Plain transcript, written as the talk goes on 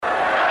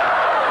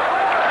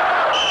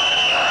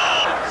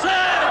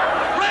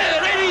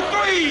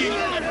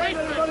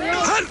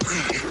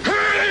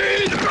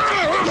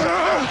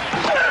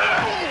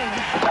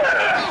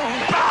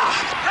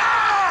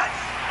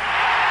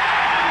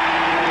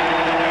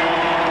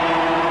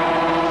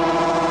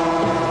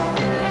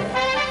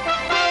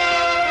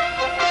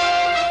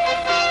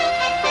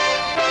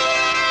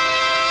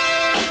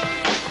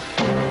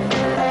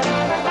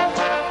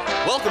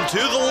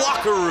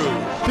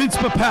Vince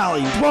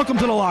Papali, welcome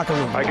to the locker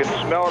room. I can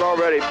smell it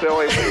already,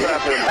 Billy. What's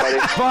happening, buddy?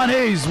 Von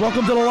Hayes,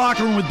 welcome to the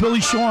locker room with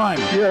Billy Schweim.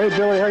 Yeah, hey,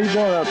 Billy, how you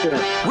doing out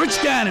there?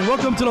 Rich Gannon,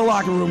 welcome to the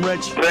locker room,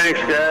 Rich. Thanks,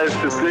 guys.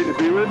 It's great to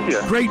be with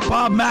you. Great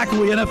Bob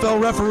McElwee, NFL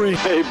referee.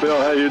 Hey,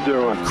 Bill, how you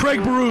doing?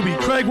 Craig Berube.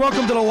 Craig,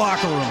 welcome to the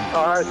locker room.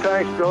 All right,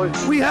 thanks, Billy.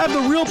 We have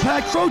the real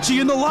Pat Croce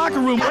in the locker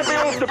room. Let me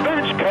off the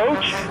bench,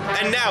 Coach.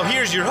 And now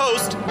here's your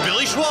host,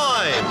 Billy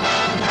Schweim.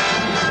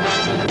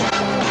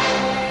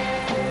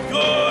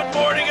 Good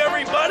morning,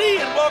 everybody,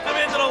 and welcome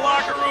into the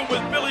locker room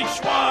with Billy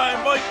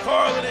Schweim, Mike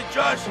Carlin, and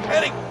Josh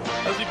Hennig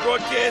as we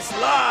broadcast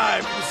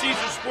live from the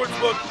Caesars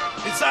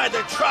Sportsbook inside the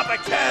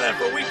Tropicana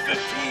for Week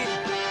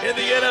 15 in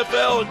the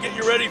NFL, and get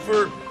you ready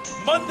for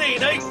Monday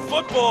Night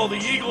Football. The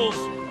Eagles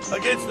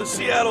against the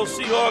Seattle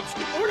Seahawks.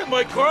 Good morning,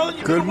 Mike Carlin.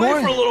 You've been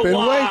away for a little been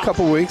while. away a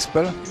couple weeks,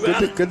 but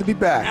good to be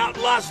back. Out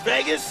in Las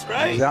Vegas,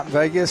 right? I was out in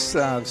Vegas,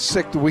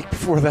 sick the week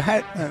before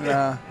that,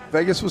 and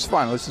Vegas was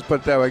fun. Let's just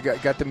put it that way.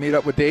 Got to meet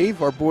up with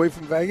Dave, our boy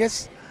from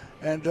Vegas,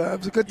 and it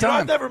was a good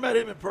time. I've never met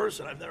him in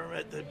person. I've never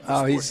met the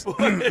he's sports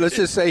boy. let's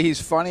just say he's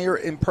funnier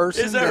in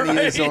person than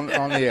he is on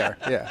the air.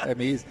 Yeah, I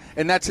mean,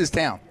 and that's his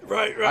town.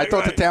 Right. I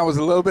thought the town was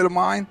a little bit of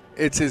mine.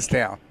 It's his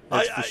town.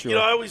 That's for sure.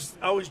 I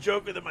always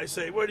joke with him. I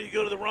say, "Where do you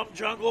go to the Rum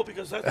Jungle?"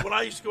 Because that's when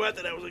I used to go out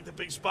there. That was like the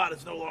big spot.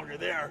 It's no longer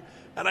there.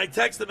 And I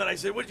text him and I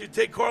said, "What did you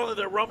take Carlin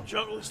to the Rum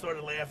Jungle?" He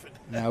started laughing.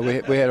 No,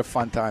 we had a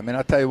fun time, and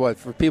I'll tell you what.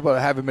 For people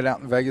that haven't been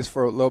out in Vegas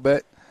for a little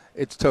bit,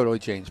 it's totally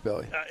changed,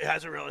 Billy. It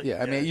hasn't really.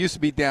 Yeah, I mean, it used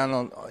to be down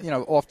on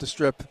off the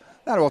strip,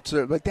 not off the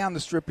strip, but down the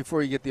strip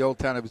before you get the old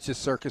town. It was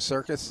just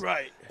circus.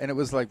 Right. And it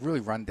was like really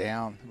run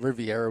down.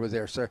 Riviera was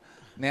there, sir.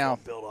 Now,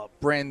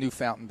 brand new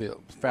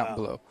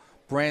Fontainebleau,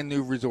 brand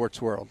new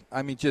Resorts World.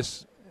 I mean,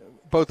 just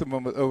both of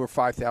them with over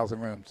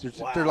 5,000 rooms.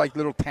 They're like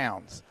little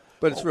towns,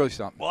 but it's really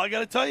something. Well, I got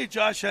to tell you,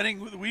 Josh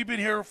Hennig, we've been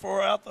here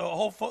throughout the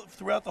whole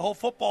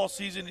football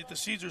season at the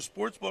Caesars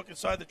Sportsbook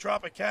inside the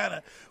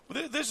Tropicana.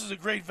 This is a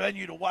great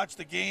venue to watch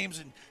the games,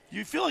 and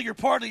you feel like you're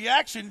part of the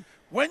action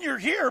when you're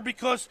here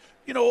because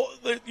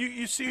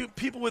you see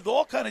people with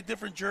all kind of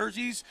different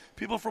jerseys,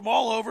 people from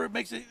all over. It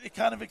makes it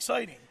kind of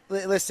exciting.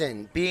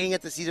 Listen, being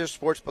at the Caesars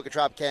Sportsbook at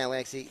Tropicana,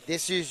 Lansing,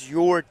 this is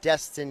your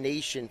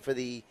destination for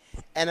the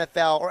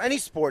NFL or any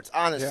sports,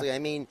 honestly. Yeah. I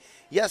mean,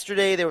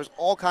 yesterday there was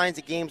all kinds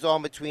of games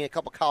on between a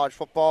couple college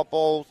football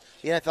bowls,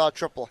 the NFL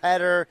triple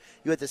header.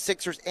 You had the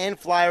Sixers and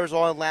Flyers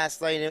on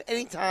last night. And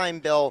anytime,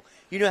 Bill,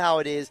 you know how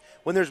it is.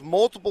 When there's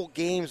multiple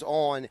games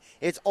on,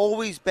 it's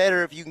always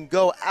better if you can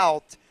go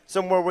out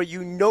somewhere where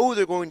you know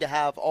they're going to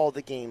have all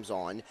the games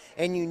on,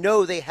 and you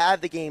know they have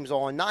the games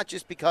on, not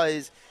just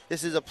because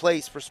this is a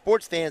place for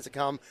sports fans to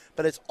come,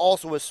 but it's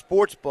also a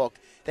sports book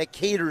that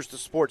caters to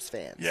sports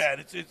fans. Yeah,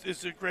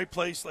 it's a great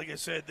place. Like I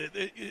said,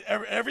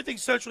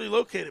 everything's centrally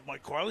located,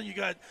 Mike Carlin. You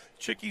got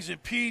Chickies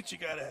and Pete's, you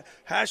got a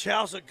Hash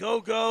House at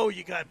Go-Go,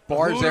 you got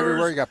bars Hooters,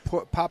 everywhere, you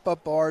got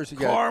pop-up bars, you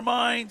got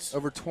Carmine's,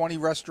 over 20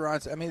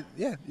 restaurants. I mean,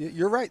 yeah,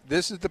 you're right.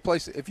 This is the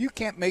place. If you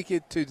can't make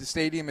it to the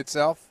stadium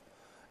itself,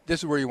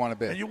 this is where you want to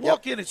be. And you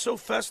walk in, it's so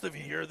festive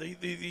here.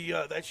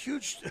 That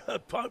huge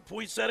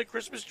poinsettia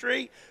Christmas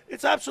tree,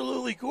 it's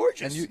absolutely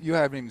gorgeous. And you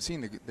haven't even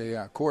seen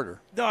the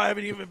quarter. No, I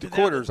haven't even been. The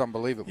quarter is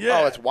unbelievable.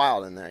 Yeah. Oh, it's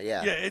wild in there.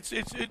 Yeah. Yeah,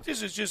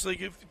 this is just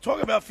like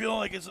talk about feeling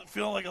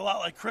like a lot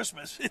like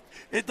Christmas.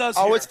 It does.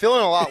 Oh, here. It's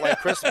feeling a lot like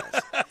Christmas.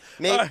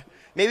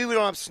 Maybe we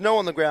don't have snow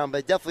on the ground, but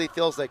it definitely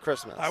feels like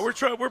Christmas.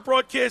 We're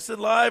broadcasting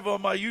live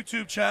on my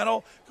YouTube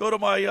channel. Go to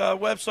my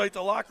website,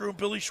 thelockerroom,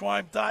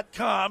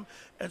 BillySchweim.com,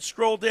 and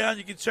scroll down.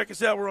 You can check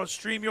us out. We're on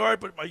StreamYard,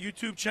 but my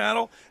YouTube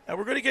channel. And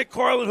we're going to get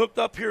Carlin hooked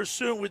up here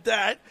soon with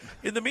that.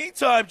 In the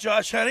meantime,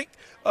 Josh Hennig,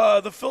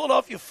 the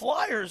Philadelphia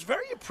Flyers,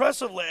 very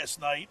impressive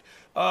last night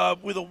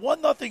with a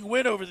 1-0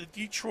 win over the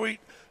Detroit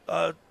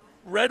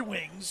Red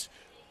Wings.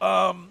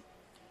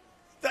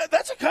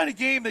 That's a kind of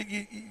game that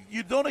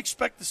you don't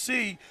expect to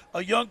see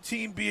a young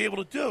team be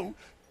able to do.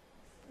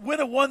 Win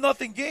a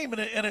 1-0 game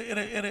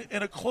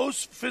in a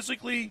close,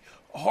 physically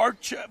hard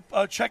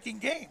checking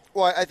game.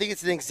 Well, I think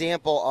it's an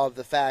example of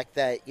the fact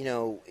that,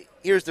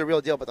 here's the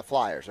real deal about the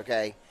Flyers,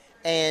 okay?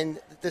 And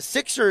the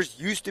Sixers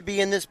used to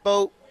be in this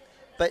boat,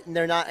 but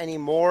they're not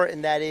anymore,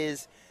 and that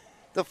is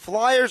the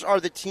Flyers are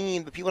the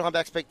team that people don't have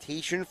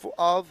expectation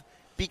of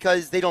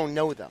because they don't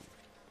know them.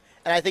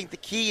 And I think the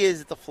key is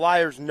that the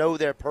Flyers know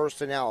their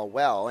personnel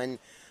well. And,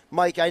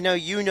 Mike, I know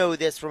you know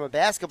this from a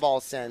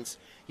basketball sense.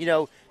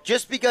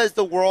 Just because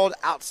the world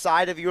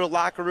outside of your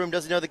locker room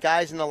doesn't know the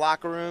guys in the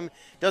locker room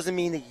doesn't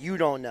mean that you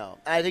don't know.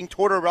 And I think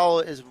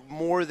Tortorella is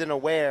more than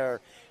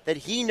aware that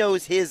he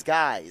knows his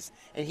guys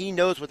and he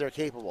knows what they're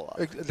capable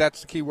of.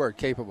 That's the key word,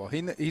 capable.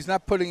 He's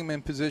not putting them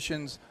in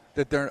positions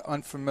that they're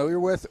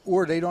unfamiliar with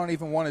or they don't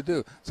even want to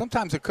do.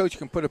 Sometimes a coach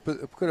can put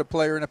a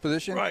player in a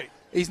position. Right.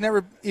 He's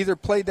never either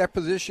played that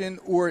position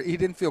or he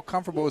didn't feel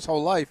comfortable his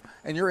whole life,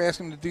 and you're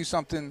asking him to do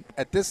something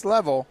at this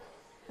level.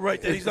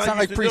 Right, that it's not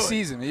like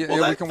preseason.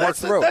 We can work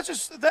through.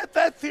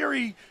 That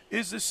theory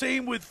is the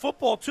same with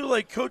football too.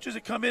 Like coaches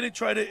that come in and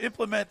try to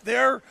implement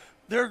their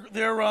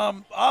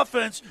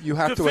offense. You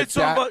have to fit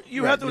adapt.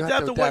 You have to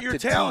adapt to what your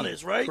talent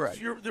is, right?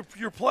 Correct.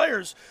 Your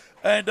players.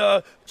 And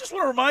just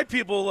want to remind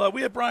people,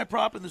 we had Brian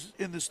Propp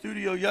in the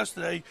studio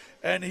yesterday,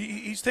 and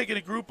he's taking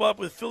a group up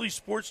with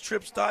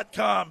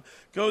PhillySportsTrips.com.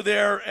 Go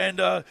there, and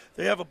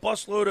they have a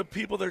busload of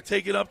people they're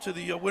taking up to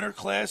the Winter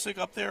Classic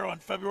up there on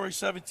February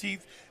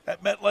 17th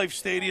at MetLife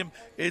Stadium.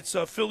 It's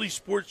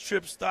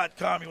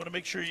PhillySportsTrips.com. You want to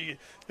make sure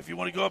if you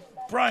want to go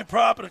up, Brian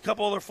Propp and a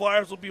couple other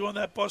flyers will be on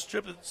that bus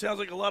trip. It sounds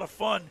like a lot of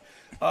fun.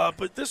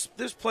 But this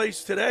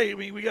place today, I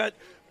mean,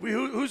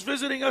 who's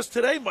visiting us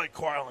today, Mike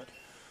Carlin?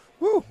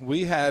 Woo.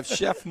 We have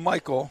Chef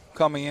Michael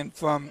coming in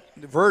from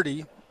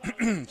Verdi,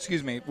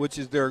 excuse me, which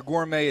is their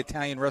gourmet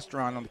Italian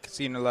restaurant on the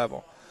casino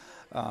level.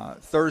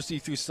 Thursday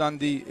through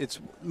Sunday, it's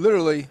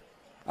literally,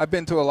 I've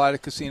been to a lot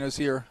of casinos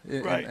here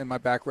in my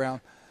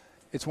background.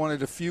 It's one of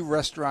the few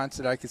restaurants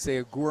that I could say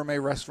a gourmet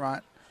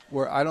restaurant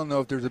where I don't know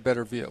if there's a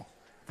better view.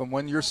 From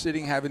when you're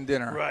sitting having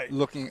dinner,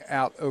 looking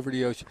out over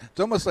the ocean. It's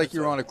almost like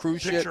you're on a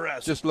cruise ship,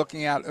 just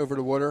looking out over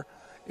the water.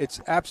 It's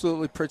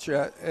absolutely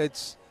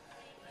picturesque.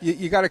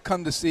 You got to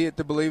come to see it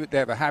to believe it. They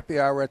have a happy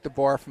hour at the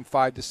bar from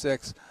 5 to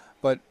 6.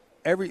 But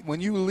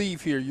when you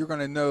leave here, you're going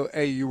to know,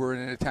 you were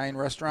in an Italian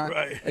restaurant,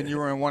 and you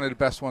were in one of the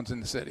best ones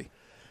in the city.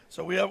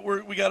 So we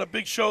got a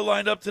big show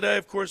lined up today.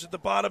 Of course, at the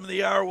bottom of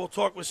the hour, we'll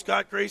talk with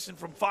Scott Grayson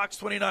from Fox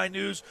 29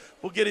 News.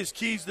 We'll get his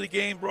keys to the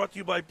game, brought to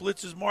you by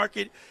Blitz's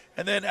Market.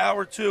 And then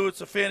hour 2,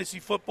 it's a fantasy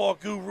football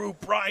guru,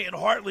 Brian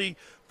Hartley,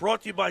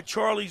 brought to you by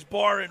Charlie's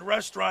Bar and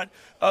Restaurant.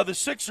 The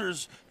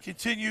Sixers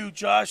continue,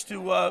 Josh,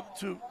 to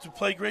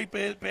play great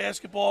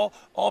basketball,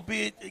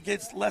 albeit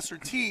against lesser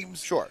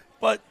teams. Sure.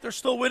 But they're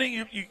still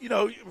winning. You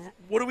know,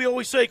 what do we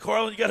always say,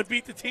 Carlin? You got to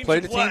beat the teams. Play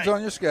the teams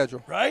on your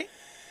schedule. Right?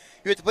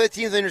 You have to play the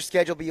teams on your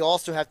schedule, but you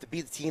also have to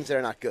beat the teams that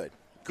are not good.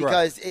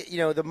 Because,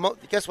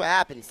 guess what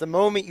happens? The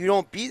moment you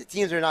don't beat the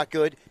teams that are not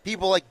good,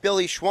 people like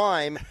Billy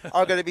Schweim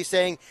are going to be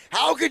saying,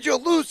 how could you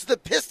lose to the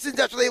Pistons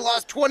after they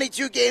lost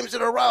 22 games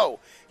in a row?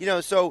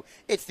 So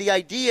it's the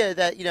idea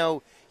that,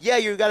 you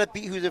got to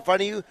beat who's in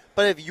front of you,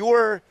 but if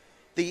you're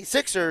the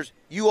Sixers,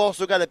 you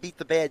also got to beat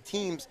the bad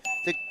teams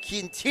to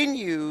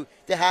continue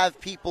to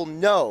have people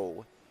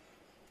know,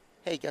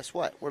 hey, guess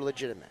what? We're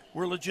legitimate.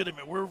 We're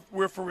legitimate.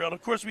 We're for real. And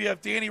of course, we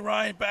have Danny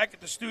Ryan back at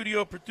the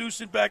studio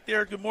producing back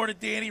there. Good morning,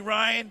 Danny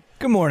Ryan.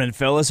 Good morning,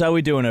 fellas. How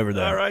we doing over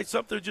there? All right.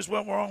 Something just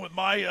went wrong with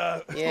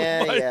my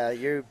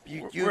We're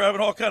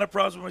having all kind of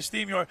problems with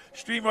my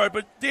StreamYard.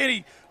 But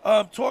Danny,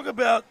 talk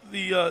about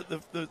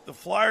the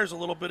Flyers a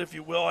little bit, if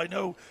you will. I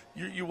know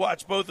you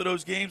watched both of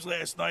those games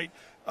last night.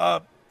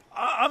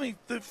 I mean,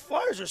 the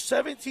Flyers are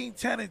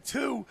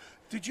 17-10-2.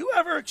 Did you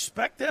ever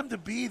expect them to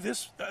be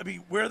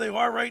where they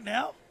are right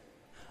now?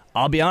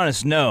 I'll be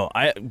honest, no.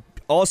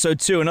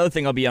 Another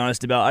thing I'll be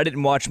honest about, I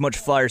didn't watch much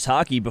Flyers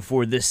hockey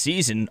before this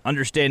season,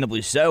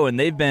 understandably so, and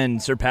they've been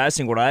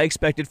surpassing what I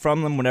expected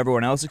from them, what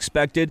everyone else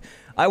expected.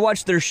 I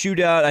watched their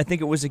shootout, I think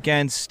it was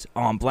against,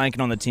 I'm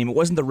blanking on the team, it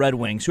wasn't the Red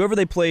Wings. Whoever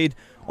they played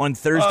on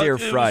Thursday or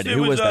Friday,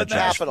 who was that?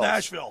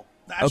 Nashville.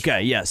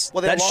 Okay, yes.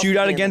 Well, that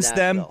shootout against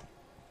them,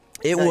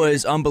 it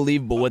was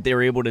unbelievable what they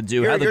were able to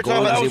do. You're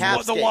talking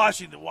about the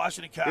Washington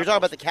Capitals. You're talking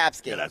about the Caps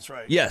game. Yeah, that's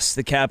right. Yes,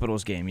 the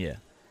Capitals game, yeah.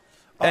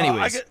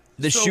 Anyways,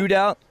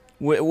 shootout,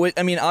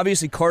 I mean,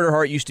 obviously Carter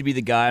Hart used to be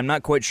the guy. I'm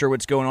not quite sure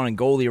what's going on in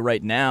goalie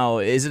right now.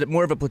 Is it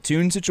more of a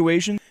platoon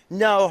situation?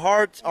 No,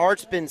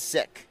 Hart's been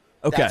sick.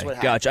 Okay,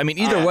 gotcha. I mean,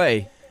 either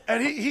way.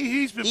 And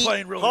he's been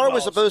playing really well. Hart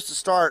was supposed to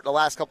start the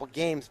last couple of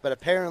games, but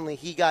apparently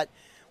he got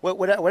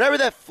whatever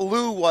that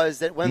flu was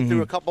that went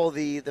through a couple of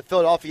the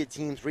Philadelphia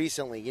teams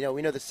recently. You know,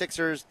 we know the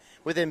Sixers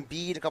with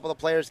Embiid, a couple of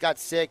the players got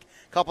sick,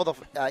 a couple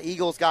of the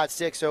Eagles got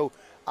sick. So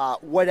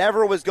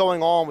whatever was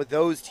going on with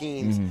those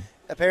teams,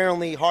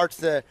 apparently Hart's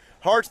the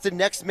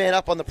next man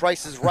up on the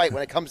Price is Right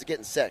when it comes to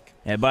getting sick.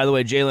 And by the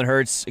way, Jalen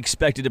Hurts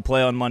expected to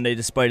play on Monday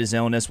despite his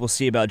illness. We'll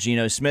see about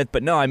Geno Smith.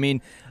 But no, I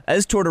mean,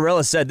 as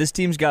Tortorella said, this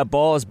team's got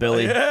balls,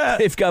 Billy. Yeah.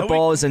 They've got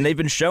balls, and they've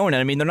been showing it.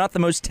 I mean, they're not the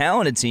most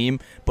talented team,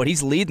 but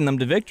he's leading them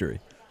to victory.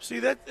 See,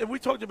 and we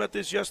talked about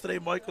this yesterday,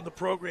 Mike, on the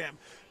program.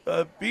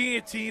 Being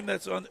a team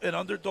that's an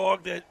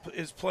underdog that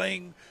is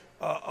playing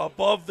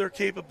above their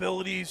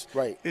capabilities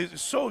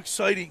is so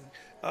exciting.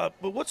 But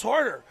what's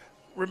harder?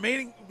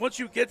 Remaining once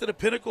you get to the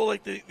pinnacle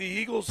like the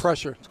Eagles,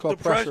 pressure. It's called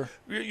pressure.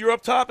 You're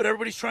up top and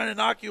everybody's trying to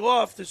knock you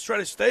off to try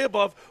to stay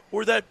above,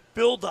 or that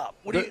build up.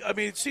 I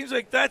mean, it seems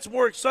like that's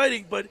more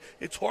exciting, but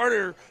it's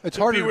harder. It's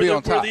harder to be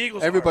on top. The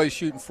Eagles Everybody's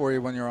shooting for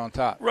you when you're on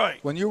top. Right.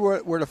 When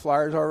you're where the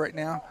Flyers are right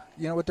now,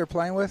 you know what they're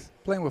playing with?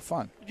 Playing with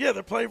fun. Yeah,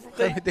 they're playing.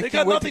 They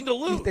got nothing to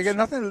lose. They got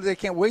nothing. They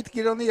can't wait to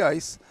get on the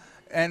ice.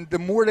 And the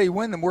more they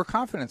win, the more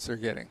confidence they're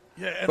getting.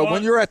 Yeah, but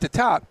when you're at the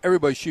top,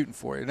 everybody's shooting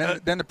for you.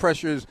 Then the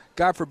pressure is,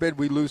 God forbid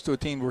we lose to a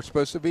team we're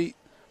supposed to beat,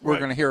 we're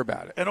going to hear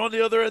about it. And on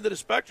the other end of the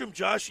spectrum,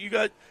 Josh, you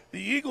got the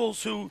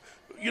Eagles who,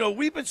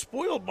 we've been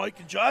spoiled,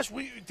 Mike and Josh.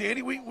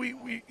 Danny,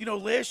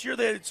 last year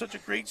they had such a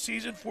great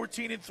season,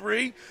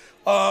 14-3.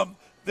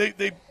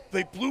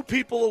 They blew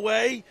people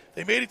away.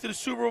 They made it to the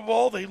Super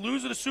Bowl. They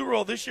lose in the Super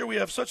Bowl. This year we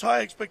have such high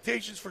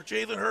expectations for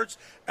Jalen Hurts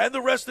and the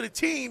rest of the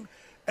team.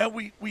 and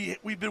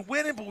we've been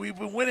winning, but we've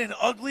been winning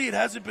ugly. It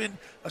hasn't been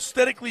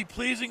aesthetically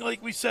pleasing,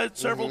 like we said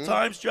several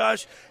times,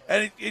 Josh.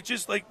 And it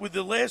just like with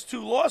the last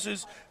 2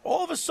 losses,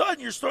 all of a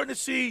sudden you're starting to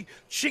see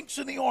chinks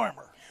in the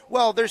armor.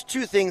 Well, there's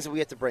 2 things that we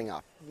have to bring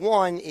up.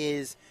 One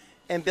is,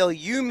 and Bill,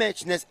 you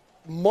mentioned this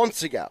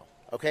months ago.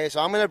 Okay,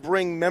 so I'm going to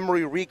bring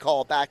memory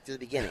recall back to the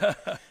beginning.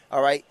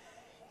 All right.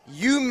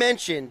 You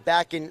mentioned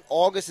back in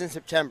August and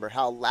September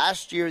how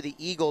last year the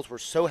Eagles were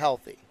so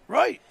healthy.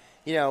 Right.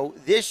 You know,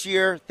 this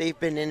year they've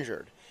been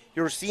injured.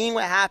 You're seeing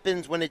what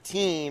happens when a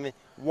team,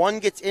 1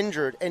 gets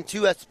injured and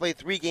 2 has to play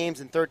 3 games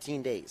in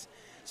 13 days.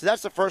 So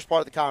that's the first part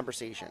of the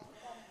conversation.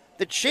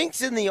 The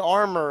chinks in the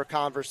armor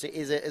conversation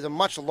is a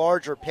much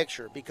larger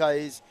picture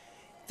because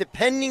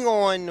depending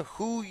on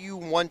who you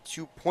want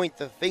to point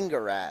the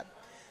finger at,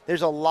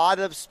 there's a lot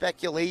of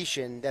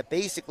speculation that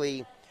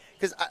basically,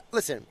 because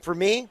listen, for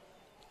me,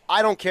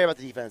 I don't care about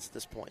the defense at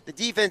this point. The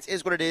defense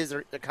is what it is.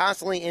 They're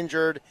constantly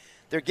injured.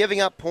 They're giving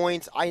up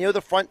points. I know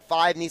the front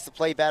 5 needs to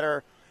play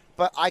better,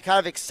 but I kind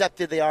of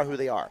accepted they are who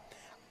they are.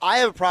 I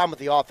have a problem with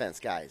the offense,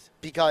 guys,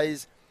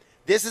 because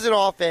this is an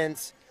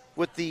offense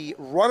with the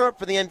runner-up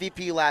for the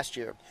MVP last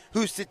year,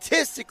 who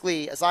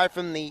statistically, aside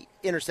from the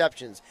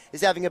interceptions,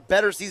 is having a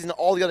better season in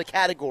all the other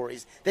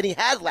categories than he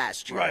had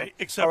last year. Right,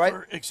 except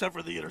for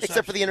the interceptions.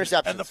 Except for the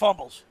interceptions. And the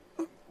fumbles.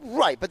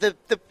 Right, but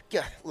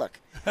look,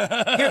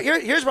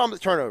 here's the problem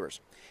with turnovers.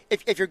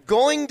 If you're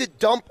going to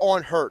dump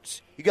on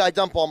Hurts, you got to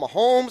dump on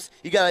Mahomes,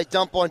 you got to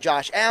dump on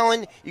Josh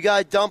Allen, you got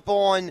to dump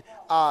on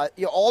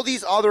all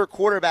these other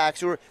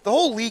quarterbacks the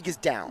whole league is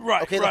down.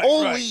 Right, okay, right, the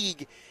whole right.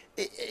 league.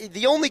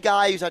 The only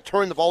guy who's not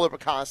turning the ball over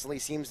constantly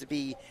seems to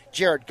be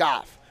Jared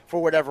Goff for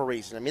whatever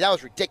reason. I mean, that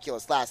was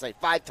ridiculous last night.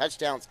 5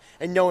 touchdowns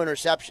and no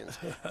interceptions.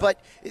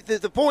 But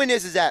the point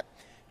is that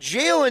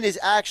Jalen is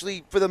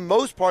actually, for the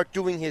most part,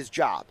 doing his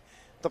job.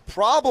 The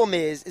problem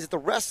is that the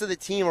rest of the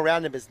team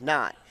around him is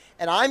not.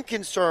 And I'm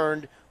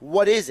concerned,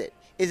 what is it?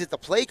 Is it the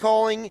play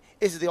calling?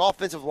 Is it the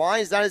offensive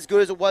line is not as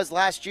good as it was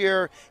last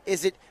year?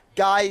 Is it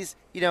guys,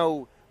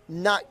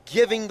 not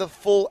giving the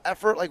full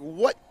effort? Like,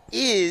 what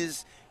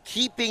is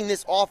keeping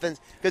this offense?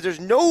 Because there's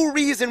no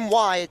reason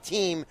why a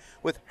team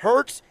with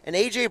Hurts and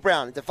A.J.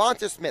 Brown and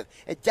Devonta Smith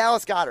and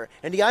Dallas Goedert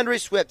and DeAndre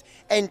Swift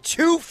and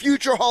 2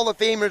 future Hall of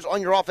Famers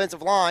on your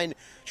offensive line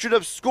should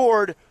have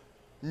scored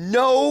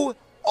no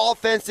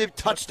offensive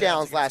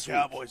touchdowns last week.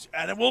 Cowboys.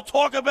 And then we'll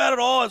talk about it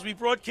all as we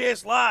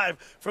broadcast live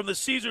from the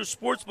Caesars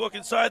Sportsbook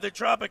inside the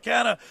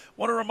Tropicana.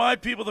 Want to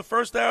remind people the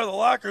first hour of the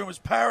locker room is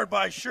powered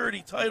by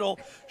Surety Title.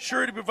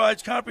 Surety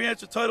provides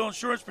comprehensive title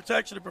insurance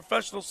protection and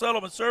professional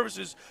settlement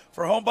services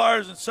for home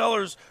buyers and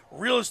sellers,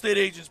 real estate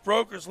agents,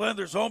 brokers,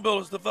 lenders, home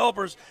builders,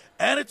 developers,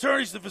 and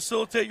attorneys to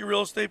facilitate your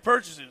real estate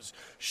purchases.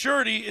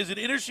 Surety is an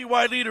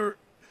industry-wide leader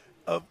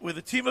with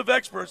a team of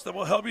experts that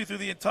will help you through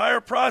the entire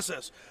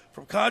process.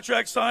 From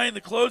contract signing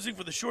to closing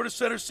for the shortest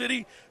center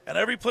city and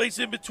every place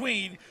in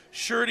between,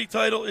 Surety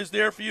Title is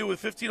there for you with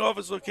 15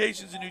 office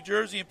locations in New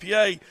Jersey and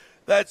PA.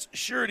 That's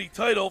Surety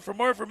Title. For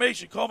more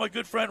information, call my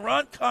good friend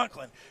Ron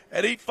Conklin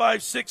at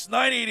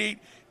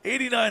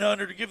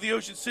 856-988-8900 to give the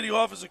Ocean City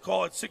office a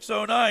call at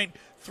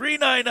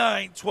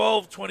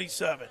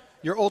 609-399-1227.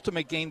 Your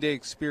ultimate game day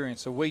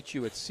experience awaits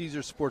you at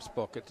Caesars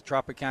Sportsbook at the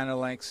Tropicana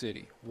Atlantic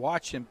City.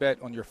 Watch and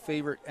bet on your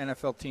favorite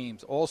NFL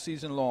teams all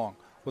season long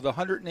with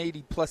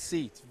 180-plus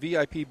seats,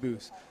 VIP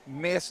booths,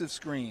 massive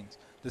screens.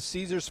 The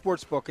Caesars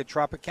Sportsbook at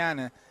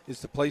Tropicana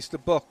is the place to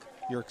book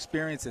your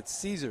experience at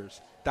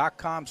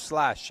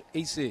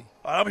Caesars.com/AC.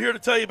 I'm here to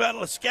tell you about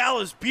La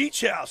Scala's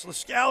Beach House. La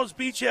Scala's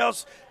Beach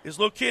House is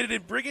located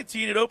in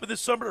Brigantine. It opened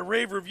this summer to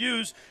rave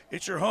reviews.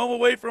 It's your home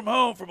away from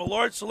home from a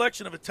large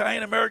selection of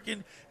Italian,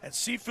 American, and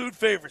seafood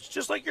favorites,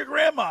 just like your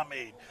grandma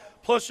made.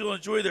 Plus, you'll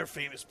enjoy their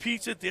famous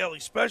pizza, daily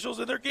specials,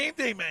 and their game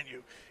day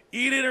menu.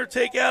 Eat in or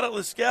take out at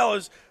La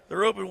Scala's.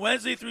 They're open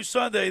Wednesday through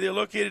Sunday. They're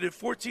located at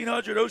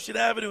 1400 Ocean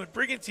Avenue in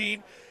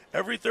Brigantine.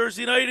 Every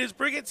Thursday night is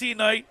Brigantine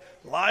night.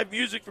 Live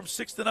music from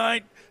 6 to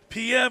 9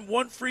 p.m.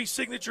 1 free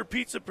signature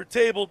pizza per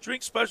table.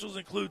 Drink specials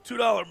include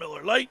 $2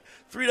 Miller Lite,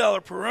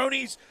 $3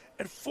 Peronis,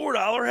 and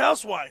 $4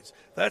 house wines.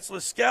 That's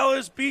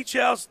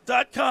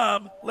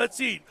LaScalasBeachHouse.com.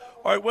 Let's eat.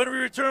 All right, when we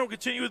return, we'll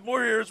continue with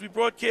more here as we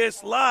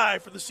broadcast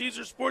live from the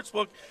Caesars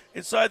Sportsbook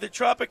inside the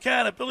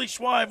Tropicana. Billy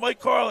Schweim, Mike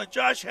Carlin,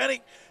 Josh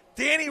Hennig,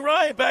 Danny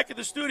Ryan back in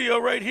the studio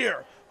right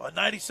here on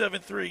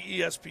 97.3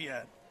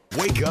 ESPN.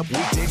 Wake up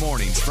weekday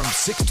mornings from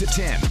 6 to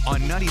 10 on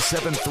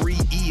 97.3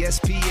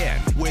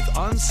 ESPN with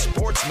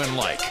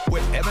Unsportsmanlike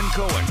with Evan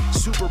Cohen,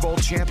 Super Bowl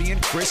champion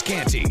Chris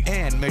Canty,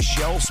 and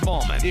Michelle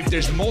Smallman. If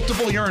there's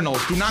multiple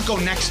urinals, do not go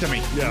next to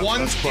me.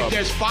 If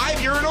there's 5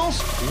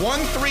 urinals, 1,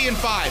 3, and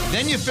 5.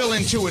 Then you fill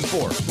in 2 and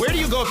 4. Where do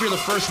you go if you're the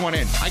first one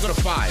in? I go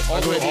to 5. All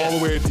the way at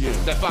the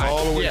end. The 5.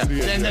 All the way to the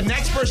end. Then the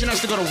next person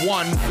has to go to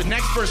 1. The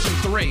next person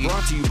 3.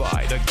 Brought to you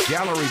by the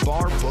Gallery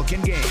Bar Book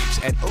and Games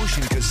at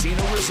Ocean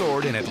Casino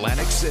Resort in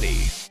Atlantic City.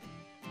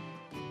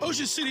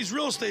 Ocean City's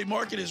real estate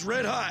market is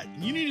red hot,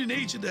 and you need an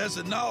agent that has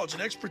the knowledge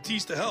and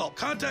expertise to help.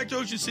 Contact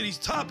Ocean City's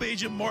top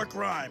agent, Mark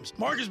Grimes.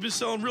 Mark has been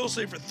selling real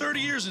estate for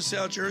 30 years in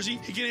South Jersey.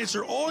 He can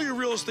answer all your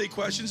real estate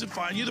questions and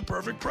find you the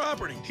perfect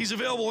property. He's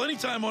available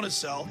anytime on his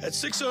cell at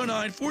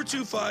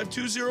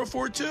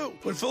 609-425-2042.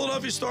 When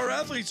Philadelphia star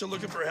athletes are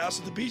looking for a house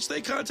at the beach,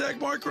 they contact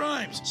Mark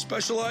Grimes,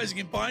 specializing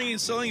in buying and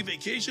selling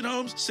vacation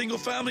homes,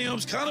 single-family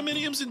homes,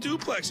 condominiums, and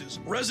duplexes,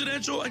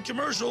 residential and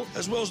commercial,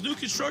 as well as new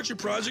construction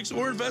projects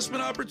or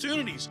investment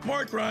opportunities.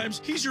 Mark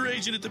Grimes, he's your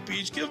agent at the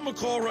beach. Give him a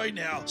call right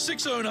now,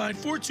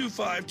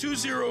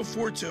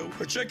 609-425-2042,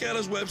 or check out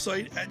his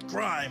website at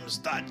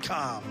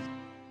grimes.com.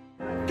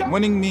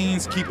 Winning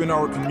means keeping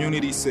our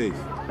community safe.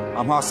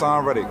 I'm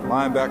Hassan Reddick,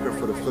 linebacker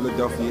for the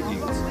Philadelphia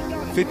Eagles.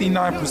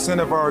 59%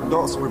 of our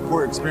adults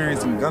report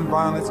experiencing gun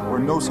violence or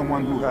know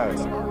someone who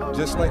has.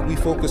 Just like we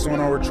focus on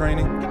our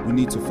training, we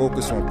need to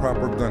focus on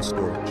proper gun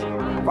storage.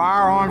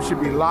 Firearms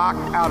should be locked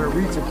out of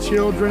reach of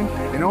children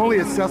and only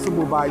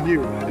accessible by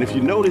you. And if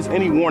you notice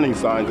any warning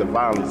signs of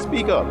violence,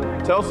 speak up.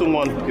 Tell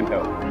someone who can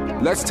help.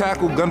 Let's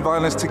tackle gun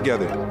violence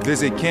together.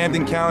 Visit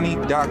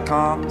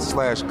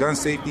CamdenCounty.com/gun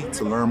safety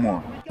to learn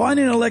more.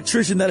 Finding an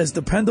electrician that is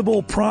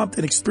dependable, prompt,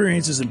 and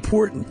experienced is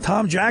important.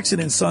 Tom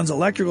Jackson & Sons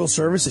Electrical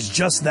Service is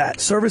just that.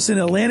 Service in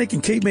Atlantic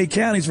and Cape May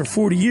counties for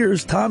 40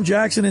 years, Tom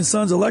Jackson &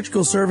 Sons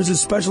Electrical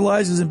Services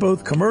specializes in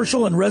both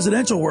commercial and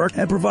residential work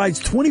and provides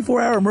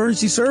 24-hour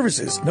emergency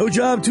services. No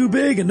job too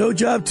big and no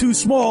job too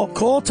small.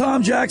 Call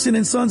Tom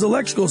Jackson & Sons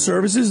Electrical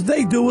Services.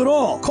 They do it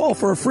all. Call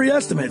for a free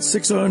estimate,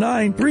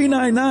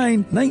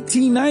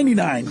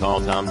 609-399-1999.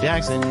 Call Tom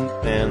Jackson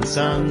 &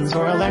 Sons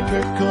for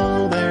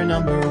electrical. They're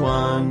number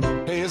one.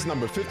 Hey, it's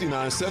number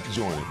 59 Seth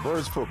joining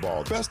Birds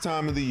Football. Best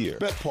time of the year.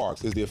 Bet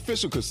Parks is the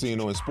official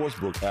casino and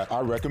sportsbook app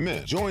I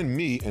recommend. Join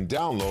me and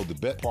download the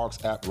Bet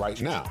Parks app right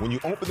now. When you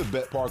open the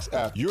Bet Parks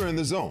app, you're in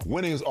the zone.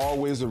 Winning is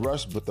always a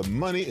rush, but the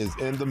money is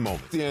in the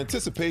moment. The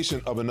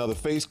anticipation of another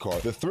face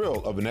card, the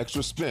thrill of an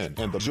extra spin,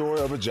 and the joy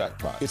of a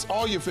jackpot. It's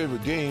all your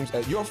favorite games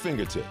at your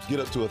fingertips. Get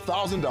up to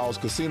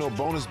 $1,000 casino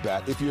bonus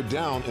back if you're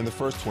down in the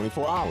first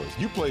 24 hours.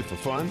 You play for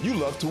fun. You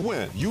love to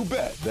win. You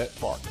bet. Bet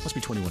Parks. Must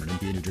be 21 in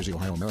NBA, New Jersey,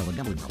 Ohio, Maryland.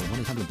 Gambling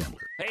problem. 1-800-GAMBLER.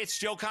 Hey, it's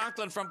Joe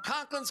Conklin from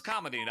Conklin's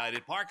Comedy Night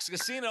at Parks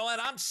Casino,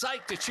 and I'm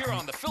psyched to cheer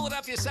on the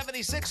Philadelphia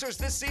 76ers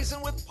this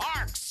season with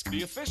Parks,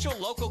 the official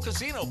local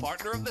casino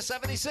partner of the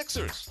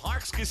 76ers.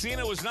 Parks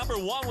Casino is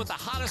 #1 with the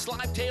hottest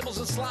live tables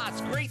and slots,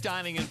 great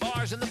dining and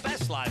bars, and the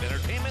best live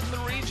entertainment in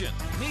the region.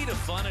 Need a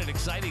fun and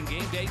exciting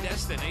game day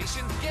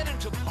destination? Get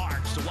into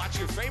Parks to watch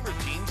your favorite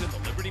teams in the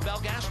Liberty Bell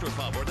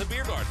Gastropub or the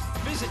Beer Garden.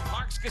 Visit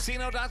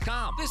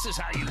parkscasino.com. This is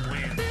how you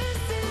win.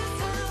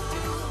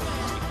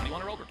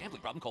 21 or older.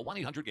 Gambling problem? Call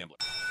 1-800-GAMBLER.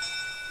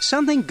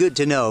 Something good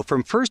to know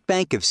from First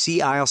Bank of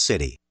Sea Isle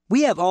City.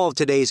 We have all of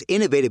today's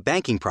innovative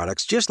banking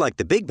products just like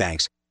the big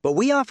banks, but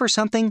we offer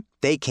something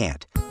they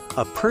can't.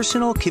 A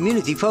personal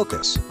community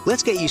focus.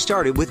 Let's get you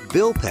started with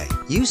Bill Pay.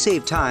 You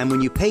save time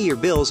when you pay your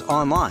bills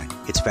online.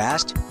 It's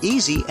fast,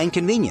 easy, and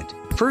convenient.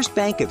 First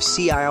Bank of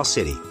Sea Isle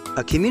City.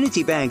 A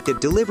community bank that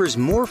delivers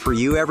more for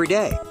you every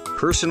day.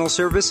 Personal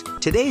service,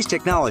 today's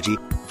technology,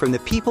 from the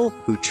people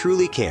who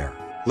truly care.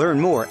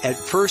 Learn more at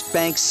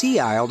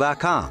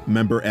firstbankseaisle.com.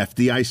 Member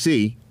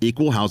FDIC,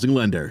 Equal Housing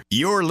Lender.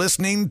 You're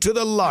listening to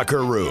The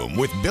Locker Room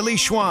with Billy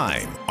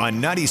Schweim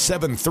on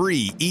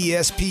 97.3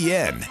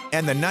 ESPN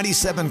and the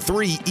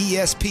 97.3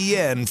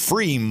 ESPN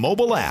free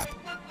mobile app.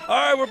 All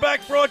right, we're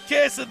back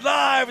broadcasting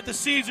live at the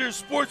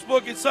Caesars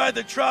Sportsbook inside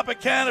the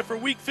Tropicana for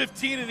Week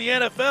 15 in the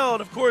NFL.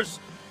 And, of course,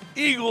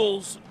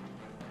 Eagles,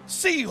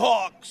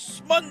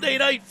 Seahawks, Monday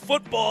Night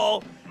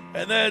Football.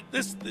 And then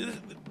this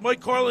Mike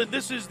Carlin,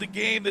 this is the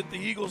game that the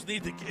Eagles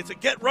need to. It's a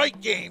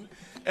get-right game,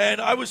 and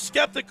I was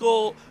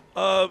skeptical.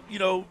 I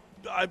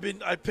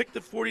picked the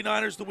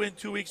 49ers to win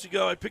 2 weeks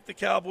ago. I picked the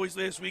Cowboys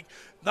last week,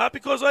 not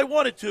because I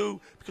wanted to,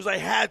 because I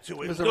had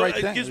to. It was the right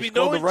thing. It was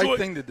the right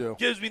thing to do.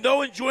 Gives me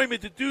no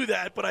enjoyment to do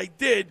that, but I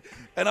did,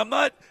 and I'm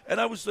not.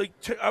 And I was like,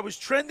 I was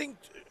trending,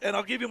 and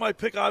I'll give you my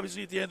pick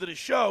obviously at the end of the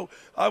show.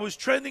 I was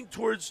trending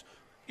towards,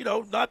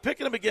 not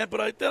picking them again,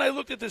 but then I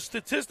looked at the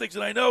statistics,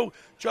 and I know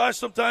Josh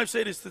sometimes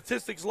say the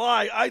statistics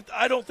lie.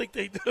 I don't think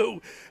they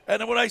do.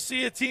 And when I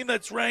see a team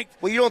that's ranked...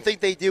 Well, you don't think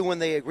they do when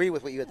they agree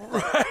with what you think.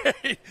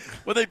 Right.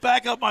 When they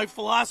back up my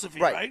philosophy,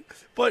 right?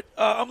 But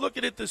I'm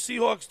looking at the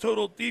Seahawks'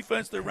 total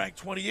defense. They're ranked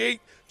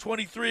 28,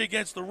 23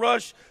 against the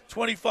rush,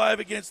 25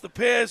 against the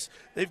pass.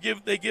 They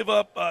give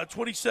up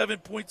 27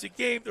 points a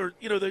game.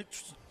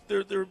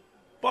 They're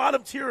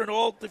bottom tier in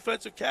all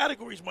defensive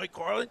categories, Mike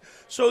Carlin.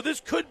 So this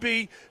could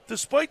be,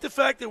 despite the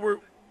fact that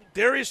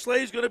Darius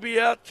Slay's going to be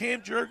out,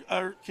 Cam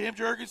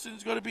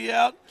Jurgensen's going to be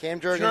out. Cam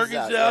Jurgensen's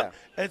out, yeah.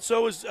 And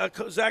so is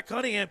Zach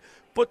Cunningham.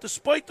 But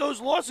despite those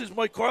losses,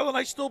 Mike Carlin,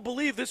 I still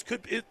believe this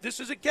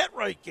is a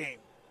get-right game.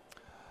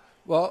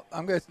 Well,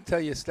 I'm going to tell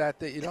you a stat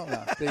that you don't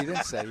know, that you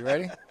didn't say. You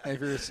ready? And if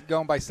you're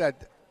going by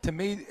stat, to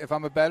me, if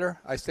I'm a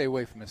bettor, I stay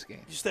away from this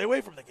game. You stay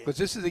away from the game. Because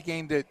this is a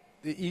game that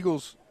the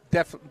Eagles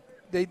definitely –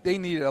 They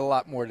needed a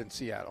lot more than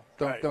Seattle.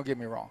 Don't get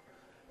me wrong.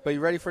 But you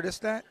ready for this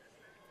stat?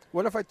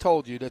 What if I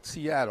told you that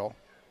Seattle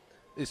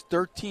is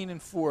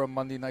 13-4 on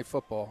Monday Night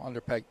Football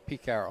under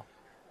Pete Carroll.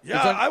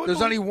 Yeah,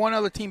 there's only one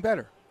other team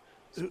better.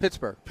 It's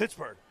Pittsburgh.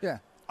 Pittsburgh. Yeah.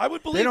 I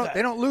would believe that.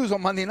 They don't lose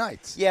on Monday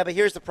nights. Yeah, but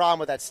here's the problem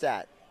with that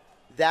stat.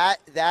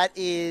 That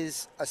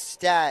is a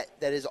stat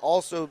that is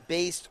also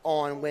based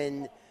on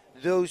when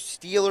those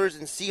Steelers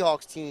and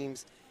Seahawks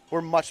teams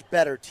were much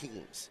better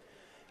teams.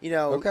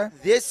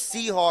 This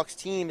Seahawks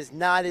team is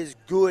not as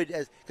good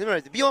as – because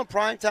remember, to be on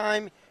prime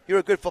time, you're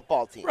a good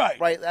football team.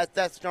 Right?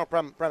 That's the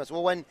premise.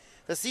 Well, when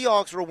the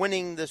Seahawks were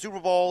winning the Super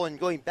Bowl and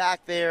going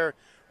back there,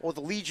 or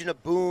the Legion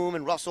of Boom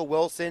and Russell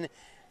Wilson,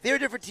 they're a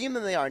different team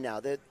than they are now.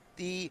 The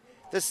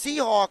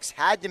Seahawks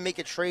had to make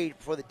a trade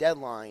before the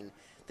deadline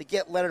to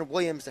get Leonard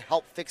Williams to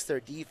help fix their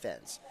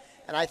defense.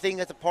 And I think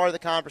that's a part of the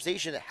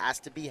conversation that has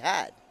to be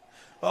had.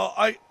 Well,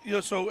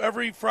 so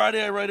every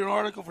Friday I write an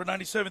article for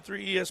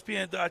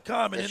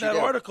 973ESPN.com, and in that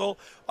article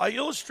I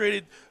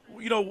illustrated,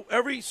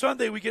 every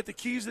Sunday we get the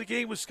keys to the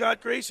game with Scott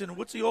Grayson.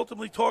 What's he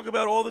ultimately talk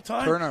about all the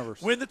time?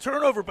 Turnovers. Win the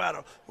turnover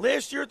battle.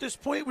 Last year at this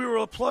point we were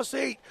a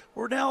 +8.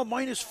 We're now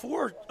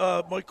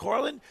 -4. Mike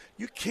Carlin,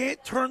 you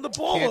can't turn the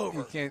ball over.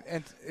 You can't,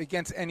 and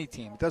against any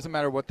team. It doesn't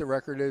matter what the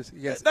record is.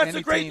 That's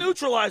a great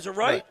neutralizer,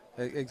 right?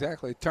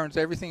 Exactly. It turns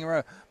everything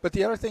around. But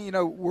the other thing,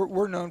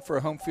 we're known for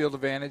a home field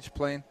advantage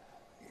playing.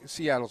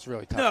 Seattle's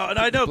really tough. No, and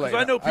I know because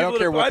I know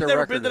people I've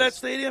never been to that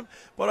stadium,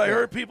 but I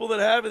heard people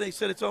that have, and they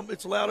said it's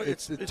loud.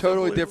 It's a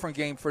totally different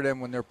game for them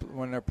when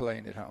they're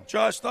playing at home.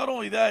 Josh, not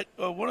only that,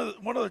 one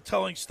of the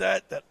telling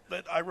stat that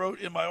I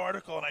wrote in my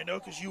article, and I know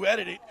because you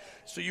edited it,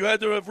 so you had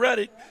to have read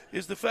it,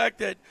 is the fact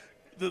that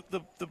the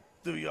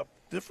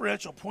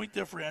point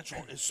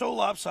differential is so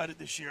lopsided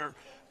this year.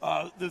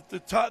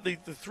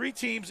 The three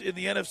teams in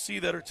the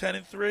NFC that are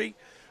 10-3.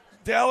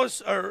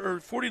 Dallas or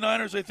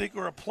 49ers, I think,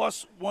 are a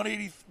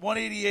 +180,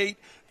 188.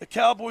 The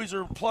Cowboys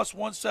are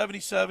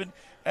 +177,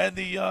 and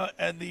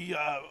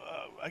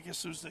I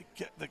guess it was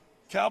the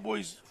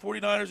Cowboys,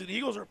 49ers, and the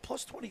Eagles are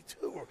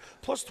 +22 or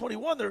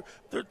 +21.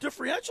 Their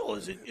differential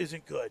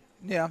isn't good.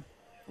 Yeah.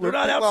 They're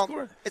not outscoring.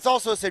 Well, it's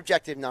also a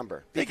subjective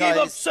number. They gave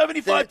up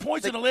 75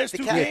 points in the last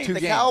two games.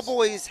 The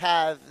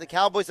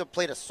Cowboys have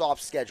played a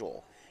soft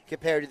schedule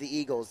compared to the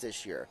Eagles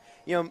this year.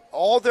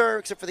 All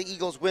except for the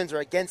Eagles' wins are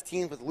against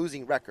teams with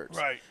losing records.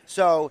 Right.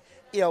 So,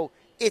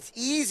 it's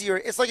easier.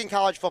 It's like in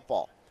college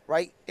football,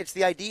 right? It's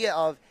the idea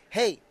of,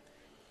 hey,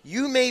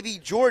 you may be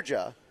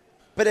Georgia,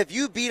 but if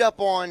you beat up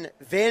on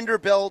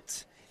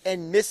Vanderbilt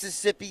and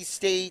Mississippi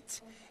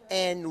State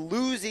and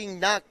losing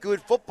not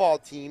good football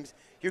teams,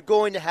 you're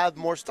going to have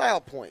more style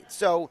points.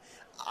 So,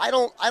 I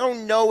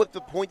don't know if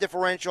the point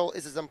differential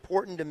is as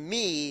important to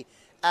me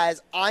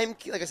as I'm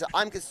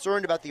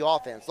concerned about the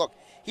offense. Look,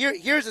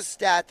 here's a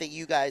stat that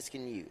you guys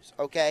can use,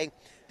 okay?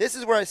 This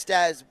is where a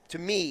stat, to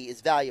me,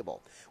 is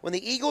valuable. When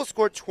the Eagles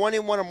scored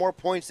 21 or more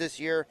points this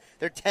year,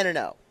 they're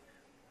 10-0.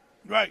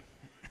 Right.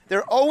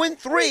 They're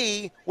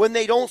 0-3 when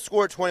they don't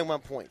score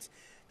 21 points.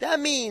 That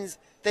means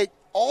that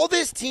all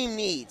this team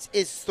needs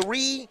is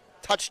 3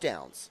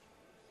 touchdowns.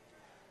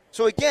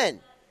 So, again,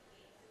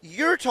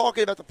 you're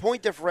talking about the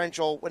point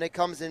differential when it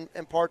comes in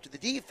part to the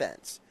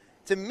defense.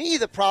 To me,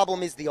 the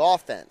problem is the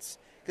offense.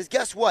 Because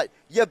guess what?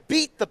 You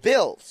beat the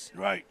Bills.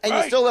 Right. And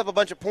you still have a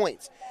bunch of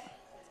points.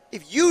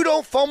 If you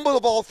don't fumble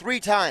the ball 3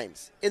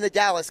 times in the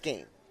Dallas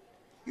game,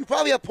 you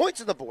probably have points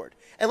on the board.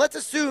 And let's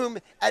assume,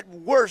 at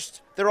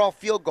worst, they're all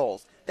field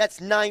goals. That's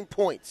 9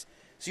 points.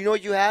 So you know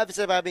what you have?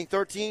 Instead of having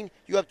 13,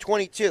 you have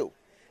 22.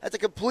 That's a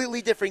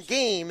completely different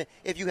game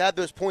if you have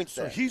those points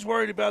there. So he's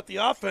worried about the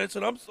offense,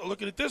 and I'm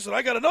looking at this, and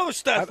I got another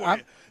stat for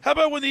you. How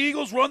about when the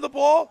Eagles run the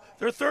ball?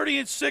 They're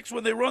 30-6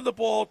 when they run the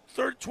ball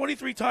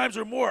 23 times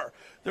or more.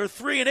 They're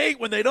 3-8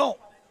 when they don't.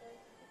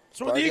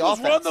 So when the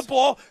Eagles run the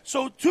ball,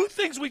 so 2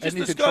 things we just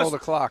discussed. Control the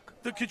clock.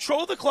 The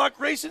control the clock,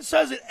 Grayson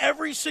says it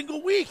every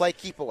single week. Play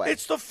keep away.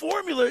 It's the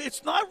formula.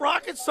 It's not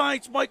rocket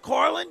science, Mike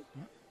Carlin.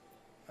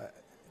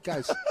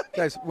 Guys,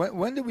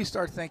 when did we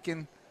start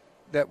thinking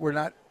that we're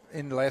not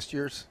in last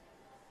year's?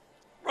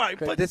 Right,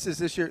 okay, but this is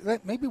this year.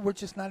 Maybe we're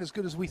just not as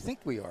good as we think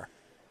we are.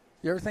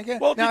 You ever think that?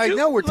 Well, now I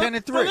know we're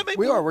 10-3.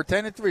 We're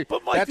 10-3.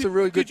 But Mike, that's a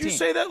really good team. Could you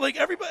say that like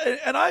everybody?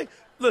 And I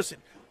listen.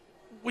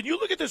 When you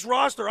look at this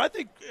roster, I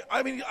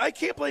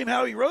can't blame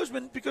Howie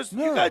Roseman because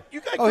you got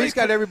he's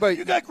got everybody.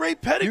 You got great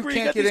pedigree.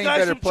 You can't get any guys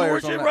better from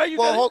players Georgia, on that. right?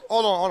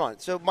 Hold on.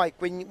 So, Mike,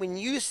 when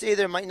you say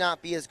there might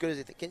not be as good as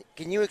you think,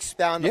 can you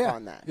expound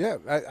upon that? Yeah,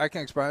 I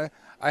can expound it.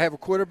 I have a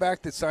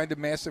quarterback that signed a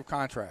massive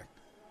contract.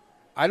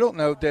 I don't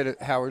know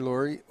that Howie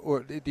Laurie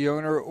or the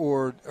owner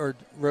or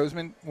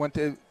Roseman went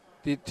to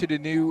the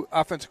new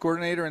offensive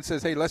coordinator and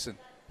says, hey, listen,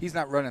 he's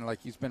not running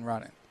like he's been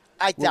running.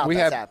 I doubt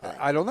that's happening.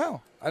 I don't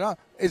know.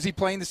 Is he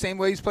playing the same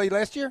way he's played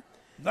last year?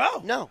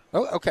 No.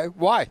 Oh, okay.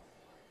 Why?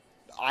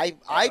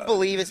 I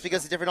believe it's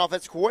because of a different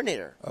offensive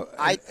coordinator.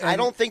 I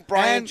don't think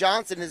Brian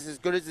Johnson is as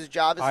good as his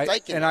job as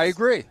Steichen is. And I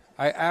agree.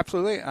 I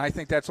absolutely. And I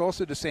think that's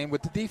also the same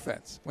with the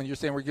defense when you're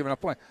saying we're giving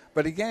up points.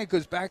 But, again, it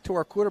goes back to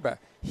our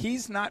quarterback.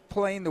 He's not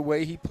playing the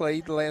way he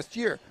played last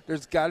year.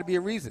 There's got to be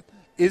a reason.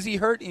 Is he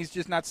hurt and he's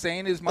just not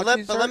saying as much as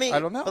he's hurt? I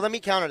don't know. But let me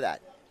counter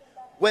that.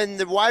 when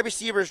the wide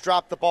receivers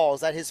drop the ball,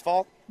 is that his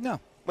fault?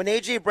 No. When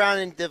A.J. Brown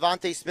and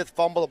Devontae Smith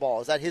fumble the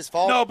ball, is that his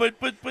fault? No, but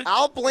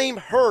I'll blame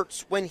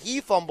Hurts when he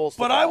fumbles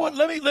the ball. But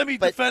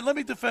let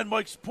me defend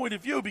Mike's point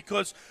of view,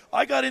 because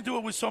I got into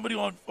it with somebody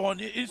on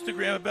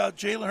Instagram about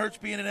Jalen Hurts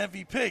being an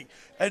MVP,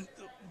 and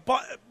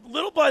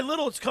little by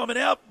little it's coming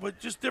out with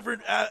just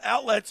different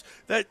outlets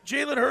that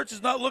Jalen Hurts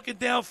is not looking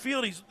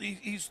downfield.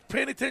 He's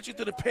paying attention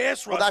to the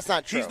pass rush. Well, that's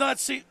not true. He's not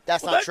seeing.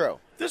 That's not true.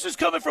 This is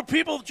coming from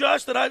people,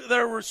 Josh, that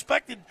are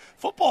respected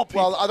football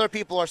people. Well, other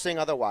people are saying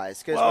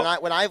otherwise.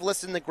 Because when I've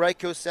listened to Greg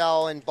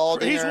Cosell and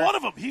Baldinger, he's one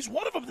of them. He's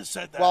one of them that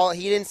said that. Well,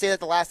 he didn't say that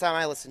the last time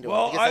I listened to him.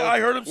 Well, I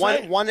heard him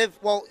say.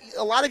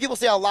 A lot of people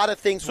say a lot of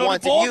things so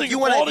once. If you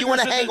want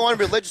to hang on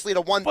religiously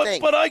to one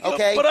thing, but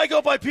I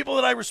go by people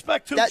that I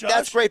respect too. Josh.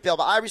 That's great, Bill.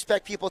 But I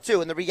respect people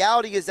too. And the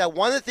reality is that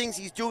one of the things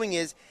he's doing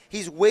is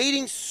he's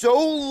waiting so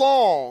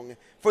long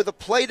for the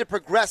play to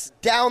progress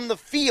down the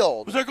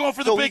field. Because they're going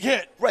for the big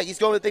hit. Right, he's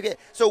going for the big hit.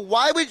 So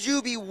why would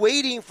you be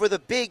waiting for the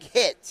big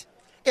hit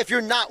if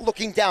you're not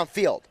looking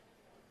downfield?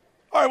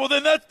 All right, well,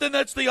 then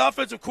that's the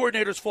offensive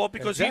coordinator's fault,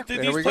 because these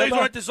plays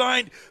aren't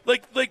designed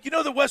like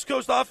the West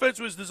Coast offense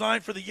was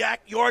designed for the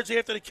yards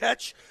after the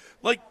catch.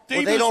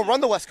 They don't run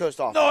the West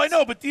Coast offense. No, I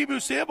know, but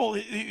Deebo Samuel,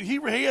 he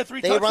had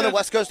 3 touchdowns. They run the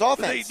West Coast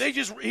offense.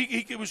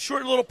 It was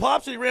short little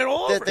pops, and he ran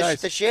all over.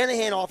 The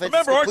Shanahan offense.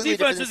 Remember, our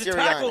defense isn't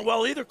tackling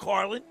well either,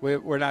 Carlin.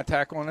 We're not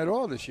tackling at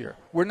all this year.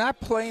 We're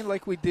not playing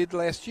like we did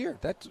last year.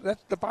 That's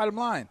the bottom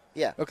line.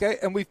 Yeah. Okay,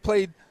 and we've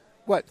played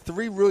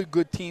 3 really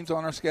good teams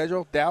on our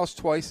schedule: Dallas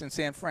twice and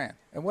San Fran.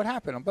 And what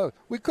happened on both?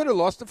 We could have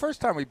lost the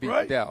first time we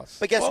beat Dallas.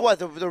 But guess what?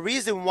 The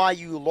reason why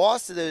you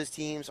lost to those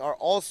teams are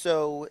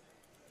also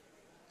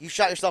you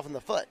shot yourself in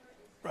the foot.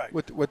 Right.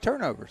 With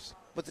turnovers.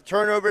 With the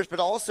turnovers, but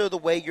also the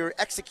way you're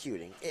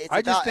executing.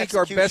 I just think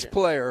our best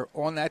player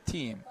on that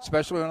team,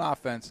 especially on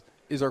offense,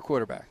 is our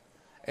quarterback.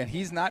 And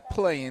he's not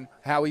playing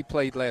how he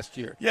played last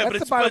year. Yeah, that's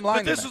the bottom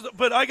line. This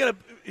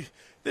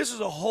is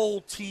a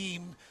whole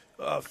team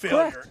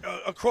failure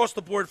across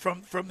the board,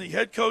 from the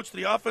head coach to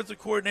the offensive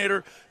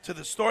coordinator to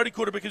the starting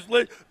quarterback. Because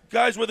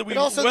guys, whether we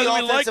like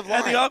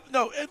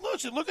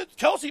look at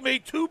Kelsey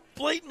made 2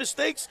 blatant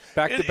mistakes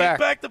back to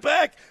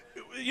back.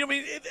 You know, I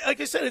mean,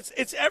 like I said,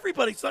 it's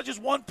everybody. It's not just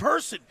one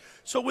person.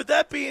 So with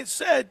that being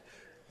said,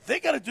 they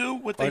got to do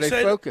what they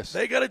said. Focus?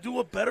 They got to do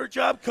a better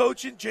job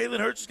coaching. Jalen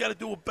Hurts has got to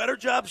do a better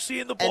job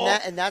seeing the ball.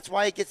 And that's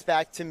why it gets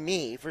back to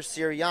me for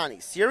Sirianni.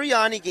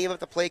 Sirianni gave up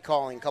the play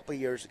calling a couple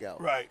of years ago.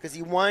 Right. Because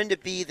he wanted to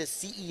be the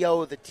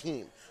CEO of the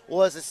team.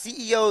 Well, as a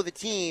CEO of the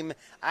team,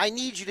 I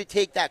need you to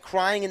take that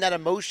crying and that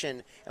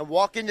emotion and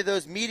walk into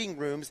those meeting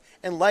rooms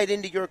and light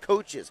into your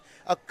coaches.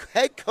 A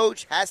head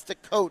coach has to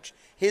coach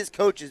his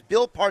coaches.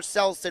 Bill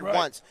Parcells said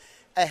once,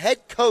 a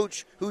head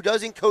coach who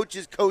doesn't coach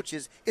his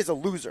coaches is a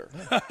loser.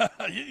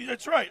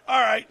 That's right. All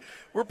right.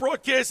 We're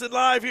broadcasting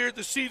live here at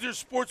the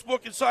Caesars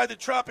Sportsbook inside the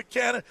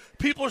Tropicana.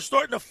 People are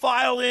starting to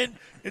file in.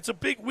 It's a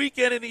big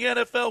weekend in the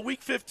NFL.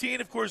 Week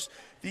 15, of course,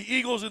 the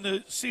Eagles and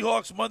the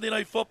Seahawks Monday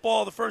Night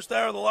Football. The first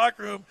hour of the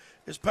locker room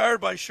is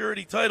powered by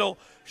Surety Title.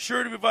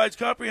 Surety provides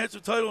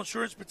comprehensive title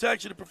insurance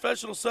protection and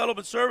professional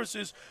settlement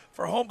services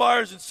for home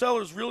buyers and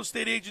sellers, real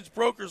estate agents,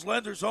 brokers,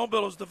 lenders, home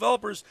builders,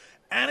 developers,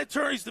 and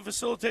attorneys to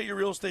facilitate your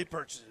real estate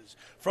purchases.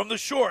 From the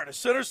shore to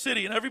Center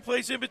City and every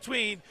place in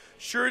between,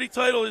 Surety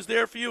Title is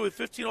there for you with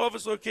 15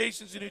 office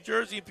locations in New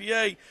Jersey and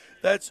PA.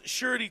 That's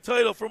Surety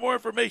Title. For more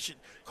information,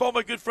 call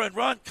my good friend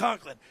Ron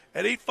Conklin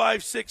at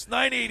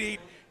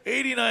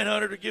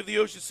 856-988-8900 or give the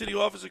Ocean City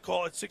office a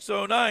call at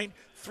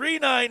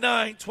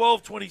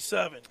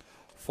 609-399-1227.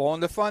 Fall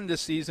into fun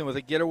this season with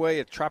a getaway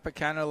at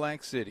Tropicana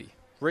Atlantic City.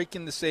 Rake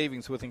in the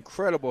savings with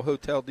incredible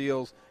hotel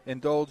deals.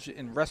 Indulge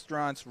in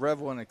restaurants,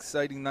 revel in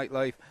exciting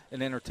nightlife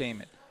and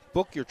entertainment.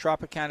 Book your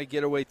Tropicana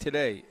getaway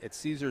today at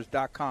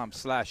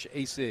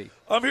Caesars.com/AC.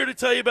 I'm here to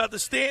tell you about the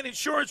Stanton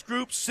Insurance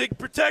Group, SIG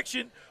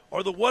Protection.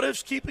 Are the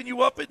what-ifs keeping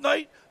you up at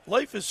night?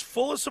 Life is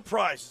full of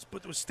surprises,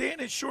 but with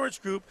Stanton Insurance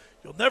Group,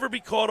 you'll never be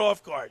caught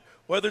off guard.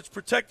 Whether it's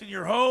protecting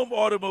your home,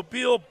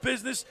 automobile,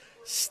 business,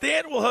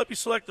 Stanton will help you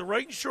select the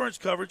right insurance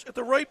coverage at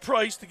the right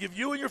price to give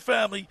you and your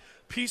family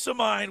peace of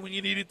mind when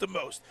you need it the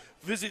most.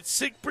 Visit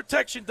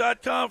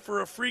SIGprotection.com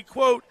for a free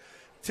quote.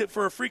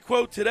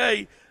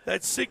 Today.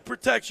 That's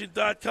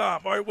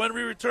SIGprotection.com. All right, when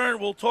we return,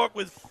 we'll talk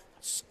with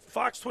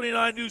Fox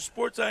 29 News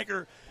sports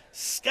anchor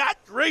Scott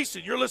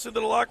Grayson. You're listening to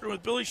The Locker Room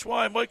with Billy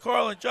Schweim, Mike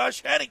Carlin,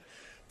 Josh Hennig,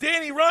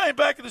 Danny Ryan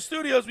back in the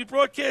studios. We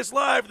broadcast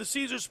live at the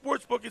Caesars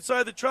Sportsbook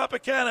inside the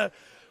Tropicana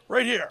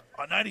right here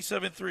on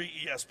 97.3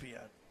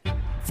 ESPN.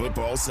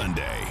 Football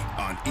Sunday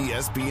on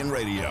ESPN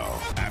Radio.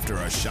 After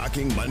a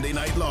shocking Monday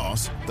night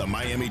loss, the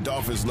Miami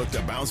Dolphins look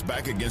to bounce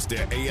back against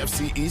their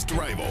AFC East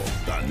rival,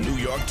 the New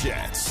York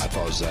Jets. I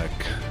thought Zach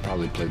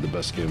probably played the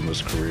best game of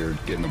his career,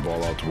 getting the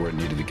ball out to where it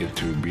needed to get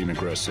to, being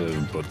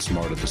aggressive but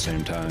smart at the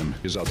same time.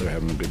 He was out there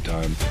having a good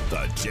time.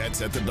 The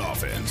Jets at the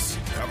Dolphins.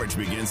 Coverage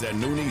begins at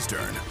noon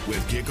Eastern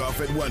with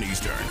kickoff at 1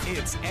 Eastern.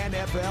 It's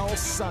NFL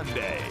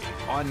Sunday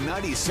on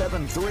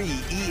 97.3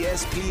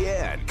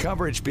 ESPN.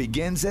 Coverage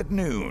begins at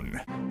noon.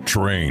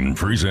 Train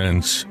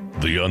presents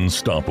The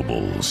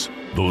Unstoppables.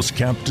 Those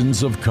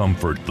captains of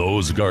comfort,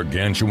 those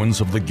gargantuans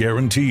of the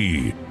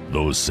guarantee,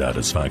 those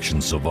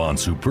satisfaction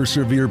savants who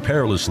persevere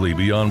perilously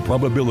beyond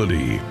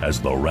probability as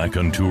the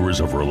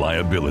raconteurs of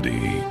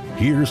reliability.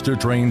 Here's to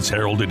train's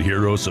heralded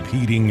heroes of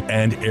heating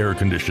and air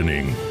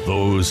conditioning,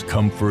 those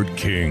comfort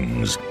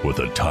kings with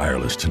a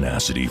tireless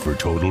tenacity for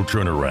total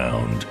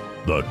turnaround.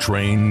 The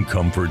Train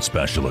Comfort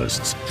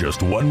Specialists.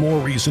 Just one more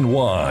reason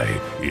why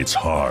it's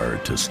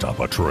hard to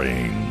stop a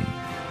train.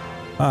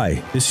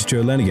 Hi, this is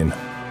Joe Lenigan,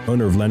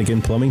 owner of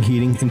Lenigan Plumbing,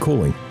 Heating, and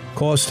Cooling.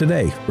 Call us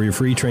today for your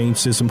free train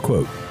system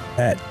quote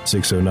at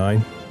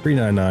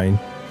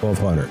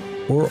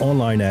 609-399-1200 or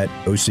online at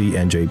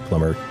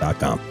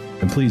ocnjplumber.com.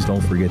 And please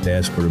don't forget to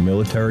ask for the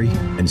military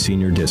and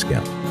senior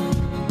discount.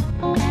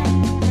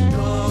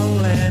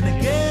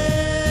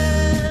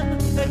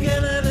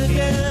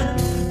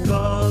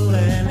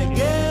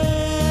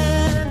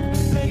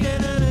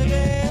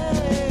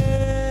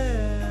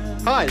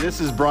 Hi, this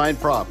is Brian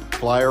Propp,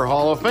 Flyer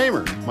Hall of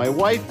Famer. My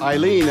wife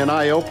Eileen and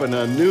I opened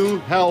a new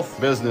health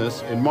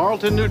business in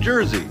Marlton, New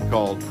Jersey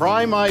called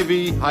Prime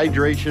IV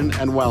Hydration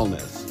and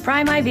Wellness.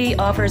 Prime IV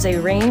offers a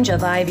range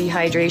of IV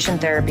hydration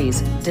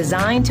therapies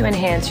designed to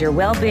enhance your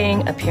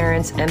well-being,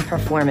 appearance, and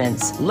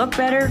performance. Look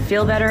better,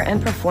 feel better, and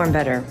perform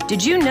better.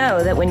 Did you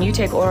know that when you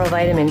take oral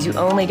vitamins, you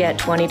only get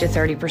 20 to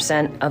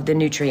 30% of the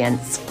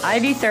nutrients?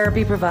 IV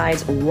therapy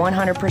provides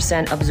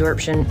 100%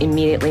 absorption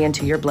immediately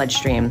into your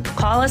bloodstream.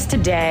 Call us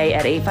today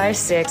at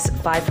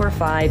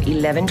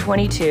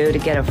 856-545-1122 to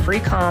get a free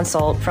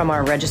consult from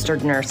our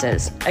registered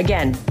nurses.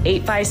 Again,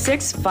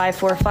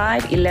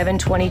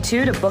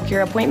 856-545-1122 to book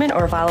your appointment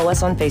or follow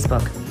us on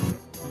Facebook.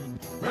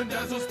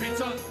 Randazzo's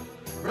Pizza,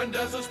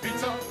 Randazzo's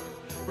Pizza,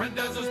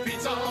 Randazzo's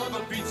Pizza,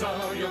 the pizza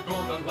you're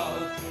gonna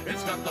love.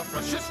 It's got the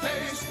freshest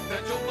taste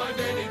that you'll find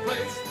any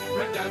place.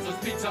 Randazzo's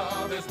Pizza,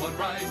 there's one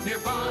right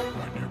nearby.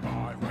 Right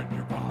nearby, right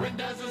nearby.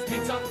 Randazzo's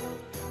Pizza,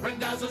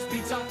 Randazzo's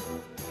Pizza.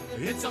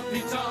 It's a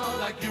pizza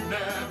like you've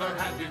never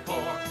had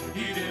before.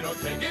 Eat it or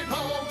take it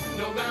home,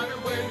 no matter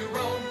where you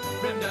roam.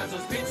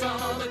 Randazzo's Pizza,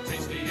 the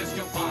tastiest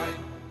you'll find.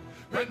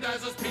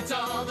 Randazzo's Pizza,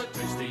 the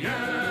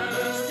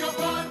tastiest you'll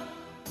find.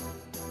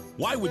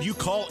 Why would you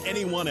call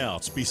anyone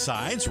else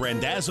besides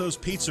Randazzo's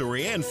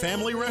Pizzeria and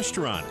Family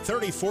Restaurant,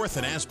 34th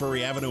and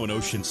Asbury Avenue in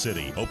Ocean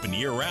City. Open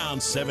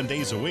year-round, 7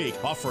 days a week,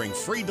 offering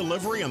free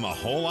delivery on the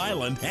whole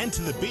island and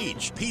to the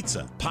beach.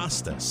 Pizza,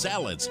 pasta,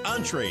 salads,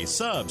 entrees,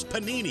 subs,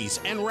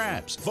 paninis, and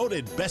wraps.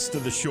 Voted best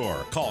of the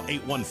shore. Call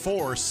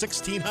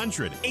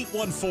 814-1600.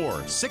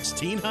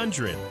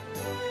 814-1600.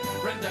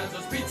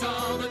 Randazzo's Pizza,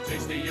 the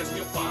tastiest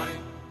you'll find.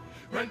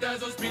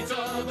 Randazzo's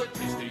Pizza, the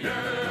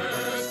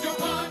tastiest you'll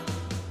find.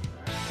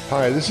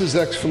 Hi, this is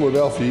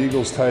ex-Philadelphia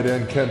Eagles tight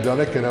end Ken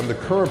Dunnick, and I'm the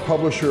current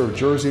publisher of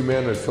Jersey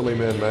Man and Philly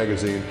Man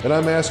magazine, and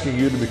I'm asking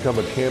you to become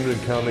a Camden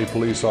County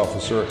police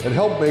officer and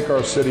help make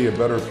our city a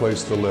better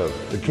place to live.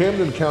 The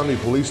Camden County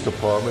Police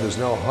Department is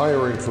now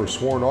hiring for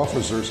sworn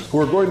officers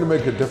who are going to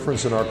make a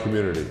difference in our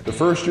community. The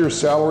first year's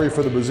salary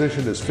for the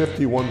position is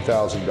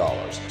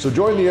 $51,000. So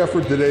join the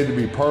effort today to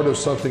be part of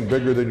something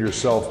bigger than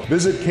yourself.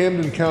 Visit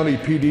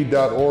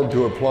CamdenCountyPD.org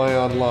to apply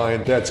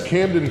online. That's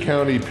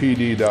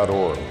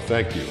CamdenCountyPD.org.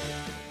 Thank you.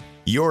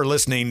 You're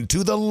listening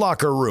to The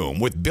Locker Room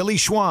with Billy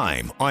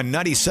Schweim on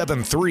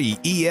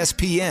 97.3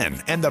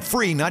 ESPN and the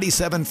free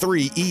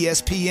 97.3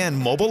 ESPN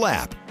mobile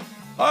app.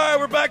 All right,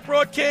 we're back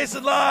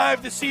broadcasting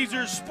live. The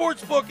Caesars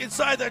Sportsbook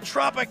inside the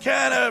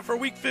Tropicana for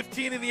Week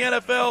 15 in the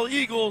NFL.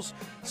 Eagles,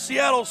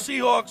 Seattle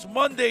Seahawks,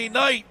 Monday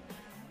night.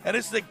 And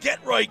it's the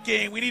get-right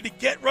game. We need to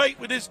get right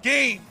with this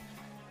game.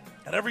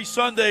 And every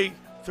Sunday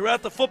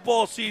throughout the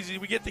football season,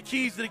 we get the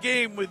keys to the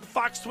game with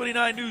Fox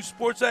 29 News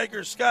sports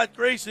anchor Scott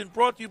Grayson,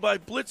 brought to you by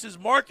Blitz's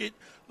Market,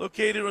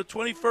 located on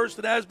 21st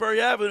and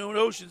Asbury Avenue in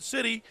Ocean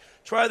City.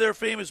 Try their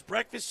famous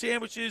breakfast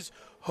sandwiches,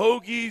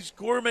 hoagies,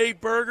 gourmet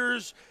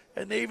burgers,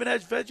 and they even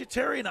have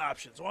vegetarian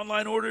options.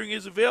 Online ordering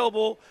is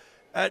available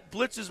at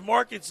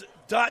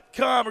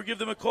blitzesmarkets.com or give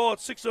them a call at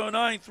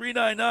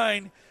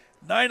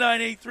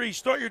 609-399-9983.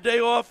 Start your day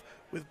off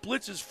with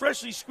Blitz's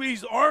freshly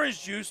squeezed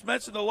orange juice.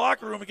 Mention the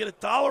Locker Room and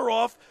get $1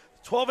 off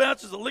 12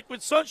 ounces of liquid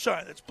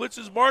sunshine. That's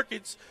Blitz's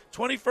Markets,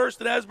 21st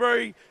and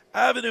Asbury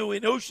Avenue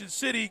in Ocean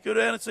City. Go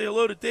down and say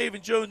hello to Dave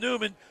and Joe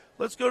Newman.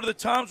 Let's go to the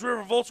Toms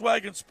River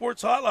Volkswagen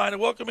Sports Hotline and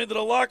welcome into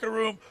the Locker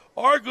Room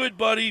our good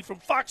buddy from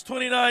Fox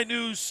 29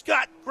 News,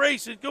 Scott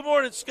Grayson. Good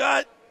morning,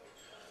 Scott.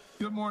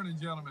 Good morning,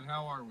 gentlemen.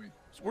 How are we?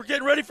 We're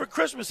getting ready for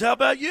Christmas. How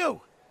about you?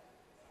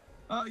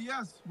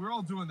 Yes, we're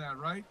all doing that,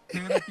 right?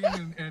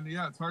 Panicking, and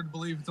yeah, it's hard to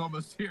believe it's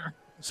almost here.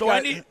 So I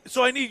need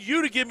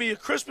you to give me a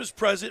Christmas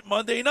present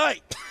Monday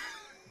night.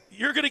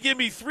 You're going to give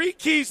me 3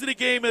 keys to the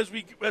game as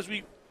we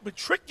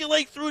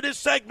matriculate through this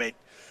segment.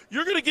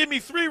 You're going to give me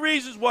 3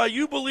 reasons why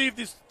you believe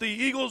the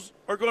Eagles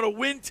are going to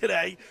win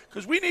today,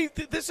 because we need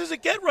this is a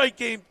get-right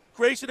game,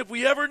 Grayson, if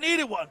we ever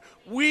needed one.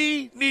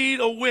 We need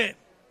a win.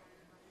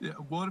 Yeah,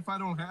 what if I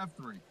don't have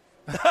 3?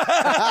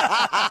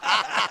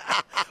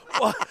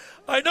 Well,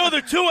 I know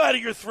they're 2 out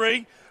of your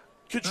 3.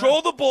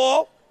 Control the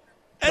ball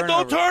and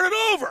don't turn it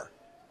over.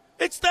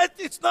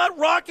 It's not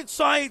rocket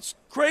science,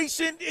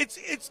 Grayson.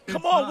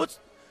 Come on.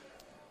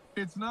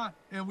 It's not.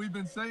 And we've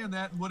been saying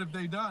that. And what have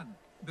they done?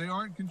 They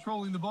aren't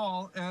controlling the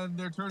ball, and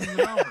they're turning it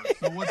over.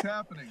 So what's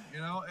happening?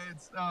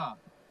 I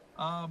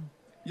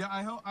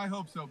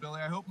hope so, Billy.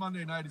 I hope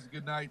Monday night is a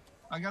good night.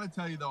 I got to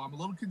tell you, though, I'm a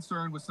little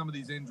concerned with some of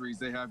these injuries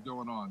they have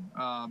going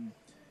on.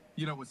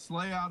 With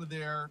Slay out of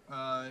there,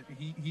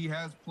 he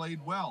has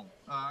played well.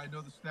 I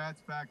know the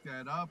stats back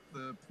that up.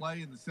 The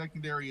play in the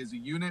secondary as a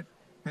unit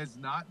has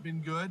not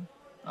been good.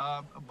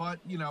 But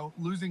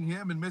losing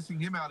him and missing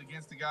him out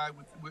against a guy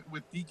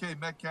with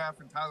DK Metcalf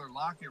and Tyler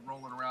Lockett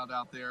rolling around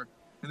out there,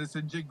 and this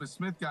Njigba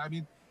Smith guy. I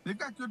mean, they've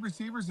got good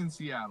receivers in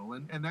Seattle,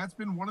 and that's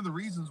been one of the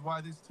reasons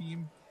why this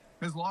team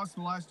has lost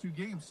the last 2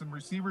 games. Some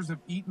receivers have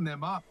eaten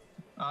them up.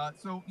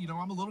 So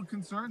I'm a little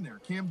concerned there.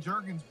 Cam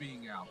Jurgens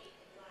being out,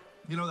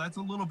 that's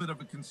a little bit of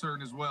a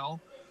concern as well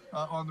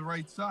on the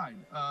right side.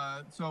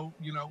 So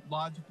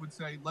logic would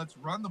say let's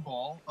run the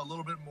ball a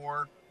little bit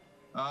more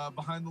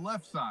behind the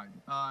left side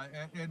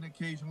and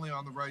occasionally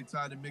on the right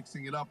side and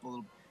mixing it up a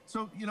little.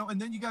 So, and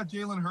then you got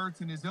Jalen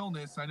Hurts and his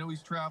illness. I know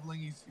he's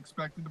traveling. He's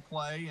expected to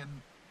play and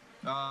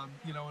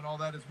all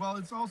that as well.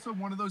 It's also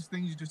one of those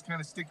things you just kind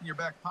of stick in your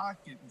back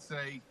pocket and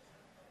say,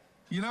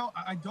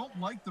 I don't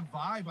like the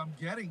vibe I'm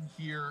getting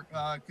here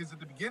because at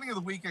the beginning of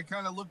the week, I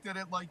kind of looked at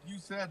it like you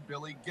said,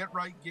 Billy, get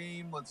right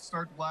game. Let's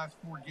start the last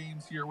 4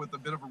 games here with a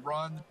bit of a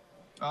run.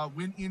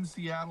 Win in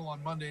Seattle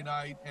on Monday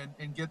night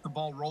and get the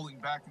ball rolling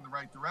back in the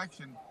right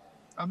direction.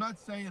 I'm not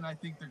saying I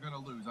think they're going to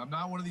lose. I'm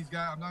not one of these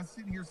guys. I'm not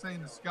sitting here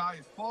saying the sky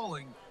is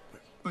falling.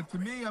 But to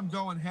me, I'm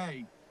going,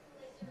 hey,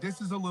 this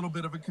is a little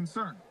bit of a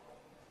concern.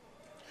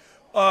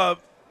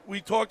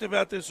 We talked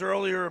about this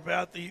earlier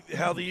about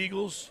how the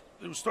Eagles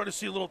we're starting to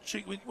see a little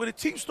cheek. When a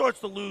team starts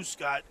to lose,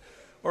 Scott,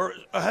 or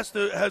has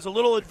a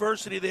little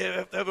adversity they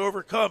have to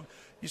overcome,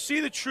 you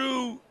see the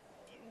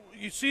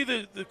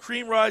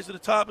cream rise to the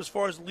top as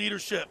far as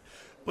leadership.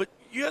 But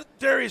you got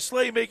Darius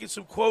Slay making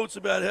some quotes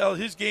about how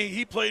his game,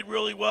 he played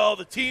really well,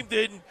 the team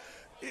didn't.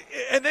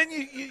 And then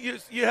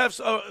you have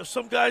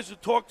some guys who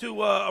talk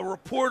to a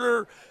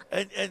reporter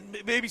and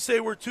maybe say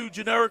we're too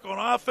generic on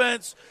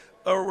offense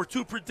or we're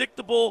too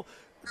predictable.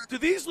 Do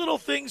these little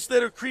things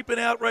that are creeping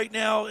out right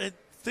now and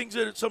things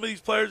that some of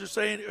these players are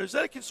saying, is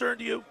that a concern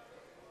to you?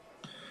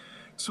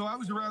 So I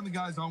was around the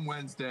guys on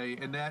Wednesday,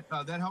 and that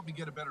helped me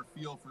get a better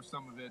feel for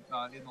some of it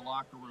in the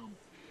locker room.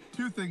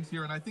 2 things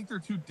here, and I think they're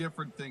 2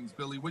 different things,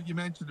 Billy. What you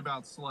mentioned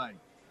about Slay.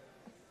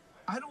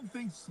 I don't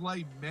think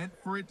Slay meant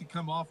for it to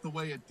come off the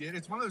way it did.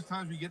 It's one of those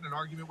times where you get in an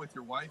argument with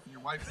your wife, and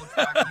your wife looks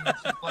back at you and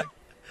she's like,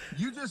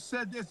 you just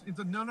said this. It's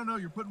a no,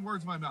 you're putting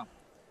words in my mouth.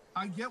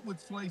 I get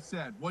what Slay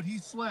said. What he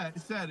said,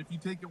 if you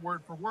take it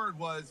word for word,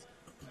 was,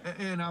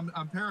 and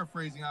I'm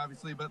paraphrasing,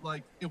 obviously, but,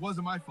 it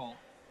wasn't my fault.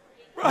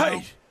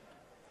 Right.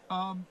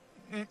 And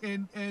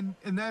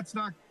that's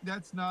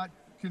not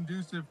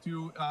conducive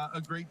to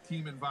a great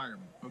team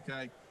environment,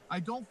 okay? I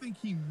don't think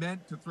he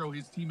meant to throw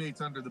his teammates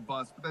under the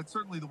bus, but that's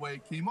certainly the way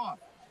it came off.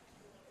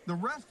 The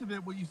rest of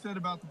it, what you said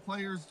about the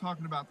players,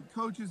 talking about the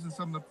coaches and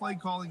some of the play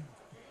calling,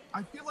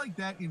 I feel like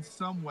that in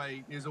some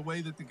way is a way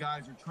that the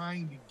guys are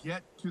trying to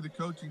get to the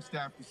coaching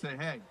staff to say,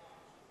 hey,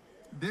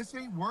 this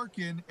ain't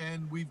working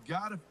and we've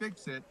got to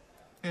fix it.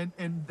 And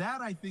that,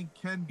 I think,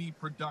 can be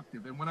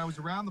productive. And when I was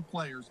around the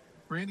players,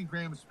 Brandon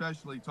Graham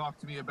especially talked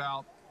to me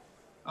about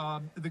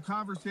the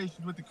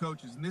conversations with the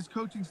coaches. And this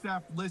coaching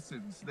staff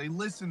listens. They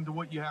listen to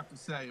what you have to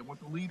say and what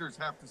the leaders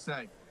have to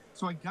say.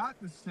 So I got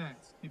the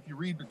sense, if you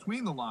read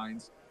between the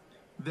lines,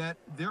 that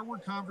there were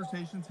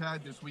conversations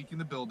had this week in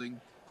the building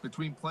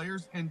between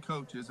players and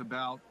coaches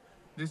about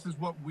this is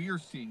what we are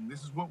seeing,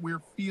 this is what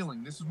we're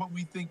feeling, this is what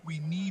we think we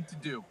need to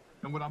do.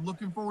 And what I'm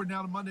looking forward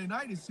now to Monday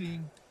night is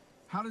seeing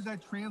how does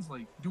that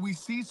translate? Do we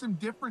see some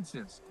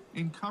differences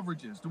in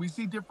coverages? Do we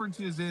see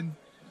differences in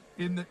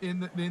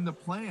the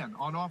plan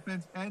on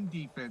offense and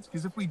defense?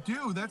 Because if we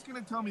do, that's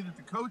going to tell me that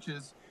the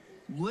coaches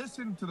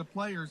listen to the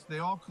players. They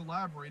all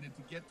collaborated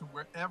to get to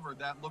wherever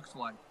that looks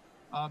like.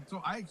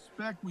 So I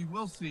expect we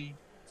will see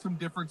some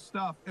different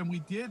stuff. And we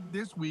did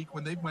this week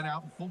when they went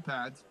out in full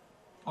pads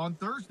on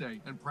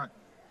Thursday and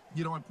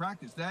in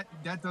practice.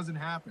 That doesn't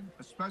happen,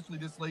 especially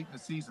this late in the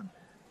season.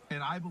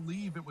 And I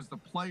believe it was the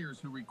players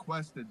who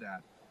requested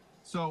that.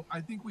 So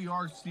I think we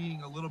are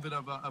seeing a little bit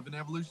of an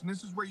evolution.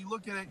 This is where you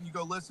look at it and you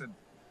go, listen,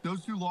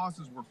 those 2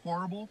 losses were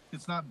horrible.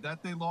 It's not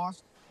that they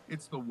lost.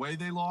 It's the way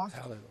they lost.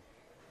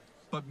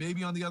 But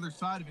maybe on the other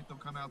side of it, they'll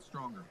come out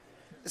stronger.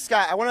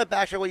 Scott, I want to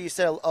backtrack what you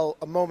said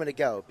a moment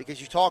ago, because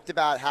you talked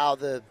about how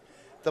the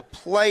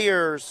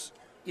players,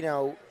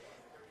 the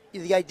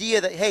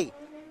idea that, hey,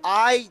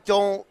 I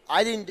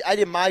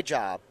did my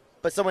job,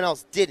 but someone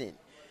else didn't.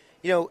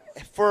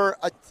 For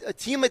a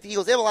team like the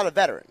Eagles, they have a lot of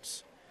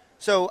veterans.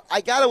 So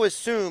I got to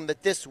assume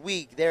that this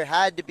week there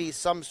had to be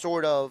some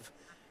sort of,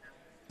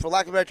 for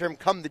lack of a better term,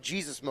 come to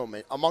Jesus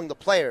moment among the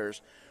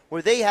players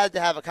where they had to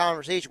have a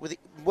conversation with,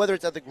 whether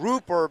it's as a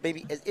group or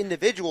maybe as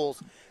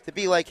individuals, to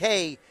be like,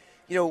 hey,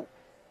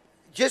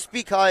 just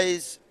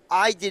because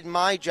I did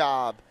my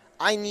job,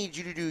 I need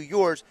you to do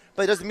yours,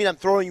 but it doesn't mean I'm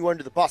throwing you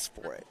under the bus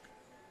for it.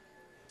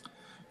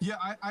 Yeah,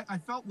 I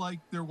felt like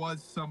there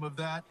was some of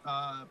that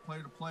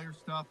player-to-player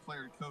stuff,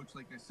 player-to-coach,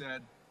 like I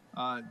said,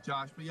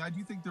 Josh. But, yeah, I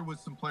do think there was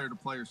some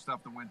player-to-player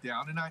stuff that went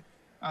down. And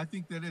I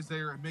think that as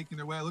they're making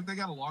their way, look, they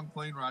got a long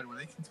plane ride where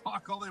they can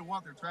talk all they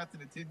want. They're trapped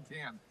in a tin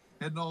can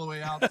heading all the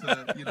way out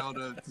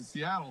to, to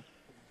Seattle.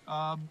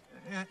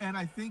 And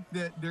I think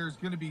that there's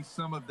going to be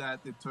some of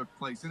that took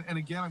place. And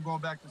again, I'm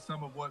going back to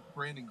some of what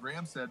Brandon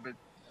Graham said, but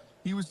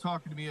he was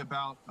talking to me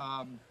about,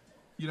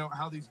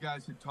 how these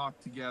guys had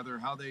talked together,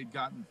 how they'd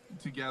gotten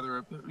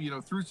together,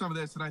 through some of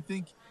this. And I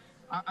think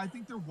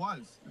there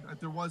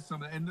was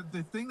some. And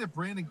the thing that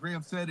Brandon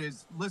Graham said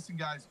is, listen,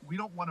 guys, we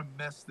don't want to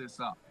mess this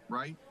up,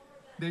 right?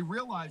 They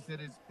realized that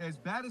as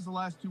bad as the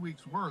last 2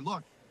 weeks were,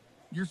 look,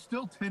 you're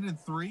still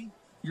 10-3.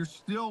 You're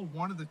still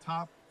one of the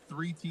top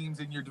 3 teams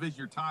in your division.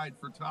 You're tied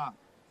for top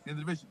in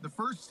the division. The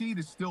first seed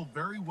is still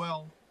very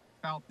well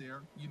out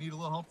there. You need a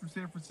little help from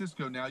San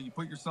Francisco now. You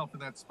put yourself in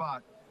that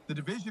spot. The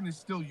division is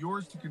still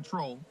yours to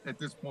control at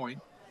this point,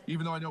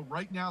 even though I know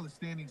right now the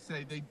standings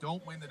say they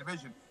don't win the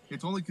division.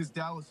 It's only because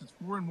Dallas is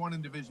 4-1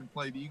 in division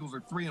play. The Eagles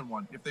are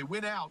 3-1. If they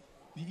win out,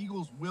 the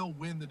Eagles will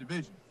win the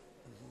division.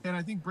 And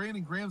I think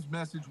Brandon Graham's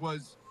message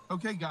was,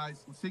 okay,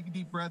 guys, let's take a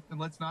deep breath and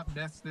let's not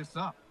mess this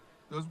up.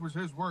 Those were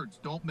his words.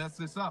 Don't mess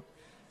this up.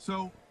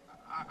 So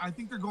I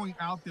think they're going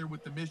out there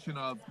with the mission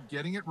of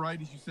getting it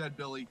right, as you said,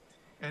 Billy.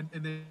 And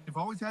they've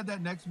always had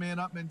that next man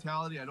up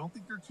mentality. I don't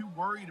think they're too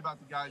worried about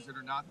the guys that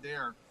are not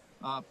there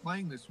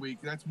playing this week.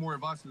 That's more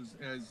of us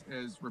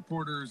as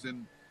reporters,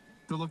 and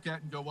to look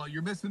at and go, well,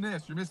 you're missing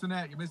this, you're missing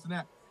that, you're missing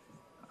that.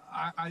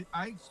 I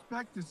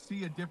expect to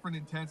see a different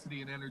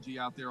intensity and energy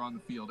out there on the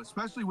field,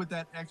 especially with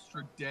that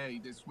extra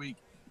day this week.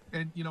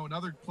 And,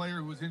 another player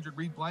who was injured,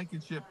 Reed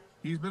Blankenship,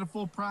 he's been a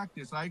full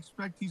practice. I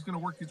expect he's going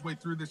to work his way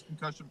through this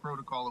concussion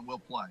protocol and will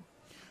play.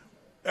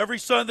 Every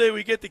Sunday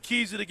we get the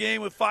keys of the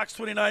game with Fox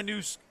 29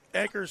 News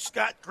anchor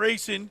Scott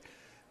Grayson.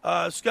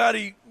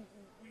 Scotty,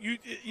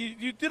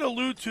 you did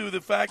allude to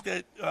the fact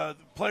that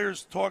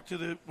players talk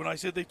to when I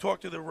said they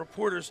talk to the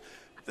reporters.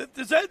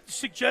 Does that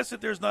suggest that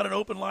there's not an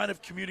open line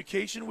of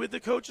communication with the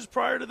coaches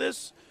prior to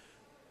this?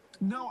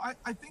 No,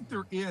 I think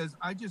there is.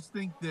 I just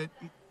think that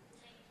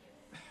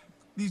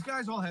these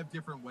guys all have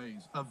different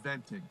ways of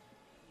venting,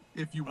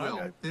 if you will.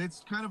 Okay.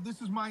 It's kind of,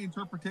 this is my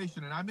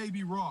interpretation, and I may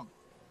be wrong.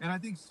 And I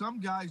think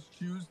some guys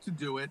choose to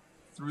do it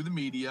through the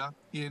media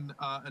in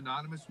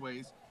anonymous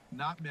ways,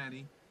 not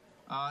many.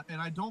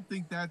 And I don't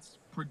think that's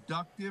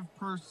productive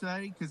per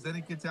se, because then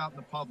it gets out in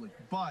the public.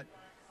 But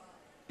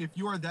if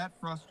you are that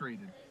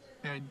frustrated,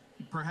 and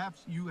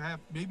perhaps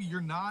maybe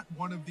you're not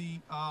one of the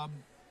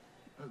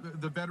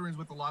veterans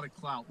with a lot of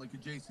clout, like a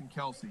Jason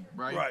Kelsey,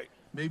 right? Right.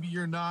 Maybe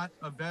you're not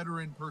a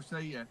veteran per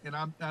se yet. And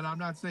I'm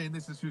not saying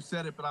this is who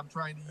said it, but I'm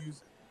trying to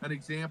use an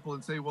example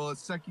and say, well, a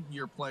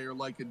second-year player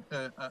like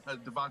a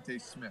Devontae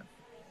Smith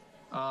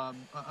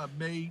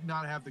may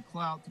not have the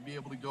clout to be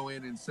able to go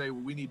in and say,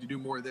 well, we need to do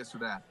more of this or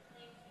that.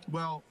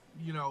 Well,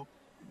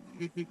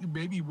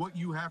 maybe what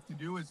you have to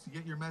do is to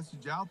get your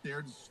message out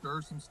there to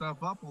stir some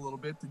stuff up a little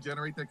bit to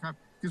generate that kind.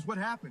 Because what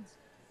happens?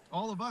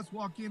 All of us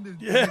walk into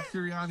Nick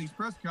Sirianni's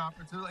press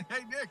conference. They're like,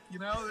 hey, Nick, you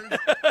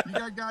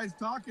got guys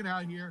talking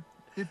out here.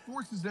 It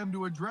forces them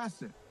to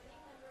address it.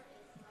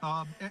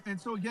 And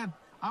so, again,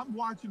 I'm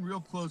watching real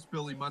close,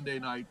 Billy, Monday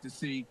night to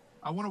see.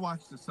 I want to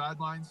watch the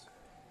sidelines.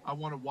 I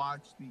want to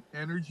watch the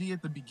energy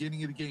at the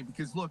beginning of the game.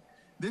 Because, look,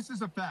 this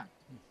is a fact.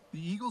 The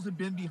Eagles have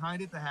been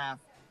behind at the half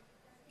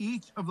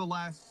each of the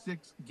last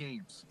 6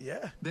 games.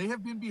 Yeah. They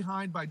have been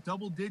behind by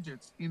double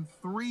digits in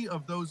 3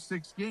 of those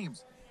 6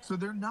 games. So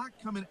they're not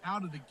coming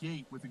out of the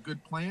gate with a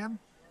good plan.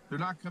 They're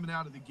not coming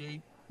out of the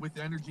gate with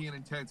energy and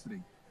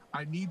intensity.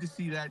 I need to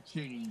see that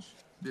change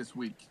this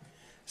week.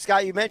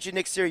 Scott, you mentioned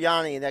Nick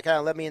Sirianni, and that kind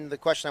of led me into the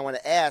question I want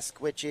to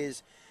ask, which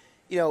is,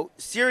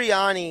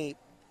 Sirianni,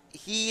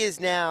 he is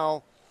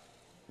now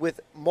with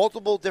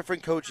multiple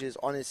different coaches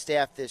on his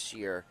staff this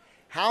year.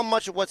 How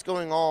much of what's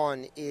going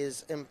on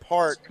is, in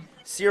part,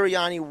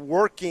 Sirianni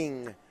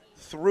working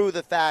through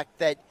the fact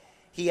that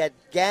he had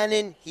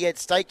Gannon, he had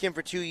Steichen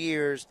for 2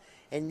 years,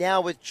 and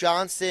now with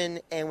Johnson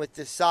and with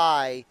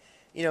Desai,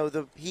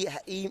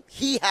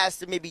 he has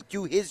to maybe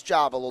do his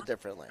job a little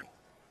differently.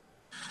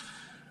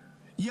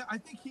 Yeah, I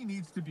think he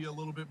needs to be a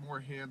little bit more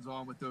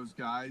hands-on with those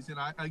guys. And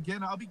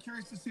I'll be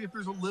curious to see if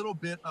there's a little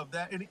bit of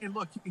that. And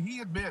look, he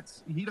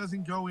admits he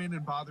doesn't go in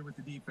and bother with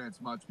the defense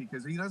much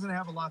because he doesn't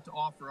have a lot to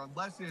offer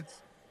unless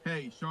it's,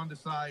 hey, Sean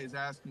Desai is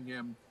asking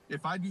him,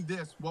 if I do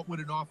this, what would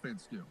an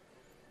offense do?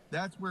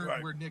 That's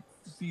where Nick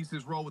sees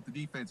his role with the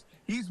defense.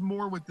 He's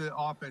more with the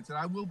offense, and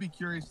I will be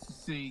curious to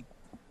see.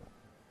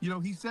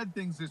 He said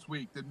things this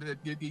week that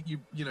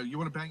you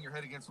want to bang your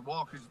head against the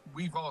wall because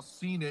we've all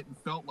seen it and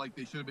felt like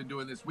they should have been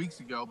doing this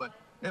weeks ago. But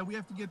we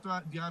have to get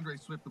DeAndre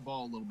Swift the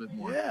ball a little bit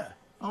more. Yeah.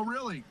 Oh,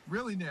 really?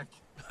 Really, Nick?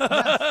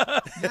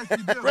 Yes, you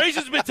do.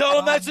 Grayson's been telling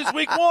him that since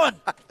week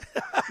 1.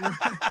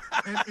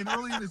 and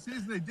early in the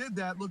season they did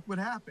that. Look what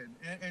happened.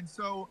 And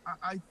so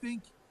I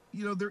think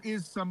there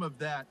is some of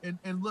that.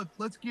 And look,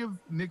 let's give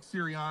Nick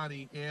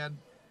Sirianni and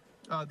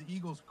the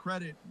Eagles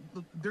credit.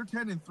 Look, they're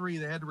 10-3.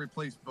 They had to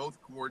replace both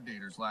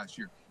coordinators last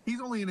year. He's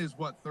only in his,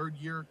 third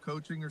year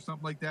coaching or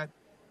something like that,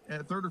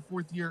 third or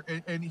fourth year,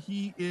 and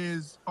he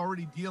is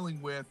already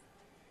dealing with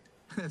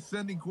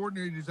sending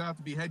coordinators out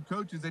to be head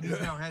coaches that he's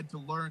now had to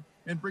learn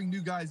and bring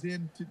new guys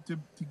in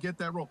to get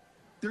that role.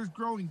 There's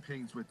growing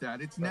pains with that.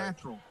 It's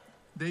natural.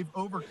 They've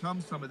overcome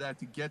some of that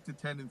to get to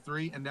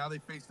 10-3, and now they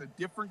face a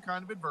different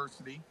kind of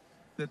adversity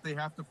that they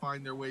have to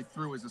find their way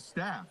through as a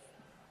staff.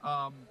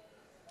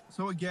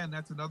 So again,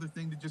 that's another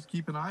thing to just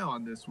keep an eye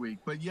on this week.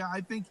 But yeah,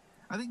 I think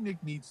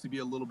Nick needs to be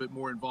a little bit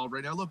more involved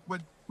right now. Look,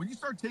 when you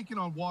start taking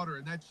on water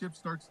and that ship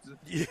starts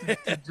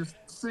to just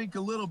sink a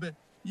little bit,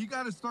 you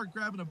got to start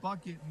grabbing a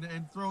bucket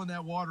and throwing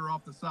that water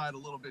off the side a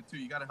little bit too.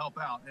 You got to help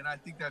out, and I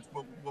think that's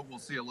what we'll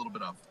see a little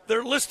bit of.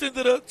 They're listening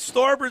to the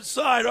starboard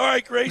side. All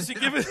right, Grayson,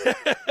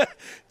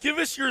 give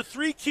us your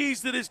 3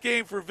 keys to this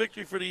game for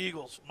victory for the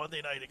Eagles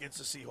Monday night against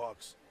the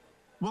Seahawks.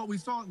 Well, we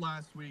saw it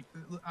last week.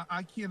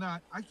 I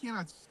cannot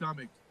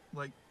stomach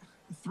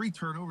 3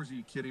 turnovers. Are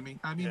you kidding me?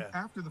 I mean,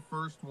 after the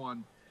first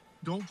one,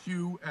 don't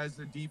you, as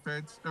a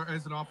defense or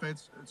as an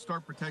offense,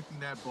 start protecting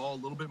that ball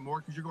a little bit more?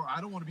 Because you're going, I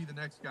don't want to be the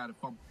next guy to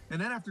fumble. And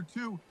then after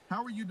 2,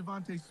 how are you,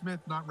 Devontae Smith,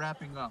 not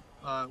wrapping up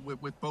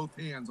with both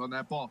hands on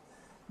that ball?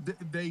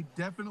 They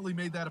definitely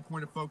made that a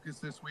point of focus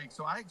this week.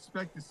 So I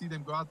expect to see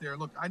them go out there.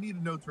 Look, I need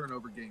a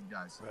no-turnover game,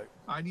 guys. Right.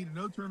 I need a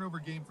no-turnover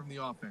game from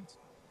the offense.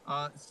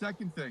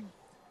 Second thing,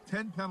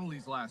 10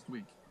 penalties last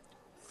week.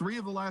 3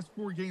 of the last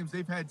 4 games,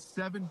 they've had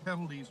 7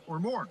 penalties or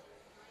more.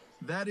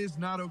 That is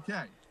not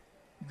okay.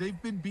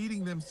 They've been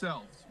beating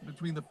themselves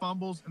between the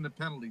fumbles and the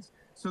penalties.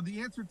 So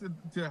the answer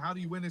to how do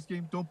you win this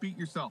game, don't beat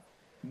yourself.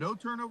 No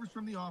turnovers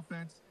from the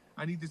offense.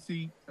 I need to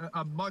see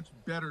a much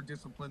better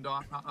disciplined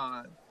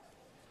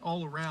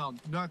all around,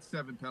 not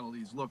 7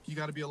 penalties. Look, you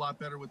got to be a lot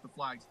better with the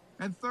flags.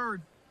 And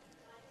third,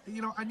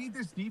 I need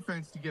this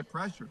defense to get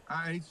pressure.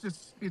 It's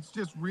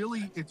just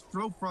really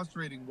so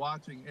frustrating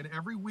watching. And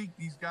every week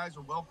these guys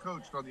are well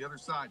coached on the other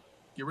side.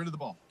 Get rid of the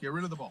ball. Get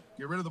rid of the ball.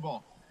 Get rid of the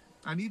ball.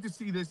 I need to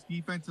see this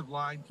defensive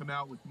line come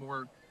out with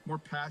more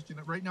passion.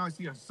 Right now I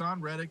see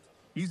Hassan Reddick.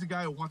 He's the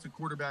guy who wants a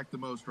quarterback the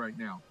most right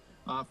now.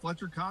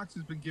 Fletcher Cox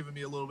has been giving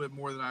me a little bit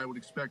more than I would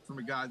expect from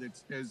a guy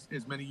that's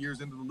as many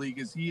years into the league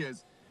as he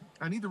is.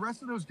 I need the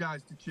rest of those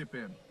guys to chip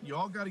in. You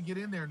all got to get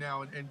in there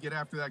now and get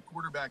after that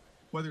quarterback.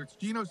 Whether it's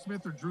Geno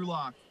Smith or Drew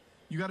Lock,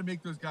 you got to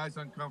make those guys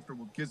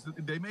uncomfortable because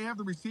they may have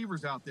the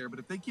receivers out there, but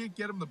if they can't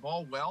get them the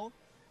ball well,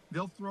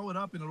 they'll throw it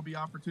up and it'll be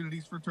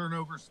opportunities for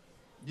turnovers,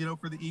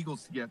 for the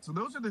Eagles to get. So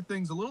those are the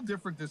things a little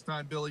different this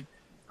time, Billy.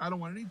 I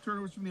don't want any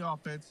turnovers from the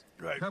offense.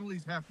 Right.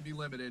 Penalties have to be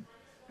limited.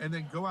 And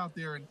then go out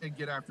there and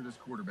get after this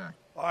quarterback.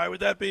 All right,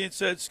 with that being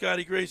said,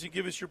 Scotty Grayson,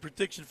 give us your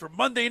prediction for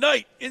Monday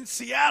night in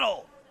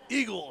Seattle.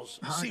 Eagles,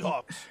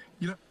 Seahawks.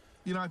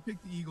 I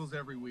pick the Eagles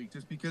every week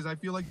just because I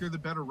feel like they're the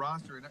better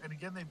roster. And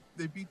again,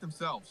 they beat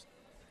themselves.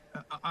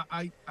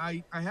 I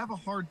have a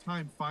hard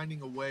time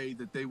finding a way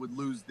that they would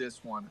lose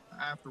this one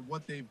after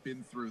what they've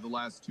been through the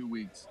last 2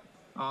 weeks.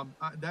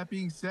 That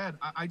being said,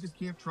 I just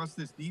can't trust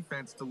this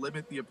defense to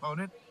limit the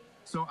opponent.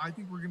 So I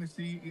think we're going to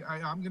see,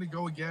 I'm going to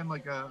go again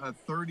like a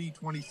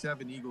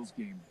 30-27 Eagles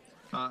game.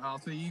 I'll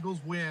say Eagles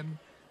win,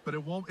 but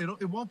it won't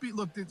be,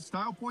 look, the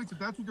style points, if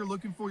that's what you're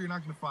looking for, you're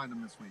not going to find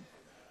them this week.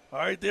 All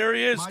right, there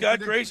he is.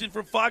 Scott Grayson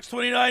from Fox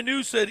 29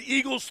 News said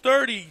Eagles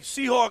 30,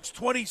 Seahawks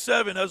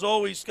 27. As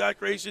always, Scott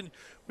Grayson,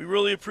 we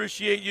really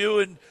appreciate you,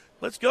 and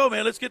let's go,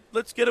 man. Let's get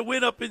a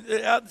win out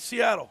in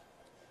Seattle.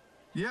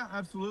 Yeah,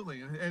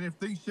 absolutely. And if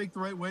things shake the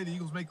right way, the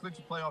Eagles may clinch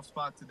a playoff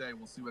spot today.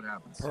 We'll see what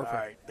happens. Perfect. All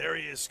right, there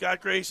he is,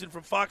 Scott Grayson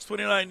from Fox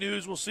 29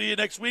 News. We'll see you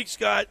next week,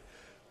 Scott.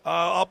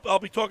 I'll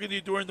be talking to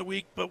you during the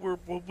week, but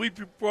we'll be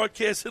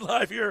broadcasting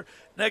live here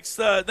next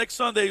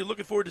Sunday.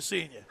 Looking forward to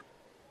seeing you.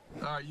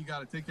 All right, you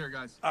got it. Take care,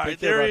 guys. All right,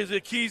 there is the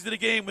keys to the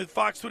game with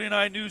Fox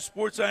 29 News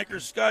sports anchor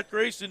Scott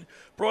Grayson,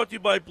 brought to you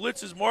by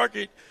Blitz's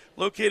Market,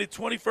 located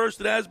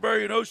 21st at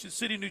Asbury in Ocean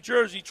City, New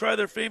Jersey. Try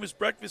their famous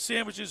breakfast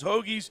sandwiches,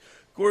 hoagies,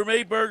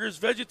 gourmet burgers,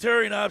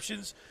 vegetarian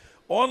options.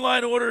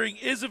 Online ordering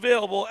is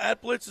available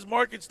at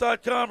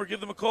blitzesmarkets.com or give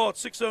them a call at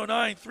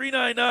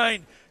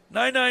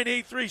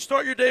 609-399-9983.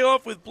 Start your day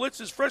off with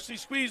Blitz's freshly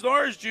squeezed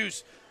orange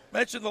juice.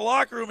 Mention the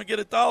locker room and get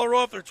 $1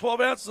 off their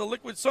 12 ounces of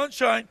liquid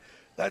sunshine.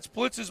 That's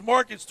Blitz's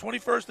Markets,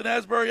 21st and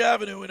Asbury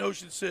Avenue in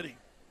Ocean City.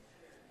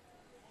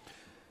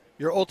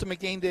 Your ultimate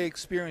game day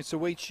experience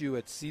awaits you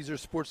at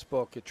Caesars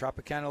Sportsbook at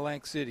Tropicana,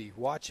 Atlantic City.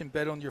 Watch and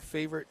bet on your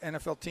favorite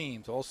NFL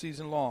teams all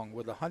season long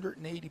with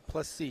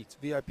 180-plus seats,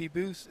 VIP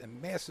booths, and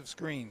massive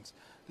screens.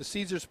 The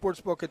Caesars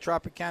Sportsbook at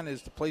Tropicana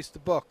is the place to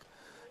book.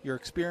 Your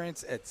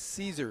experience at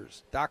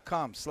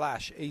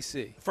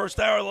Caesars.com/AC. First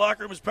hour of the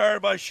locker room is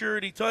powered by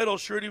Surety Title.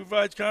 Surety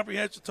provides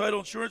comprehensive title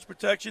insurance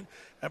protection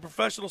and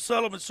professional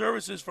settlement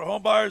services for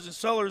home buyers and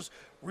sellers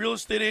real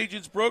estate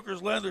agents,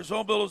 brokers, lenders,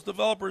 home builders,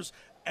 developers,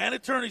 and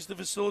attorneys to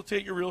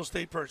facilitate your real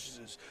estate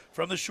purchases.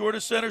 From the shore to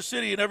Center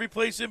City and every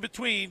place in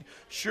between,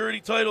 Surety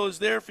Title is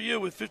there for you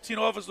with 15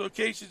 office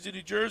locations in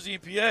New Jersey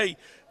and PA.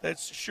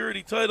 That's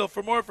Surety Title.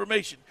 For more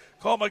information,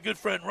 call my good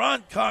friend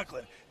Ron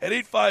Conklin at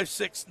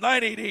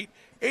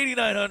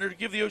 856-988-8900.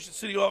 Give the Ocean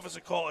City office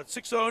a call at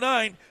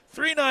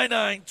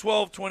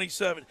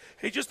 609-399-1227.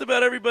 Hey, just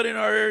about everybody in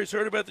our area has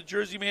heard about the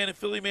Jersey Man and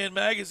Philly Man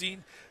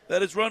magazine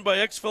that is run by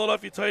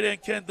ex-Philadelphia tight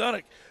end Ken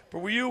Dunnick. But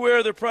were you aware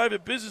of their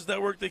private business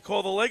network they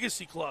call the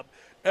Legacy Club?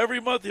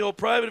 Every month, they hold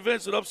private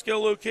events at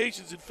upscale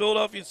locations in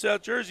Philadelphia and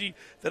South Jersey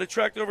that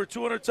attract over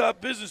 200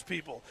 top business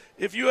people.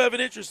 If you have an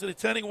interest in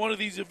attending one of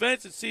these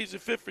events and sees a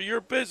fit for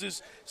your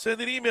business,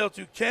 send an email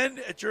to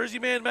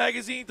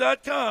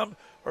ken@jerseymanmagazine.com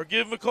or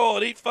give him a call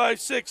at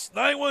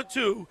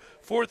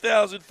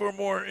 856-912-4000 for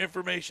more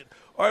information.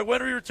 All right,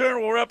 when we return,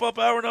 we'll wrap up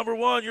hour number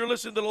one. You're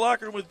listening to The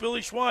Locker Room with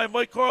Billy Schweim,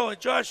 Mike Carlin,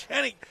 Josh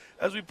Hennig,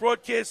 as we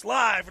broadcast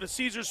live from the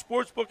Caesars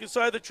Sportsbook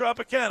inside the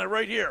Tropicana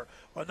right here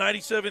on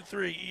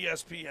 97.3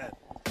 ESPN.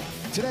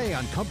 Today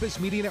on Compass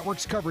Media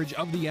Network's coverage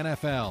of the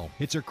NFL,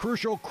 it's a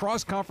crucial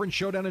cross-conference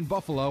showdown in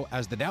Buffalo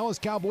as the Dallas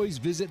Cowboys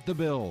visit the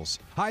Bills.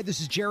 Hi,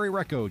 this is Jerry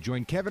Recco.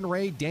 Join Kevin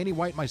Ray, Danny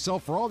White,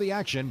 myself for all the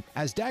action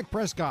as Dak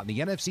Prescott and the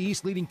NFC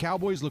East leading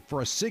Cowboys look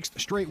for a 6th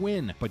straight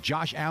win. But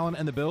Josh Allen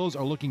and the Bills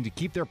are looking to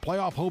keep their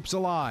playoff hopes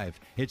alive.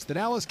 It's the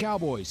Dallas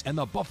Cowboys and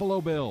the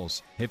Buffalo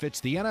Bills. If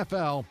it's the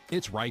NFL,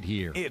 it's right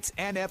here. It's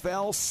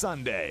NFL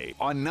Sunday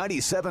on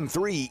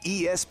 97.3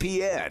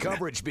 ESPN.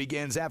 Coverage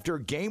begins after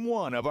Game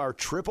 1 of our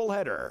triple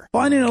header.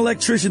 Finding an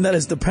electrician that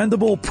is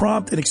dependable,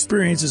 prompt, and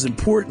experienced is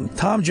important.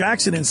 Tom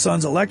Jackson &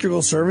 Sons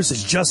Electrical Service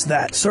is just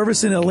that.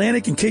 Servicing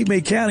Atlantic and Cape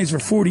May counties for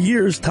 40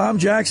 years, Tom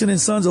Jackson &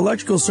 Sons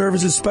Electrical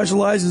Services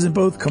specializes in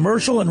both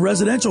commercial and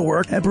residential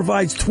work and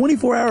provides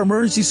 24-hour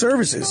emergency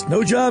services.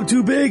 No job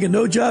too big and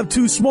no job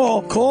too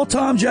small. Call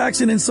Tom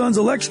Jackson & Sons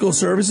Electrical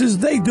Services.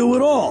 They do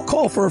it all.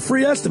 Call for a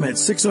free estimate,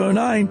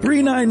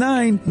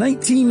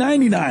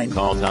 609-399-1999.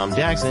 Call Tom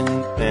Jackson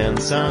and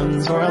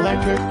Sons for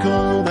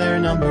electrical, they're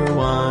number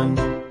one.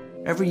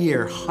 Every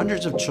year,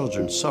 hundreds of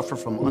children suffer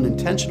from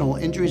unintentional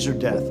injuries or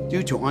death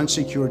due to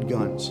unsecured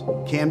guns.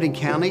 Camden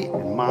County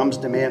and Moms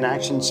Demand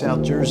Action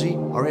South Jersey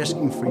are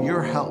asking for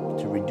your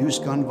help to reduce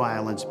gun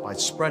violence by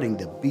spreading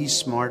the Be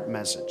Smart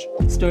message.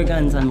 Store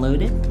guns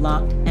unloaded,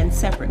 locked, and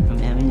separate from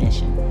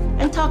ammunition.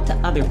 And talk to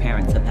other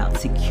parents about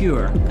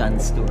secure gun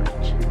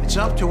storage. It's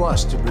up to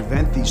us to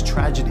prevent these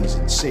tragedies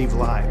and save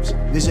lives.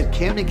 Visit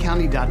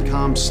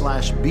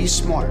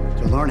CamdenCounty.com/BeSmart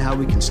to learn how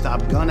we can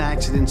stop gun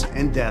accidents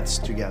and deaths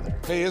together.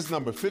 Hey, it's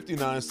number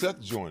 59, Seth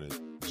joining.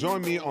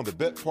 Join me on the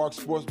BetParks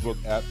Sportsbook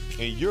app,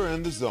 and you're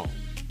in the zone.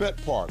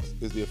 BetParks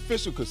is the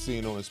official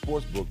casino and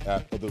sportsbook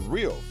app of the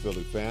real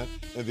Philly fan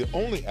and the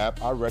only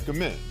app I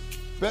recommend.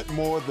 Bet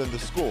more than the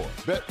score.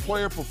 Bet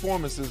player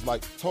performances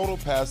like total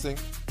passing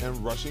and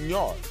rushing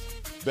yards.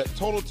 Bet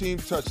total team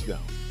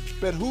touchdowns.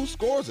 Bet who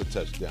scores a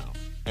touchdown.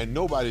 And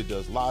nobody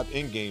does live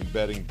in-game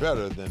betting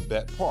better than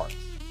BetParks.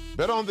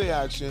 Bet on the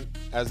action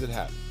as it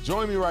happens.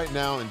 Join me right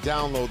now and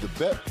download the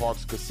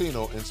BetParks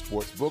Casino and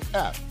Sportsbook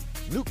app.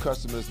 New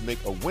customers make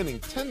a winning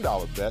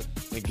 $10 bet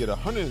and get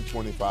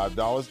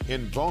 $125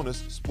 in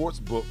bonus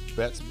sportsbook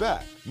bets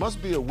back. Must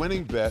be a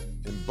winning bet,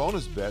 and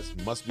bonus bets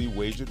must be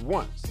wagered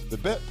once. The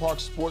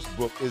BetParks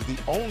Sportsbook is the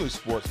only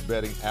sports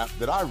betting app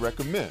that I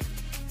recommend.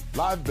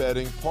 Live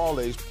betting,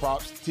 parlays,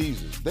 props,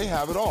 teasers, they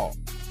have it all.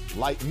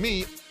 Like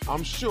me,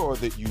 I'm sure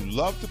that you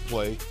love to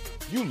play,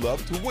 you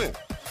love to win.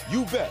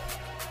 You bet.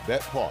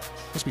 BetParks.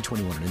 Must be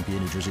 21 in NPA,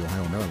 New Jersey,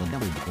 Ohio, Maryland.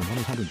 Number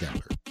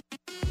 1-800-GAMBLER.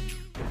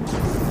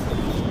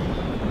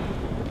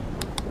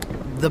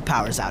 The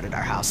power's out at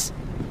our house.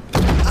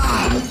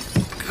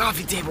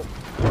 Coffee table.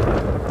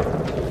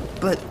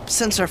 But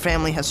since our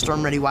family has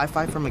storm-ready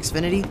Wi-Fi from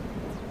Xfinity,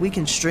 we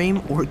can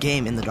stream or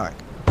game in the dark.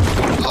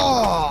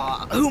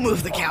 Oh, who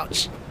moved the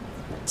couch?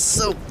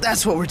 So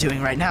that's what we're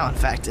doing right now, in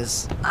fact,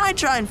 is I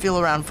try and feel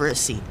around for a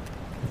seat.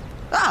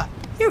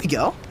 Here we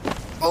go.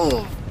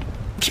 Oh,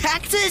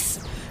 cactus?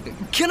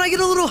 Can I get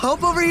a little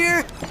help over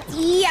here?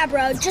 Yeah,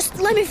 bro, just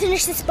let me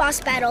finish this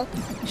boss battle.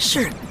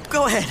 Sure,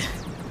 go ahead.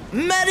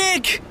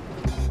 Medic!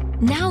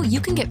 Now you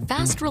can get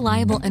fast,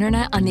 reliable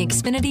internet on the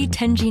Xfinity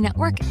 10G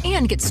network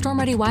and get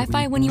storm-ready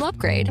Wi-Fi when you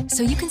upgrade,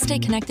 so you can stay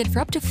connected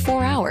for up to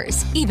 4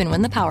 hours, even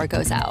when the power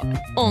goes out.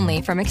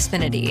 Only from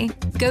Xfinity.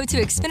 Go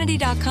to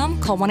Xfinity.com,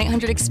 call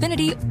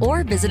 1-800-XFINITY,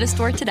 or visit a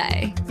store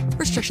today.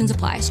 Restrictions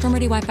apply.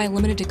 Storm-ready Wi-Fi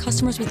limited to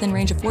customers within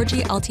range of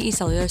 4G LTE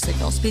cellular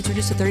signal. Speeds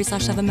reduced to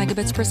 30/7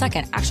 megabits per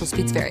second. Actual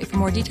speeds vary. For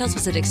more details,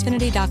 visit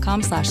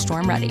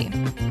Xfinity.com/stormready.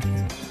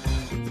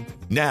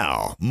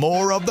 Now,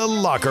 more of The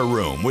Locker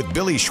Room with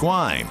Billy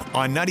Schweim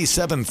on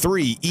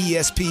 97.3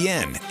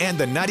 ESPN and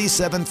the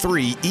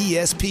 97.3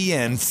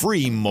 ESPN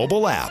free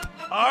mobile app.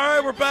 All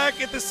right, we're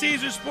back at the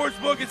Caesars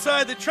Sportsbook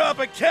inside the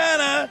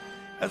Tropicana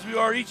as we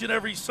are each and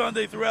every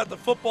Sunday throughout the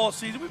football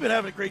season. We've been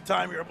having a great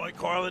time here at Mike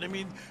Carlin. I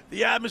mean,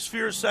 the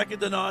atmosphere is second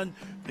to none.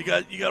 You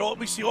got all,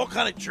 we see all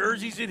kind of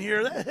jerseys in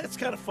here. That's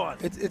kind of fun.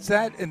 It's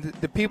that, and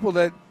the people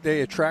that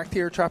they attract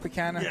here at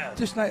Tropicana. Yeah.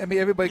 Just not, I mean,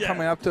 everybody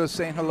coming up to us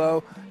saying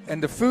hello,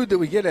 and the food that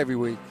we get every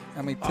week.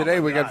 I mean, today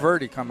we got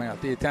Verdi coming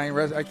out, the Italian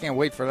restaurant. I can't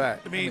wait for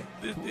that. I mean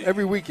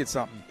every week it's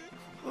something.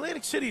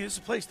 Atlantic City is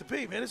the place to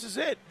be, man. This is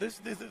it.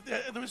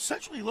 They're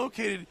essentially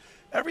located.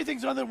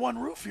 Everything's under one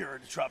roof here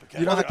in the Tropicana.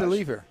 You don't have to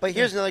leave here. But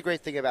here's another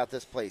great thing about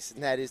this place,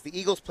 and that is the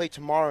Eagles play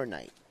tomorrow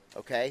night,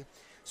 okay?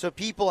 So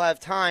people have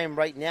time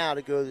right now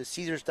to go to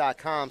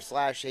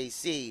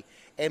Caesars.com/AC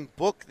and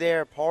book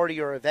their party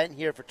or event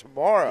here for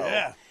tomorrow.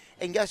 Yeah.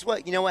 And guess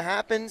what? You know what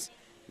happens?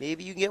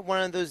 Maybe you can get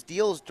one of those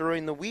deals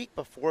during the week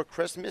before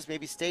Christmas.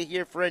 Maybe stay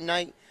here for a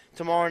night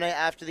tomorrow night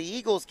after the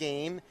Eagles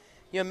game.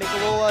 You know, make a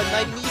little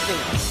night and evening.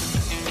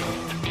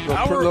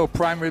 A little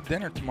prime rib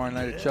dinner tomorrow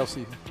night at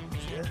Chelsea.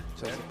 Yeah,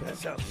 that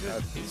sounds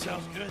good. It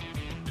sounds good.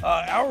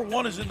 Hour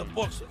one is in the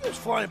books. It's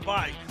flying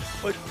by.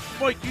 But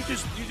Mike, you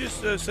just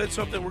said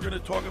something we're going to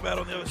talk about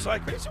on the other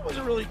side. Grayson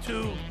wasn't really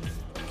too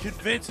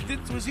convinced.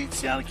 Was he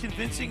sounding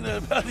convincing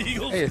about the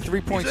Eagles? Hey, a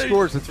 3-point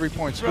score is a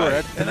 3-point score.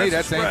 Right. To me,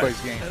 that's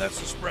anybody's game. And that's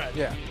the spread.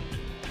 Yeah.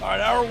 All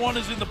right, hour one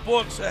is in the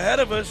books.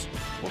 Ahead of us,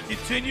 we'll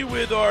continue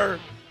with our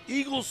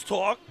Eagles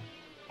talk,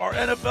 our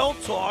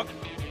NFL talk.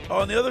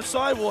 On the other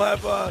side, we'll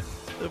have the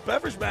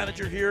beverage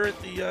manager here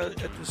at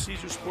the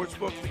Caesars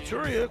Sportsbook,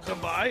 Victoria, come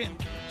by and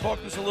talk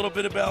to us a little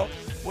bit about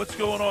what's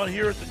going on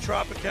here at the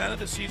Tropicana,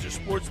 the Caesars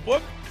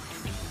Sportsbook.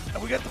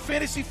 And we got the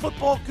fantasy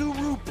football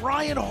guru,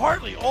 Brian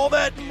Hartley. All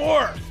that and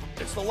more.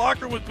 It's the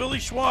Locker Room with Billy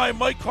Schweim,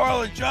 Mike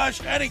Carlin,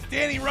 Josh Hennig,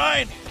 Danny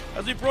Ryan,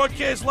 as we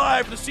broadcast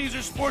live from the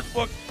Caesars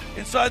Sportsbook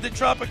inside the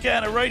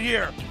Tropicana right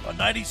here on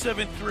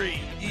 97.3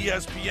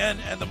 ESPN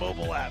and the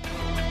mobile app.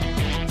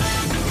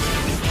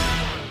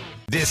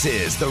 This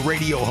is the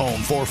radio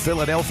home for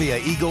Philadelphia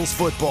Eagles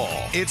football.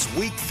 It's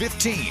Week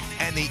 15,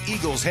 and the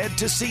Eagles head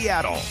to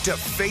Seattle to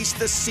face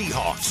the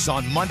Seahawks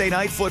on Monday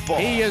Night Football.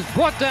 He is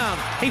brought down.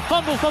 He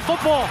fumbles the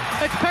football.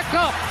 It's picked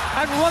up,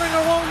 and running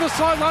along the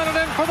sideline and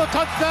in for the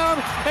touchdown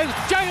is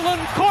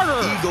Jalen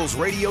Carter. Eagles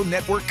Radio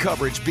Network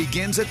coverage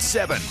begins at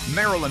 7.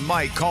 Merrill and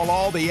Mike call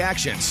all the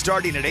action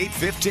starting at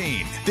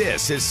 8:15.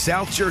 This is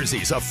South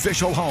Jersey's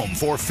official home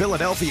for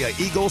Philadelphia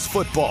Eagles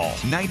football.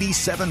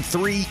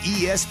 97.3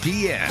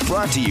 ESPN.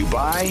 Brought to you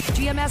by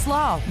GMS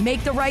Law.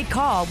 Make the right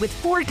call with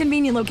 4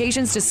 convenient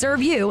locations to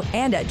serve you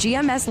and at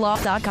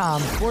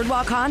gmslaw.com.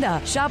 Boardwalk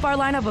Honda. Shop our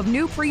lineup of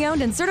new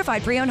pre-owned and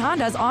certified pre-owned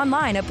Hondas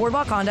online at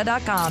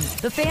boardwalkhonda.com.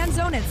 The Fan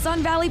Zone at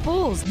Sun Valley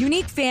Pools.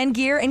 Unique fan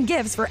gear and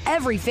gifts for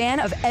every fan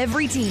of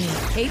every team.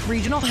 Cape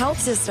Regional Health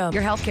System.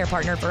 Your healthcare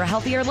partner for a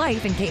healthier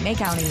life in Cape May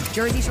County.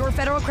 Jersey Shore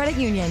Federal Credit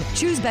Union.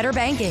 Choose better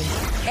banking.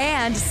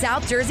 And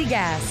South Jersey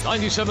Gas.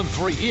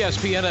 97.3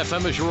 ESPN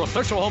FM is your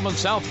official home in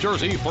South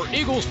Jersey for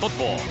Eagles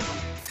football.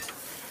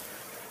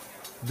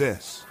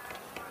 This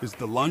is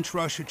the lunch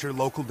rush at your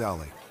local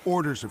deli.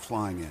 Orders are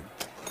flying in.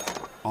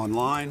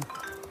 Online,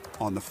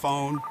 on the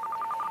phone,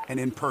 and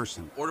in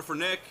person. Order for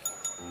Nick.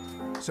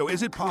 So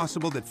is it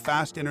possible that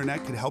fast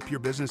internet could help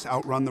your business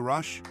outrun the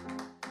rush?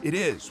 It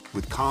is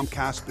with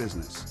Comcast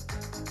Business.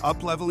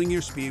 Up-leveling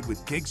your speed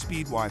with gig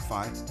speed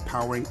Wi-Fi,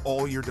 powering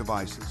all your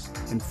devices,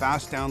 and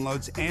fast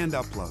downloads and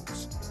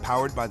uploads,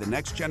 powered by the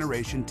next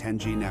generation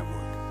 10G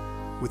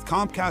network. With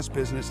Comcast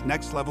Business,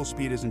 next level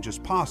speed isn't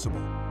just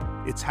possible,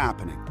 it's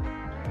happening.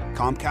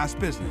 Comcast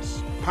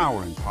Business,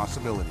 powering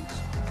possibilities.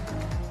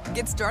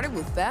 Get started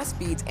with fast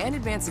speeds and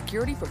advanced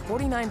security for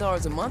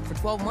 $49 a month for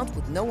 12 months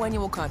with no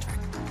annual contract.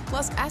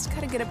 Plus, ask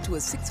how to get up to a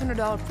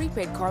 $600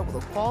 prepaid card with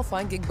a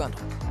qualifying gig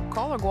bundle.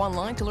 Call or go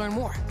online to learn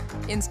more.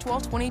 Ends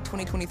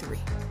 12/20/2023.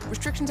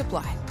 Restrictions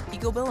apply.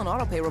 Eco-bill and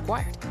autopay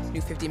required.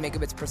 New 50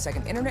 megabits per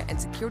second internet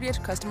and security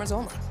edge customers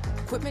only.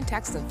 Equipment,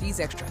 taxes, and fees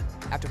extra.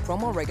 After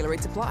promo, regular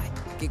rates apply.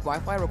 Gig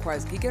Wi-Fi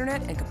requires gig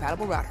internet and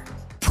compatible router.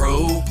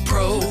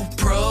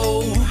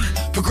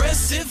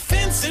 Progressive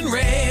Fence and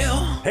Rail.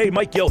 Hey,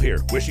 Mike Gill here.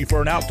 Wishing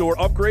for an outdoor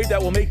upgrade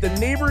that will make the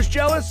neighbors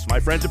jealous? My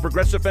friends at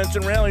Progressive Fence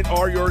and Railing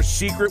are your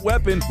secret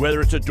weapon.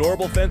 Whether it's a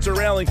durable fence or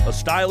railing, a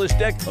stylish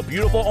deck, a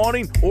beautiful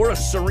awning, or a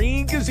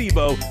serene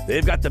gazebo,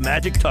 they've got the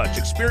magic touch.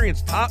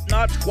 Experience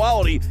top-notch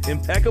quality,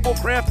 impeccable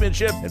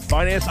craftsmanship, and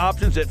finance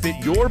options that fit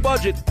your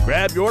budget.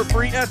 Grab your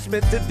free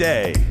estimate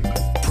today.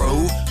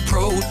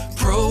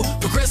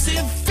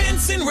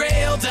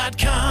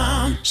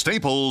 ProgressiveFenceandRail.com.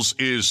 Staples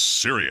is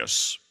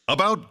serious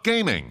about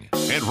gaming.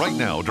 And right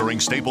now, during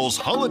Staples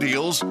Holiday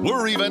Deals,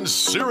 we're even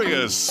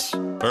serious.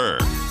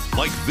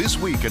 Like this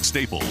week at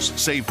Staples,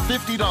 save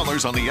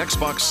 $50 on the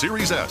Xbox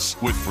Series S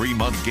with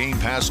 3-month Game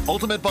Pass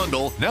Ultimate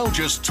Bundle, now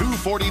just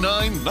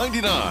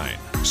 $249.99.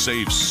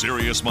 Save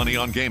serious money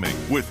on gaming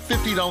with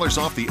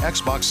 $50 off the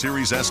Xbox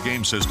Series S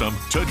game system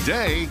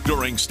today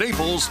during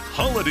Staples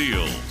Holiday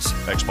Deals.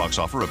 Xbox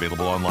offer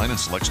available online and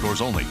select stores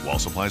only. While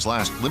supplies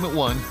last. Limit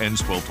 1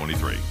 ends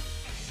 12/23.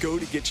 Go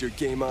to get your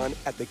game on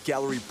at the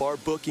Gallery Bar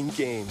Booking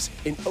Games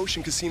in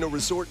Ocean Casino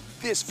Resort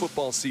this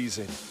football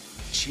season.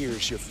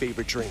 Cheers your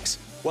favorite drinks,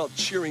 while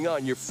cheering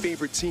on your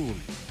favorite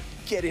team.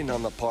 Get in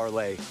on the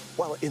parlay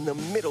while in the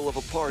middle of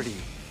a party.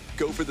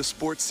 Go for the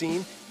sports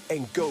scene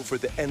and go for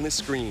the endless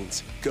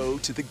screens. Go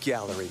to the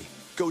gallery.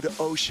 Go to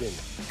Ocean.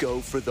 Go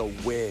for the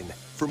win.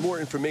 For more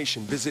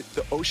information, visit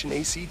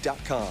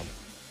theoceanac.com.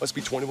 Must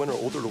be 21 or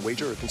older to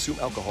wager or consume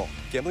alcohol.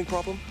 Gambling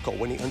problem? Call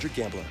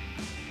 1-800-GAMBLER.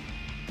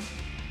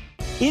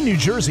 In New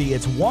Jersey,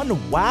 it's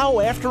one wow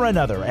after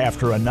another,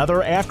 after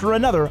another, after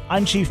another.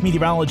 I'm Chief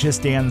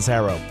Meteorologist Dan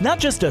Zarrow. Not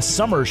just a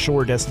summer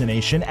shore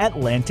destination,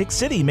 Atlantic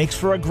City makes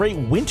for a great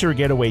winter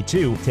getaway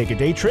too. Take a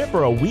day trip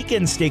or a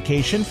weekend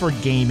staycation for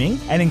gaming,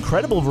 an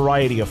incredible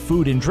variety of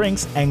food and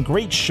drinks, and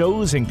great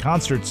shows and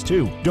concerts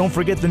too. Don't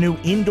forget the new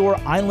indoor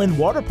island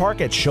water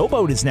park at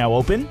Showboat is now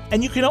open,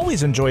 and you can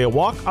always enjoy a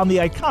walk on the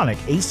iconic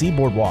AC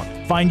Boardwalk.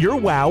 Find your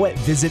wow at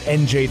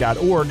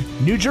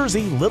visitnj.org. New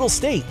Jersey, little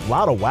state,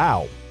 lot of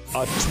wow.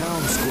 A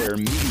Town Square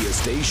media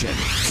station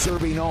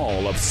serving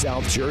all of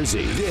South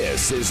Jersey.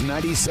 This is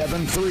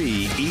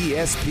 97.3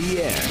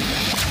 ESPN,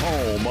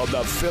 home of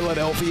the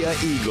Philadelphia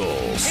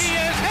Eagles. He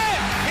is hit!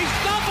 He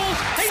stumbles!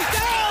 He's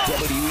down!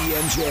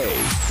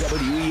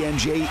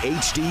 WENJ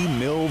HD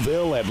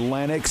Millville,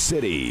 Atlantic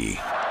City.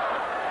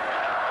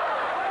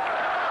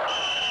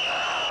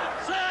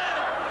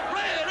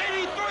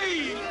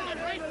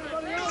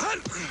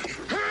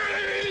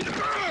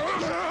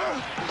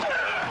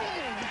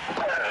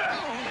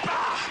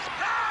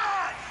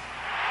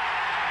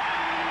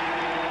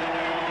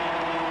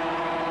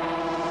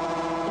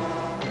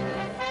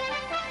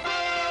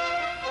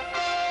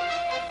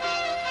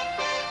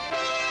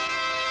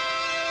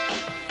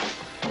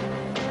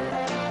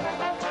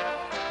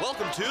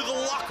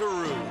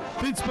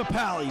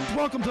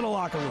 Welcome to the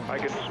locker room. I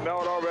can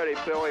smell it already,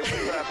 Billy. What's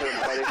happening,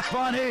 buddy?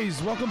 Von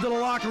Hayes, welcome to the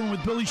locker room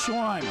with Billy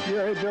Schweim.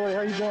 Yeah, hey, Billy,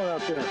 how you doing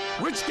out there?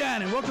 Rich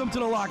Gannon, welcome to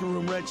the locker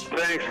room, Rich.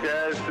 Thanks,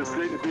 guys. It's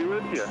great to be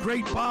with you.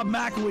 Great Bob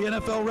McElwee,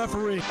 NFL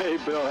referee. Hey,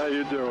 Bill, how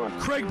you doing?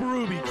 Craig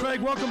Berube.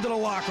 Craig, welcome to the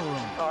locker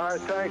room. All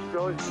right, thanks,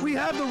 Billy. We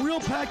have the real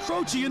Pat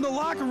Croce in the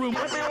locker room.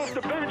 Let me off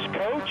the bench,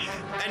 Coach.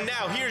 And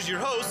now here's your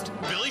host,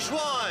 Billy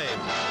Schweim.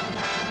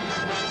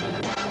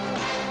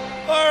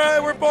 All right,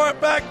 we're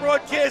back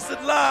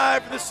broadcasting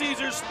live from the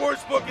Caesars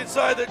Sportsbook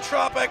inside the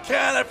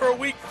Tropicana for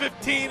Week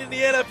 15 in the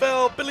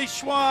NFL. Billy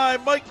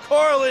Schweim, Mike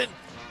Carlin,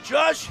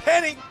 Josh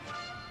Hennig.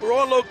 We're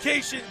on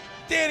location.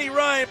 Danny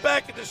Ryan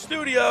back at the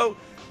studio.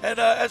 And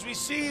as we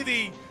see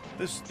the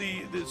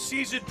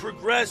season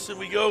progress and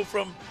we go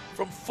from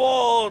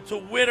fall to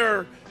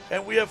winter,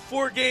 and we have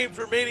 4 games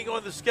remaining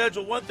on the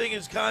schedule, one thing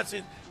is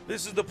constant.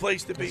 This is the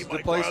place to be,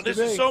 Mike Carlin. This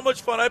is so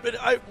much fun.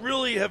 I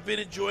really have been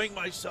enjoying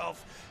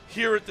myself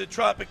here at the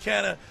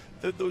Tropicana.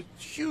 The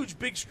huge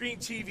big screen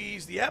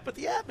TVs, but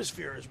the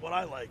atmosphere is what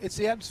I like. It's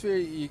the atmosphere.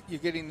 You're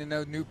getting to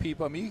know new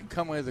people. I mean, you can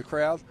come with the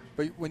crowd,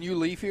 but when you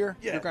leave here,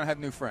 you're going to have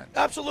new friends.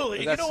 Absolutely.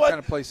 So And that's you know what? The kind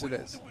of place it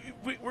is.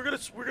 We're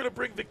gonna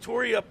bring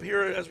Victoria up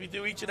here as we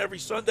do each and every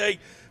Sunday.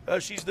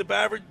 She's the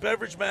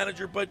beverage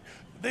manager, but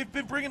they've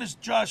been bringing us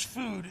Josh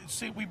food.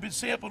 We've been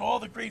sampling all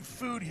the great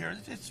food here.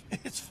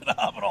 It's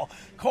phenomenal.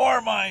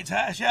 Carmine's,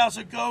 Hash House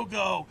of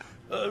Go-Go.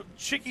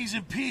 Chickies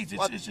and Pete's.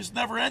 It's just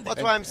never ending.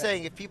 That's why I'm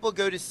saying if people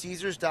go to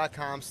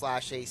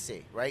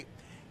Caesars.com/AC, right,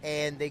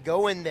 and they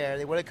go in there,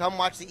 they want to come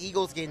watch the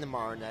Eagles game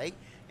tomorrow night,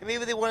 and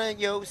maybe they want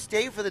to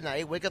stay for the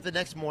night, wake up the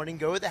next morning,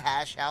 go to the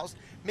Hash House,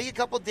 make a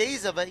couple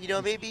days of it.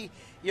 Maybe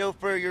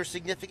for your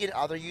significant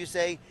other, you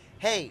say,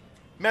 hey,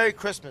 Merry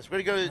Christmas.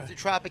 We're going to go to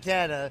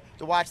Tropicana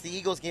to watch the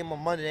Eagles game on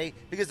Monday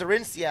because they're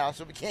in Seattle,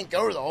 so we can't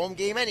go to the home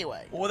game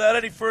anyway. Well, without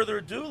any further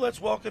ado, let's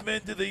welcome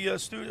into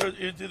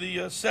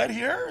the set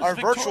here. Our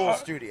virtual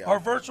studio. Our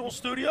virtual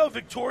studio,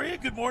 Victoria.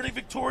 Good morning,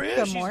 Victoria.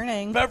 Good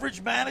morning. She's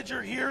beverage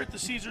manager here at the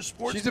Caesars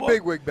Sportsbook. She's a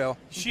bigwig, Bill.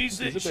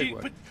 She's a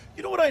bigwig. But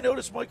you know what I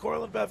noticed, Mike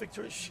Carlin, about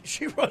Victoria?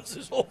 She runs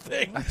this whole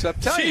thing. I'm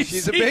telling you,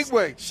 she's a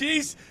bigwig.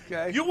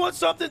 You want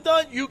something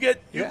done, you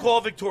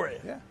call Victoria.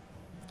 Yeah.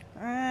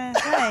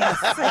 Thanks,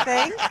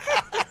 I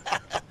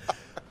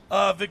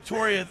think.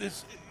 Victoria,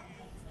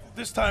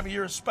 this time of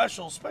year is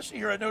special, especially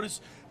here. I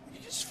notice you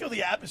just feel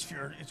the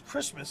atmosphere. It's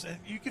Christmas, and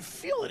you can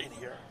feel it in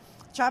here.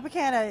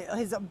 Tropicana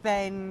has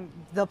been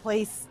the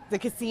place, the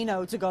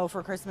casino to go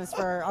for Christmas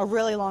for a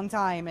really long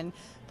time, and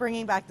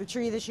bringing back the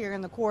tree this year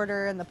in the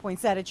quarter and the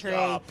poinsettia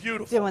tree,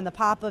 beautiful. Doing the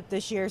pop-up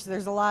this year. So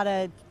there's a lot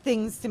of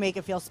things to make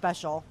it feel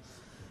special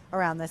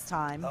around this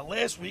time.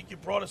 Last week you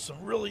brought us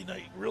some really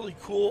nice, really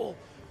cool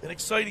and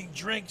exciting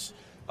drinks.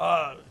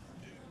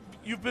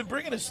 You've been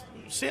bringing us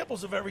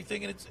samples of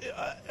everything, and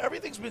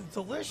everything's been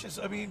delicious.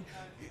 I mean,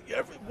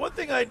 one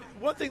thing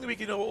that we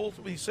can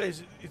ultimately say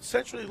is it's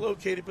centrally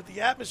located, but the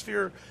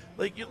atmosphere,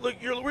 like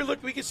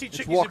we can see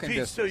Chickies and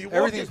Pete's too.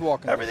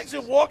 Everything's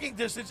in walking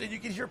distance, and you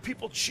can hear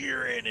people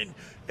cheering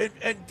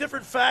and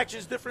different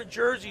factions, different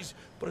jerseys,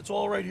 but it's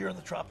all right here in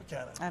the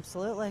Tropicana.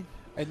 Absolutely.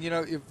 And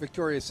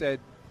Victoria said,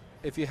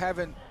 if you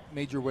haven't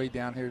made your way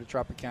down here to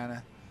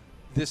Tropicana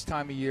this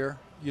time of year,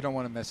 you don't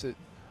want to miss it,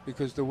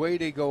 because the way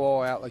they go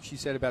all out, like she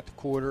said about the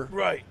quarter,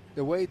 right?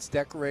 the way it's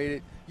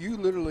decorated, you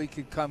literally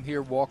could come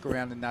here, walk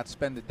around, and not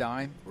spend a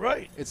dime.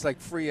 Right. It's like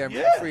free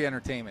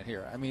entertainment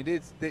here. I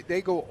mean,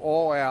 they go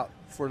all out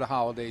for the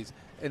holidays,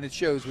 and it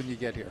shows when you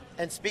get here.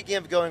 And speaking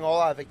of going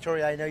all out,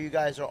 Victoria, I know you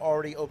guys are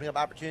already opening up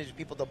opportunities for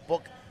people to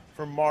book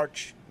for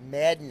March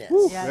Madness.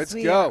 Yes,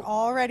 we are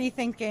already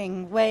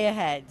thinking way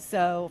ahead.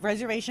 So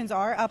reservations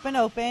are up and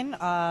open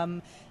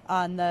on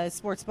the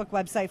sportsbook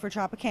website for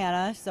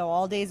Tropicana. So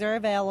all days are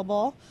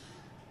available,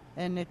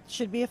 and it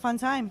should be a fun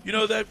time. You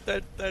know that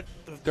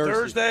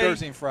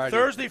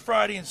Thursday,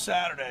 Friday, and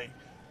Saturday.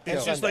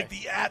 It's just like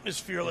the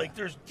atmosphere. Like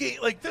there's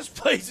this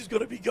place is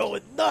going to be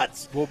going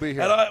nuts. We'll be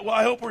here. And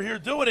I hope we're here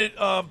doing it.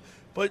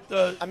 But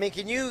I mean,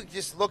 can you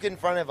just look in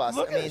front of us?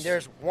 I mean,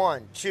 there's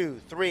 1,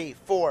 2, 3,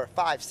 4,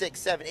 5, 6,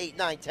 7, 8,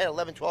 9, 10,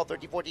 11, 12,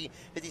 13, 14,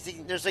 15,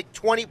 16. There's like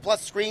 20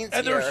 plus screens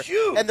and here. They're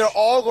huge. And they're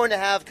all going to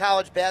have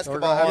college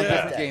basketball have on a that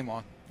different day. game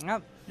on.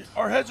 Yep.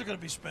 Our heads are going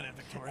to be spinning,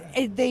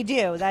 Victoria. They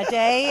do. That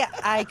day,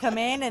 I come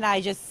in and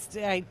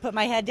I put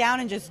my head down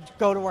and just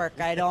go to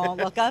work. I don't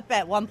look up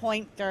at one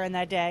point during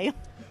that day.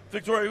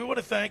 Victoria, we want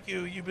to thank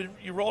you.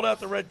 You rolled out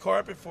the red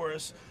carpet for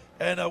us,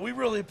 and we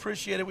really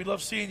appreciate it. We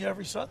love seeing you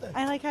every Sunday.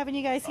 I like having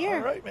you guys here.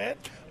 All right, man.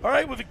 All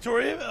right, well,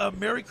 Victoria,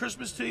 Merry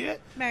Christmas to you. Happy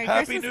Happy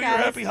Christmas, New guys.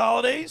 Year, Happy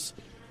Holidays,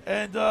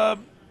 and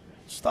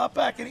stop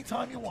back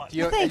anytime you want.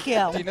 Thank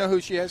you. Do you know who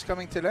she has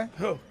coming today?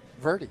 Who?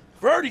 Verdi.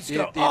 Verdi's the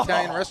coming.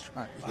 Italian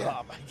restaurant. Yeah.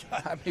 Oh, my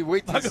God. I mean,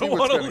 wait I'm to not see going to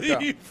what's want going to to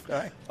leave. come.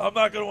 Right. I'm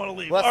not going to want to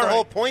leave. Well, that's All the right.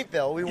 whole point,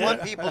 Bill. We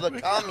want people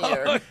to come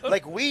here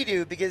like we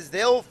do because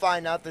they'll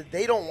find out that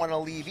they don't want to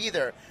leave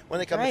either when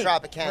they come to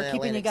Tropicana We're in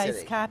keeping you Atlantic guys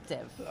City.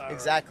 captive.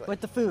 Exactly.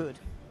 With the food.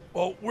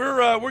 Well,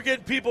 we're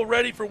getting people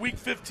ready for Week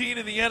 15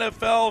 in the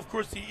NFL. Of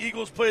course, the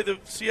Eagles play the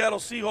Seattle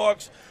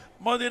Seahawks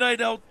Monday night.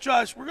 Now,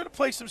 Josh, we're going to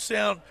play some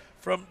sound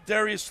from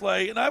Darius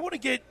Slay, and I want to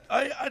get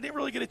I didn't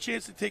really get a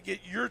chance to get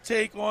your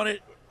take on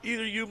it,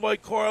 either you,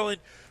 Mike Carlin.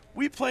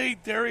 We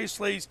played Darius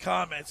Slay's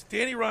comments.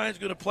 Danny Ryan's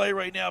going to play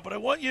right now, but I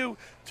want you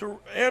to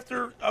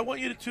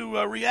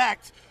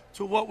react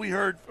to what we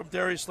heard from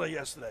Darius Slay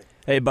yesterday.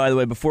 Hey, by the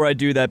way, before I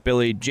do that,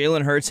 Billy,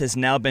 Jalen Hurts has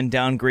now been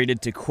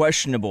downgraded to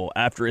questionable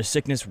after his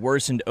sickness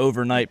worsened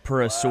overnight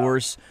per a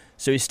source.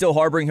 So he's still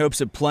harboring hopes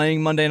of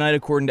playing Monday night,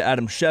 according to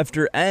Adam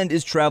Schefter, and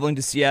is traveling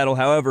to Seattle.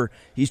 However,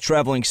 he's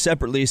traveling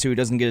separately so he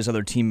doesn't get his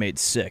other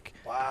teammates sick.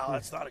 Wow,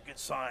 that's not a good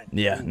sign.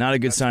 Yeah, not a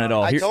good sign at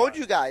all. I told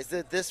you guys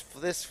that this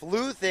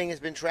flu thing has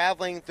been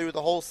traveling through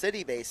the whole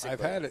city, basically.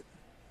 I've had it.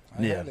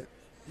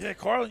 Yeah,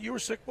 Carlin, you were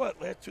sick, what,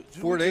 4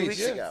 days. 2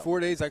 weeks ago. 4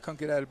 days I couldn't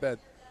get out of bed.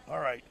 All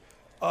right.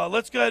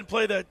 Let's go ahead and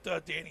play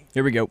that, Danny.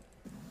 Here we go.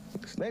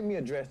 Let me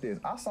address this.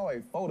 I saw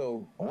a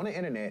photo on the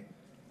internet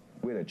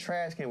with a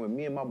trash can with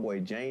me and my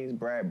boy James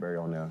Bradbury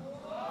on there.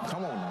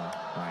 Come on now.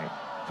 Like,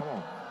 come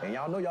on. And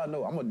y'all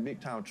know I'm a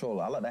big-time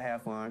troller. I like to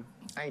have fun.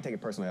 I ain't take it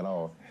personally at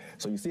all.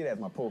 So you see that as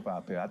my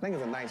profile pic. I think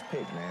it's a nice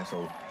pic, man.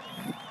 So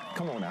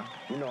come on now.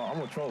 You know,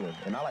 I'm a troller,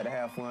 and I like to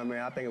have fun,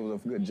 man. I think it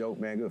was a good joke,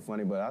 man, good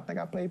funny, but I think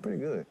I played pretty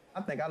good. I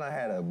think I done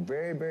had a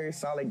very, very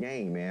solid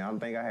game, man. I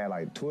think I had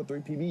like 2 or 3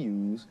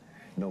 PBUs,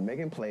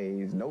 making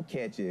plays, no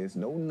catches,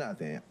 no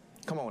nothing.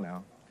 Come on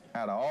now.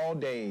 Out of all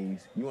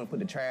days, you want to put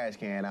the trash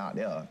can out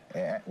there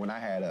when I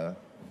had a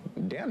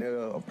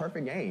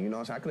perfect game. You know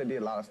what I'm saying? I could have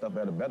did a lot of stuff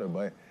better,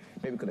 but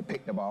maybe could have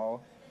picked the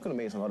ball, could have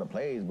made some other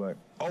plays, but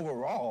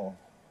overall,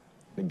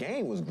 the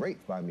game was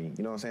great by me.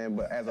 You know what I'm saying?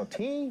 But as a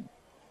team,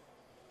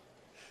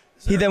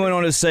 He then went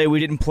on to say we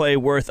didn't play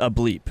worth a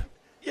bleep.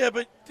 Yeah,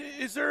 but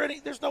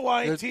there's no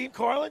I in team,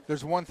 Carlin?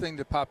 There's one thing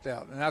that popped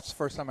out, and that's the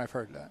first time I've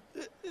heard that.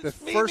 The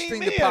me, first me, thing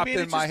me. that popped I mean,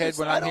 in my head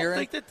when I'm hearing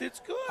I don't think that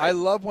it's good. I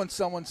love when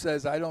someone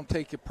says, I don't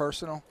take it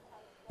personal,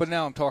 but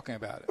now I'm talking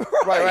about it.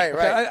 Right.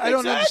 I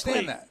don't Exactly.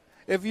 understand that.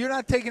 If you're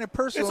not taking it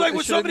personal, It's like it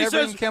when should have somebody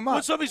never says, even come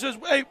up.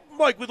 "Hey,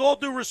 Mike, with all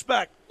due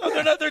respect," no,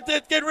 they're not.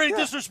 They're getting ready to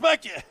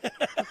disrespect you.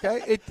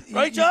 Okay,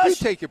 Right, you do Josh?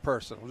 take it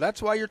personal.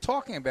 That's why you're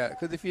talking about it.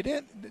 Because if you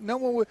didn't, no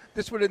one would.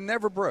 This would have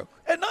never broke.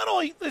 And not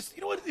only this,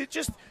 you know what? It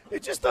just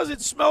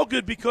doesn't smell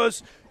good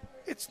because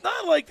it's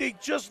not like they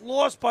just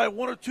lost by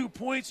 1 or 2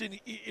 points, and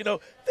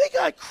they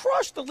got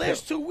crushed the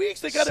last 2 weeks.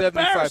 They got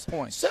 75 embarrassed.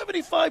 points.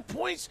 75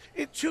 points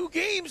in 2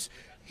 games.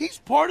 He's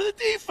part of the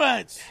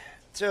defense.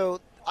 So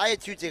I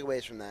had 2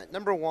 takeaways from that.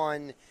 Number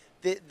one,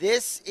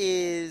 this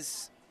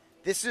is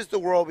the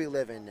world we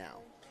live in now.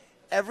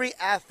 Every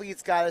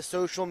athlete's got a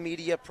social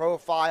media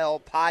profile,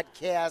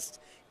 podcast,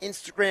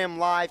 Instagram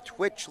Live,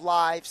 Twitch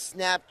Live,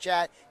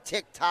 Snapchat,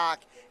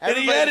 TikTok. And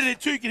he added it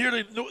too. You can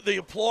hear the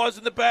applause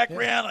in the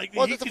background. Yeah. Like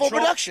Well, it's a full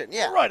production.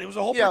 Yeah, right. It was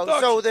a whole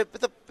production. So,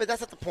 but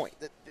that's not the point.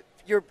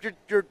 You're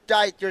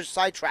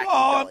sidetracking.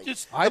 Oh, Billy.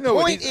 I the know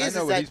what point he's, is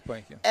what that he's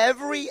thinking.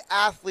 every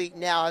athlete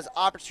now has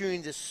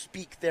opportunity to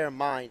speak their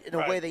mind in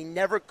a way they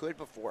never could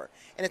before,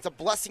 and it's a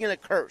blessing and a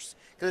curse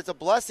because it's a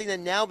blessing that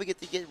now we get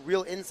to get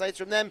real insights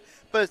from them,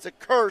 but it's a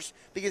curse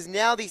because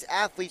now these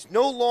athletes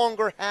no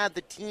longer have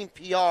the team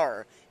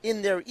PR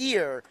in their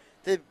ear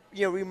to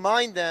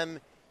remind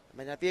them. It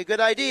might not be a good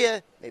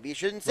idea. Maybe you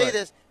shouldn't say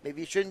this.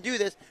 Maybe you shouldn't do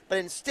this. But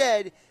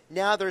instead,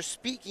 now they're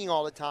speaking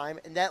all the time,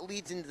 and that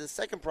leads into the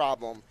second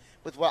problem,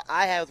 with what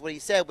I have with what he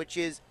said, which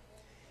is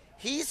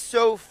he's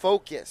so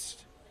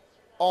focused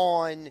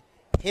on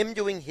him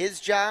doing his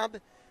job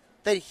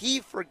that he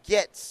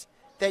forgets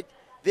that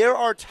there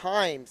are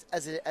times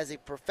as a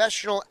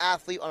professional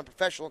athlete on a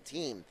professional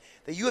team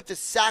that you have to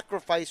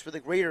sacrifice for the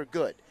greater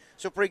good.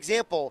 So, for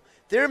example,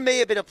 there may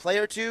have been a play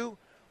or two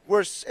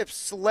where if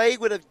Slay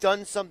would have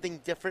done something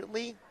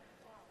differently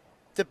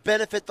to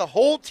benefit the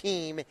whole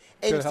team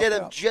instead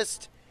of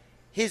just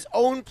his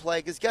own play,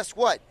 because guess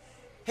what?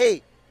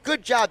 Hey,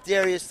 good job,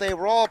 Darius Slay.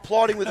 We're all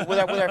applauding with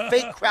our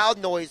fake crowd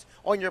noise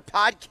on your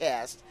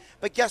podcast.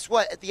 But guess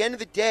what? At the end of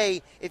the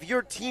day, if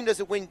your team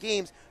doesn't win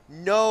games,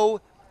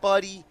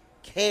 nobody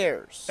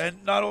cares.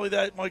 And not only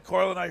that, Mike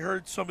Carlin, I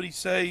heard somebody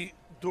say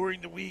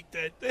during the week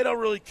that they don't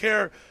really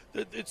care.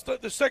 That it's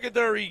the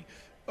secondary.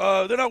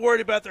 They're not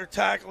worried about their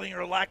tackling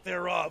or lack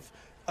thereof.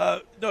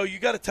 No, you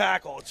got to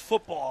tackle. It's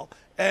football.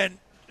 And,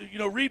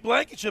 Reed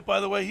Blankenship, by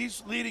the way,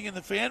 he's leading in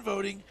the fan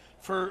voting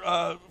for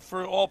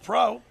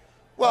All-Pro.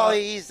 Well,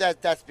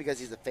 that's because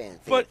he's a fan.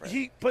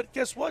 But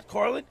guess what,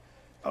 Carlin?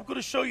 I'm going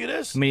to show you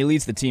this. I mean, he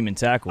leads the team in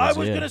tackles. I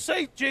was going to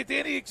say, Jay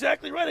Danny,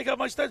 exactly right. I got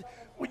my stats.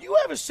 When you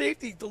have a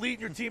safety to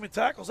lead your team in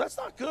tackles, that's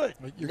not good.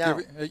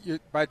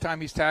 By the time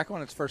he's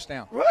tackling, it's first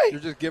down. Right. You're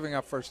just giving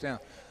up first down.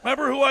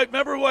 Remember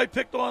who I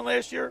picked on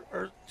last year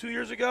or 2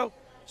 years ago?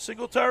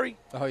 Singletary.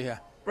 Oh yeah.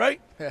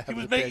 Right. Yeah, he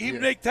would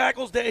make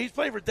tackles. He's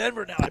playing for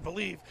Denver now, I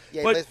believe.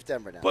 Yeah, he plays for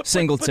Denver now.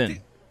 Singleton.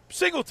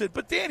 Singleton,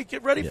 but Danny,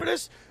 get ready for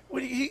this.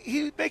 When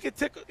he'd make a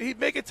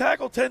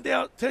tackle 10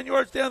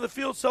 yards down the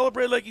field,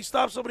 celebrate like he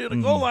stopped somebody on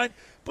the goal line,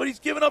 but he's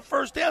giving up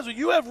first downs. When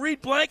you have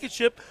Reed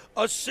Blankenship,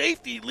 a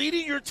safety,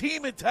 leading your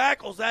team in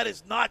tackles, that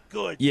is not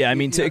good. Yeah, I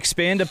mean, to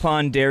expand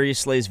upon Darius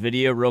Slay's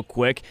video real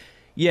quick,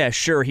 yeah,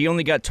 sure, he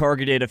only got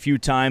targeted a few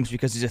times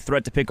because he's a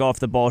threat to pick off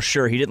the ball.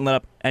 Sure, he didn't let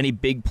up any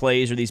big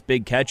plays or these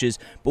big catches.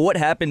 But what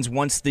happens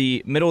once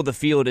the middle of the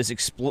field is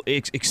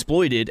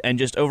exploited and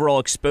just overall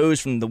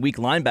exposed from the weak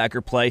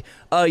linebacker play?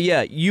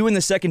 Yeah, you in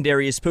the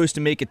secondary is supposed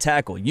to make a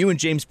tackle. You and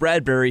James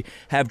Bradbury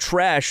have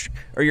trash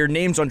or your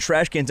names on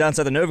trash cans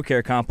outside the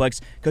NovaCare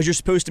complex because you're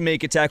supposed to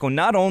make a tackle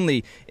not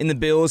only in the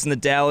Bills and the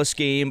Dallas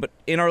game, but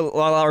in our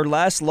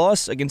last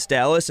loss against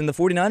Dallas and the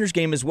 49ers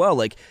game as well.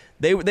 Like,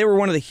 They were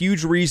one of the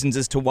huge reasons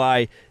as to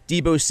why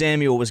Deebo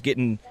Samuel was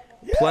getting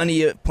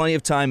plenty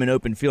of time in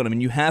open field. I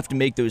mean, you have to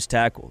make those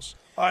tackles.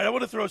 All right, I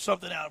want to throw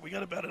something out. We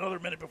got about another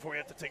minute before we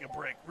have to take a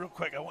break. Real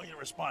quick, I want you to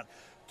respond.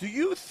 Do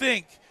you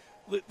think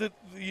the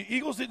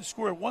Eagles didn't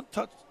score one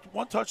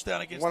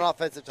touchdown against one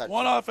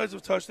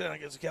offensive touchdown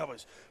against the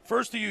Cowboys?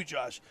 First to you,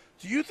 Josh.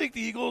 Do you think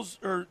the Eagles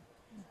are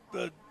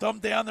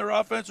dumbed down their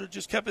offense or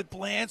just kept it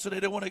bland so they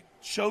didn't want to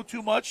show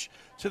too much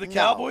to the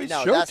Cowboys?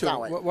 No, that's not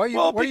what. Why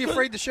are you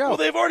afraid to show? Well,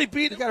 they've already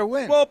beaten. You got to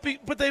win. Well,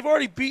 but they've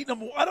already beaten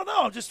them. I don't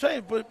know. I'm just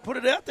saying. Put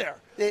it out there.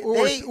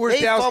 Or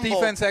is Dallas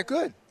defense that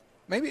good?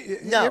 Maybe.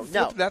 No.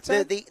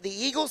 The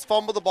Eagles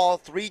fumbled the ball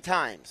 3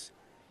 times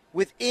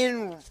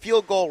within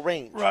field goal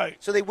range. Right.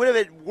 So they would have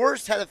at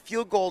worst had a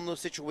field goal in those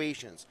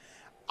situations.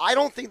 I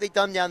don't think they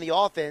dumbed down the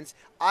offense.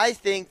 I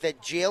think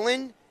that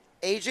Jalen,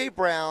 A.J.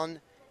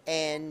 Brown,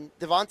 and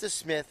Devonta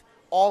Smith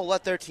all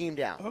let their team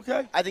down.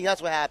 Okay. I think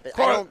that's what happened.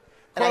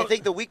 I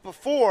think the week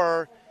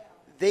before,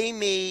 they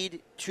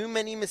made too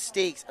many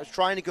mistakes of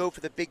trying to go for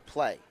the big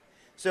play.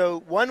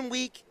 So one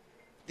week,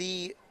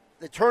 the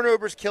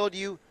turnovers killed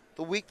you.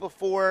 The week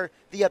before,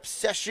 the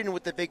obsession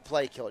with the big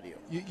play killed you.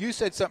 You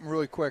said something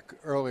really quick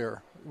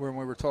earlier when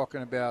we were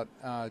talking about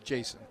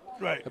Jason.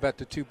 Right. About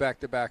the 2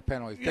 back-to-back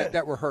penalties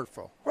that were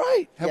hurtful.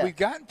 Right. Have we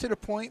gotten to the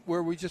point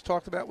where we just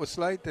talked about with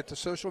Slate that the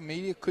social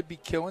media could be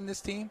killing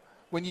this team?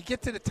 When you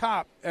get to the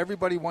top,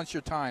 everybody wants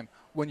your time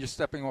when you're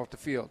stepping off the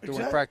field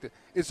doing practice.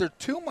 Is there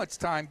too much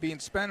time being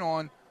spent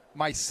on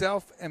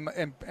myself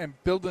and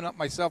building up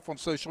myself on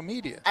social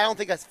media? I don't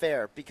think that's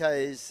fair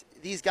because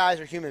these guys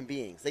are human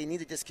beings. They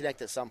need to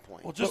disconnect at some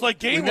point. Well, just like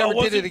Gainwell. We never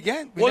did it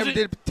again. We never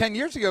did it 10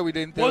 years ago. We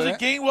didn't do it. Was it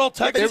Gainwell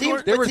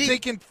texting? They were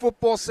thinking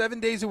football 7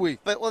 days a week.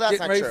 That's getting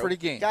not ready true. for the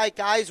game.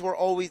 Guys were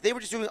always – they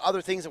were just doing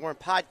other things that weren't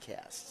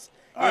podcasts.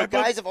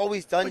 Guys have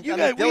always done – you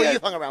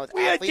hung around with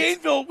athletes.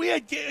 We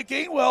had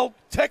Gainwell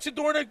texting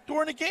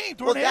during the game,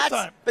 during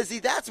halftime. But see,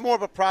 that's more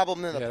of a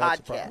problem than the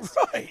podcast.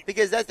 Right.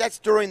 Because that's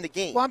during the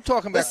game. Well, I'm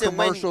talking about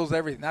commercials,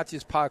 everything, not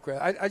just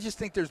podcast. I just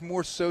think there's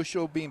more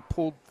social being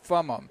pulled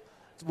from them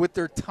with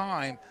their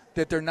time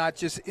that they're not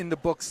just in the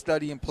book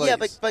studying plays.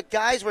 Yeah, but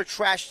guys were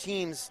trash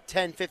teams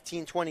 10,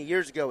 15, 20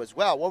 years ago as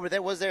well. What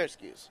was their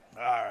excuse?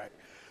 All right.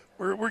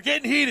 We're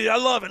getting heated. I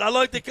love it. I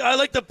like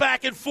the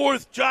back and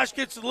forth. Josh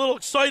gets a little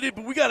excited,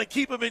 but we got to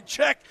keep him in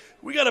check.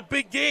 We got a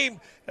big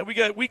game, and we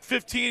got Week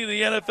 15 in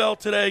the NFL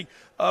today.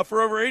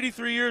 For over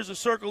 83 years, the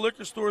Circle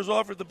Liquor Store has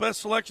offered the best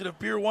selection of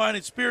beer, wine,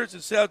 and spirits in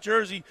South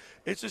Jersey.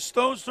 It's a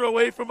stone's throw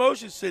away from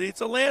Ocean City.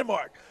 It's a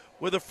landmark.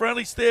 with a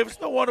friendly staff. It's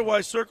no wonder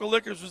why Circle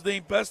Liquors was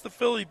named Best of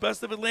Philly,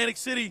 Best of Atlantic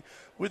City,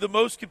 with the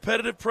most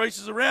competitive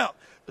prices around.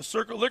 The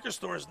Circle Liquor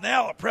Store is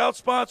now a proud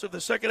sponsor of the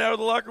second hour of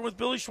the Locker Room with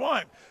Billy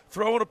Schweim.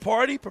 Throwing a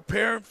party,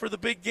 preparing for the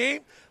big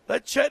game?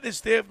 Let Chet and his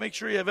staff make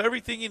sure you have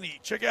everything you need.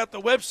 Check out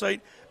the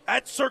website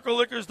at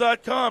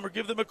circleliquors.com or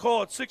give them a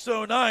call at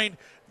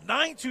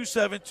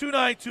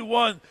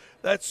 609-927-2921.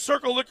 That's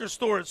Circle Liquor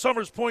Store in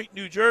Summers Point,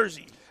 New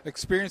Jersey.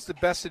 Experience the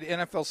best of the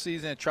NFL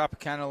season at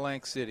Tropicana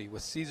Atlantic City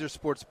with Caesars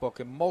Sportsbook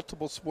and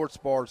multiple sports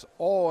bars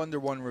all under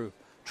one roof.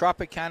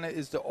 Tropicana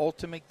is the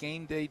ultimate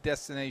game day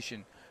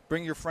destination.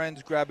 Bring your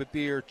friends, grab a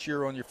beer,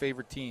 cheer on your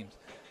favorite teams.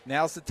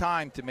 Now's the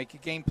time to make a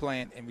game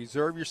plan and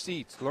reserve your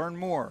seats. Learn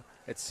more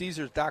at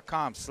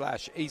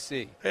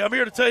Caesars.com/AC. Hey, I'm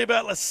here to tell you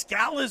about La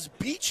Scala's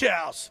Beach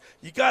House.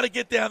 You got to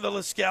get down to La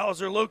Scala's.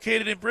 They're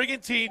located in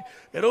Brigantine.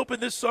 It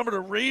opened this summer to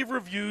rave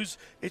reviews.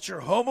 It's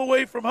your home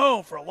away from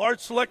home for a large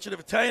selection of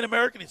Italian,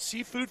 American, and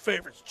seafood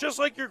favorites, just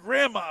like your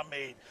grandma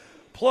made.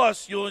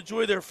 Plus, you'll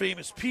enjoy their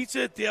famous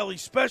pizza, daily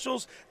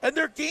specials, and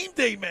their game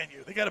day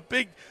menu. They got a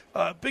big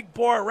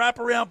bar,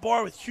 wraparound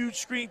bar with huge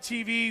screen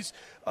TVs.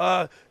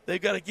 They've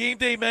got a game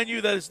day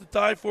menu that is to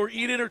die for.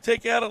 Eat in or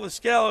take out at La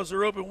Scala's.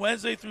 They're open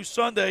Wednesday through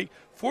Sunday,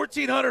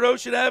 1400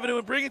 Ocean Avenue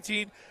in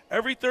Brigantine.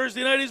 Every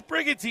Thursday night is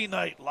Brigantine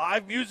night.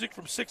 Live music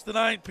from 6 to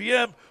 9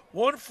 p.m.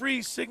 One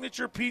free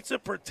signature pizza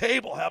per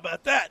table. How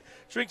about that?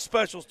 Drink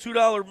specials,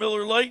 $2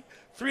 Miller Lite,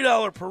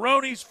 $3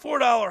 Peronis,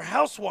 $4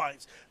 house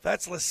wines.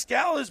 That's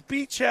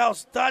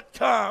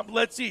LaScalasBeachHouse.com.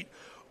 Let's eat.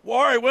 Well,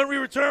 all right, when we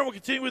return, we'll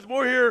continue with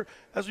more here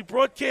as we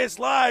broadcast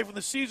live from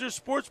the Caesars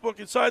Sportsbook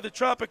inside the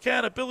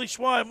Tropicana. Billy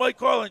Schweim, Mike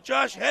Carlin,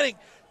 Josh Hennig,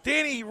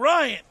 Danny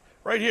Ryan,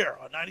 right here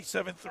on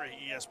 97.3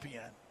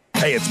 ESPN.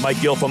 Hey, it's Mike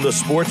Gill from the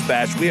Sports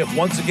Bash. We have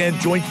once again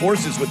joined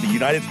forces with the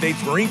United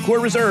States Marine Corps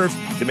Reserve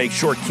to make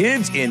sure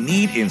kids in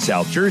need in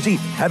South Jersey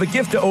have a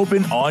gift to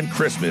open on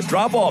Christmas.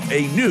 Drop off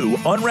a new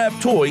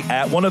unwrapped toy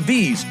at one of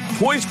these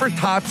Toys for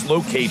Tots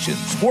locations.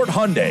 Sport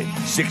Hyundai,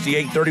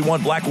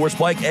 6831 Black Horse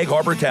Pike, Egg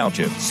Harbor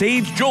Township.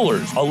 Sage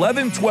Jewelers,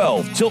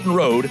 1112 Tilton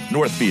Road,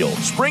 Northfield.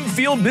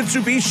 Springfield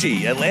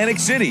Mitsubishi, Atlantic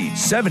City,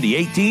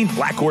 7018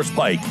 Black Horse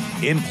Pike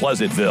in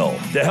Pleasantville.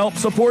 To help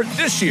support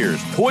this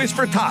year's Toys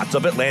for Tots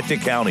of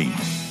Atlantic County.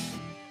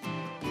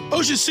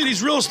 Ocean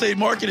City's real estate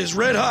market is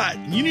red hot,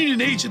 and you need an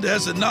agent that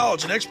has the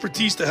knowledge and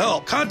expertise to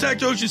help.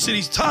 Contact Ocean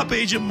City's top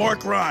agent,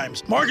 Mark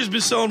Rhymes. Mark has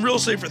been selling real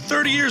estate for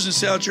 30 years in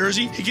South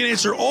Jersey. He can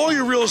answer all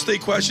your real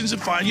estate questions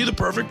and find you the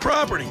perfect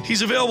property.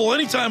 He's available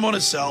anytime on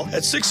his cell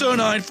at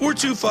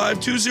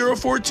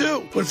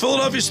 609-425-2042. When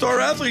Philadelphia star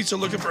athletes are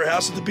looking for a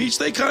house at the beach,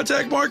 they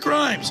contact Mark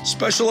Rhymes,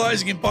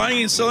 specializing in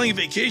buying and selling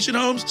vacation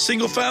homes,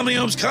 single-family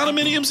homes,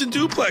 condominiums, and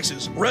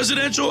duplexes,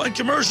 residential and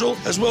commercial,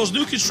 as well as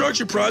new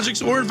construction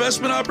projects or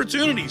investment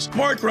opportunities.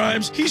 Mark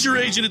Rhymes, he's your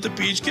agent at the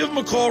beach. Give him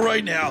a call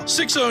right now,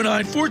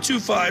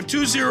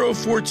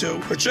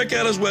 609-425-2042, or check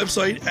out his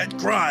website at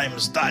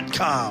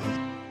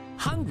grimes.com.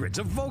 Hundreds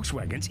of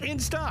Volkswagens in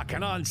stock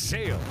and on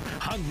sale.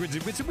 Hundreds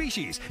of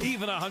Mitsubishis,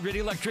 even 100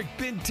 electric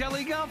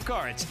Bintelli golf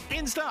carts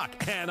in stock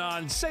and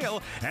on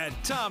sale at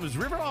Tom's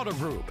River Auto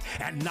Group.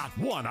 And not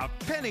one a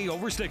penny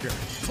over sticker.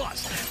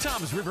 Plus,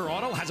 Tom's River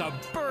Auto has a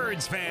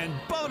Birds fan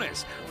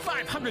bonus.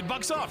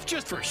 $500 off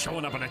just for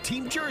showing up in a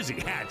team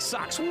jersey, hat,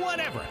 socks,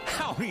 whatever.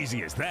 How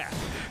easy is that?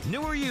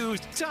 New or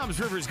used, Tom's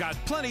River's got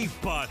plenty,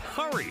 but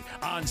hurry.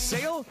 On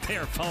sale,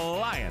 they're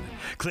flying.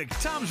 Click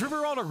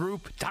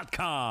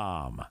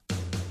Tom'sRiverAutoGroup.com.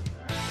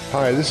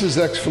 Hi, this is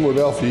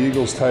ex-Philadelphia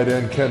Eagles tight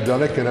end Ken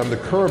Dunnick, and I'm the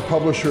current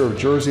publisher of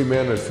Jersey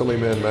Man and Philly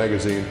Man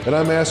magazine, and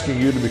I'm asking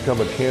you to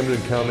become a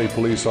Camden County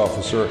police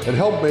officer and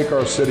help make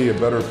our city a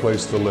better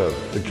place to live.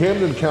 The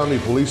Camden County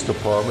Police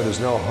Department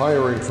is now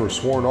hiring for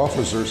sworn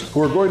officers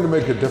who are going to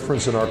make a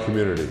difference in our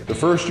community. The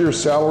first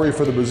year's salary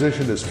for the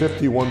position is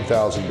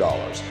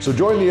 $51,000. So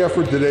join the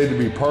effort today to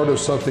be part of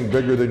something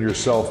bigger than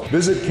yourself.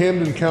 Visit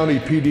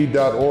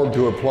CamdenCountyPD.org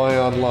to apply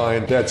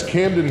online. That's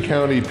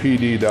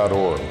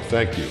CamdenCountyPD.org.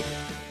 Thank you.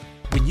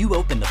 When you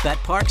open the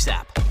BetParks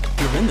app,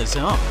 you're in the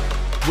zone.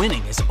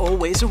 Winning is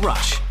always a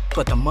rush,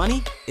 but the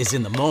money is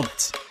in the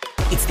moments.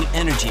 It's the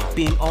energy of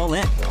being all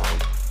in,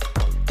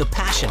 the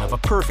passion of a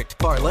perfect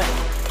parlay,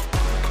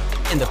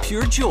 and the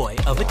pure joy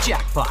of a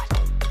jackpot.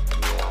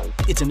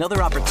 It's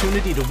another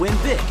opportunity to win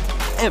big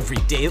every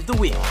day of the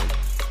week.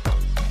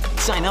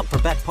 Sign up for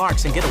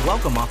BetParks and get a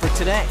welcome offer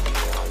today.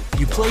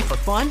 You play for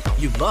fun,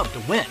 you love to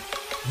win.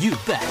 You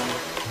bet.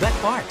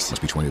 BetParks.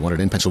 Must be 21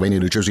 and in Pennsylvania,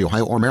 New Jersey,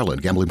 Ohio, or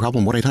Maryland. Gambling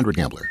problem?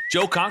 1-800-GAMBLER.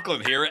 Joe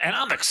Conklin here, and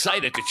I'm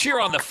excited to cheer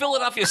on the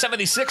Philadelphia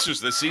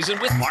 76ers this season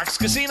with Mark's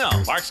Casino.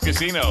 Mark's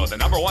Casino, the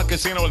 #1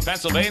 casino in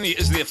Pennsylvania,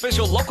 is the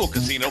official local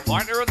casino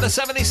partner of the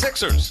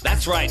 76ers.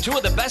 That's right, two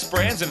of the best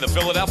brands in the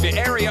Philadelphia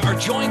area are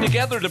joined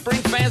together to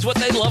bring fans what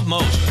they love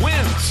most,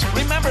 wins.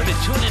 Remember to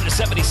tune into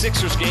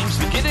 76ers games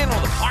to get in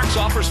on the Parks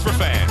offers for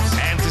fans.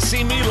 And to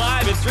see me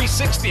live at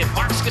 360 at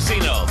Parks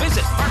Casino.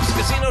 Visit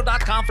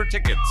parkscasino.com for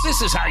tickets.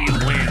 This is how you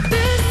win.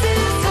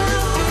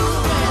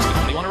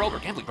 21 or over.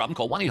 Gambling problem?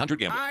 Call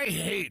 1-800-GAMBLER. I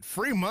hate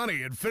free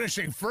money and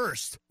finishing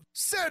first.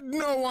 Said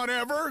no one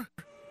ever.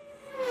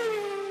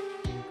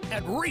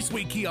 At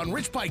Raceway Kia on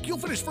Ridge Pike, you'll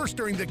finish first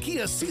during the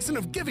Kia Season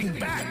of Giving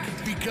Back.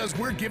 Because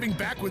we're giving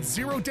back with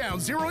 0 down,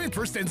 0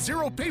 interest, and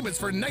 0 payments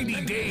for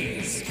 90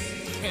 days.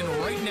 And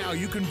right now,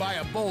 you can buy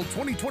a bold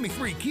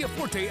 2023 Kia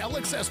Forte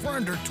LXS for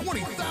under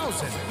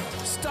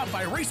 $20,000. Stop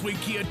by Raceway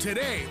Kia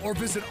today or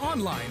visit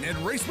online at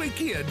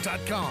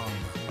racewaykia.com.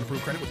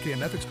 Approved credit with Kia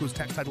Net excludes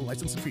tax, title,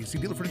 license, and fees. See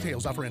dealer for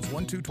details. Offer ends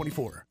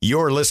 1/2/24.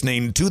 You're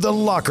listening to The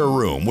Locker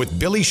Room with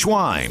Billy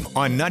Schweim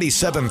on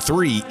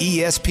 97.3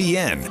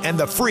 ESPN and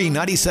the free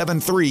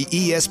 97.3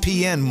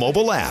 ESPN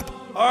mobile app.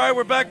 All right,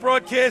 we're back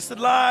broadcasting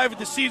live at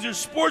the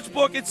Caesars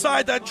Sportsbook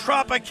inside that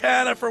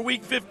Tropicana for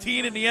Week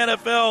 15 in the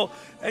NFL.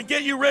 And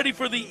get you ready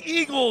for the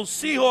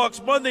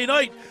Eagles-Seahawks Monday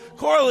night.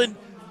 Carlin,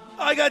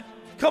 a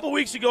couple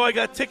weeks ago, I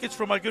got tickets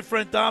from my good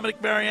friend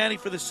Dominic Mariani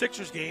for the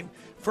Sixers game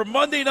for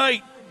Monday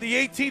night, the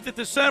 18th of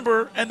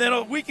December, and then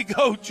a week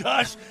ago,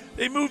 Josh,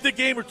 they moved the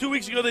game, or 2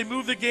 weeks ago, they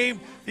moved the game,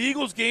 the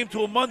Eagles game,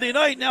 to a Monday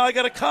night. Now I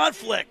got a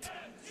conflict.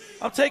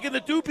 I'm taking the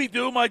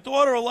doopy-doo, my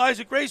daughter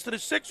Eliza Grace, to the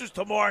Sixers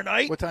tomorrow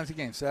night. What time's the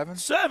game, 7?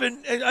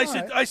 7, and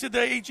I said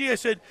to AG, I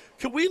said,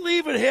 can we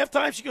leave at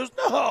halftime? She goes,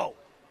 no.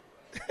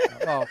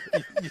 Well,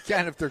 you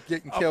can if they're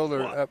getting killed.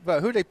 But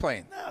who are they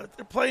playing? No,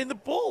 they're playing the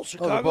Bulls,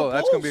 Chicago the Bulls. Bulls.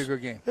 That's going to be a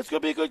good game. That's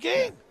going to be a good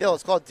game. Bill,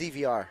 it's called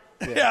DVR.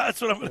 Yeah, that's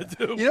what I'm going to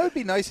do. You know, it'd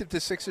be nice if the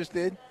Sixers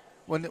did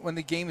when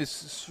the game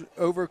is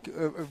over.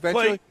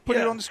 Eventually, put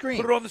it on the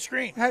screen. Put it on the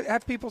screen.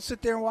 Have people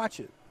sit there and watch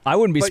it. I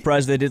wouldn't be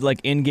surprised if they did like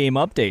in-game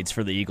updates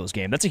for the Eagles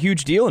game. That's a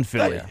huge deal in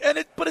Philly.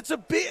 But it's a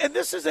big, and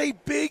this is a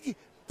big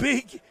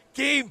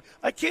game.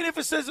 I can't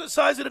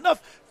emphasize it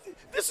enough.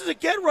 This is a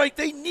get right.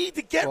 They need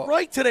to get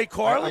right today,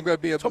 Carlin. I'm going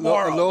to be a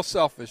little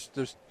selfish.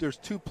 There's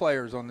 2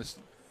 players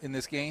in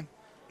this game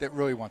that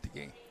really want the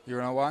game. You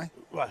know why?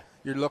 Why?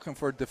 You're looking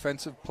for a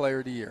defensive player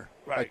of the year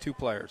by 2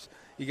 players.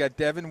 You got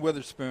Devin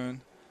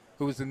Witherspoon,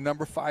 who was the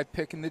number 5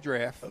 pick in the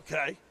draft.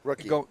 Okay.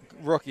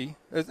 Rookie.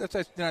 Did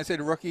I say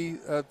the rookie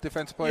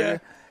defensive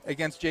player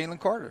against Jalen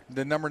Carter,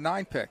 the number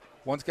 9 pick.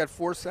 One's got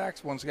 4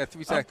 sacks, one's got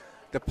 3 sacks.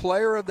 The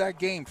player of that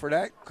game for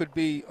that could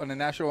be, on the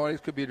national audience,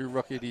 could be the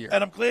rookie of the year.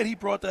 And I'm glad he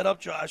brought that up,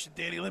 Josh. And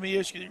Danny, let me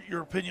ask you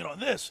your opinion on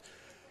this.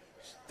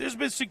 There's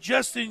been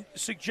suggestion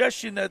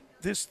that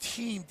this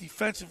team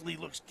defensively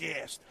looks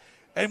gassed.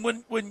 And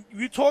when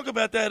you talk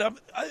about that,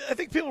 I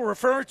think people are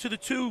referring to the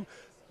 2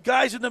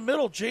 guys in the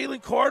middle,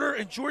 Jalen Carter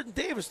and Jordan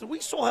Davis. And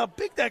we saw how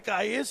big that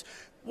guy is.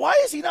 Why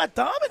is he not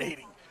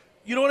dominating?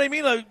 You know what I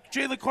mean? Like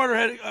Jalen Carter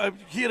had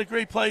a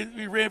great play.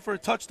 He ran for a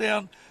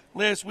touchdown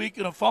last week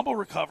in a fumble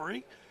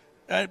recovery.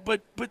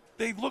 But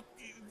they look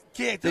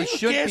gassed. They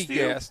should be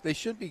gassed. They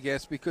should be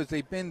gassed because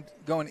they've been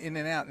going in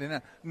and out.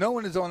 No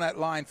one is on that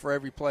line for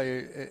every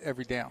play,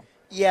 every down.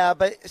 Yeah,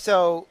 but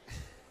so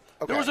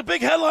okay. There was a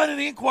big headline in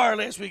the Inquirer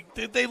last week.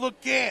 They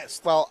look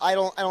gassed. Well, I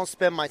don't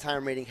spend my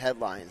time reading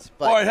headlines.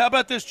 But all right, how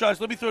about this, Josh?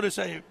 Let me throw this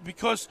at you.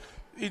 Because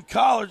in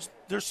college,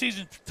 their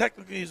season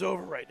technically is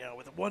over right now.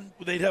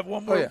 They'd have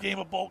one more game,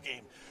 a bowl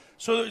game.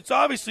 So it's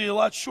obviously a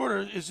lot shorter.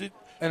 Is it?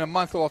 And a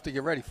month off to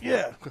get ready for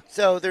it.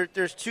 So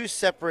there's 2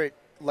 separate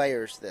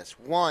layers to this.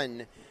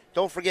 One,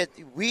 don't forget,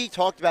 we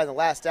talked about in the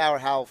last hour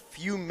how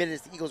few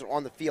minutes the Eagles are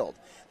on the field,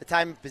 the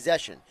time of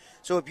possession.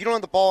 So if you don't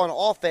have the ball on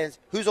offense,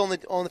 who's on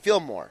the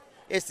field more?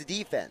 It's the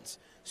defense.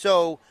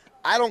 So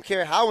I don't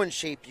care how in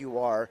shape you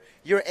are,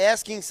 you're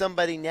asking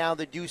somebody now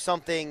to do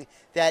something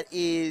that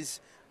is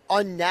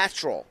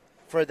unnatural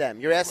for them.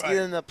 You're asking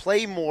them to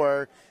play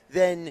more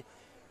than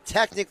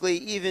technically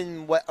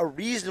even what a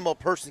reasonable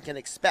person can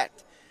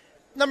expect.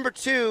 Number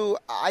 2,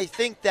 I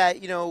think that,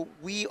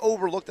 we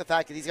overlooked the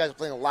fact that these guys are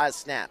playing a lot of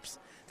snaps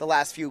the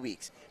last few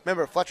weeks.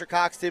 Remember, Fletcher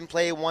Cox didn't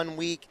play 1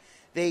 week.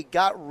 They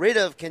got rid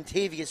of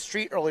Contavious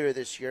Street earlier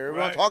this year. We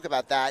don't talk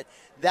about that.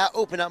 That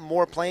opened up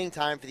more playing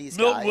time for these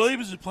guys. Milton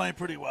Williams is playing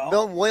pretty well.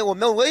 Milton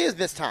Williams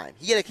missed time.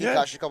 He had a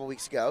concussion a couple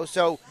weeks ago.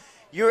 So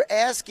you're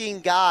asking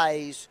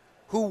guys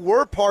who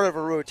were part of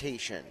a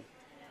rotation,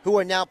 who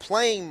are now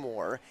playing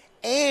more,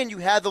 and you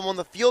have them on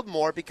the field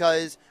more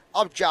because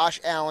of Josh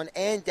Allen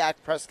and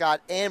Dak Prescott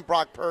and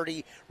Brock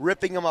Purdy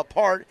ripping them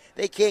apart.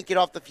 They can't get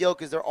off the field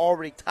because they're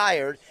already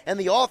tired, and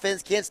the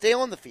offense can't stay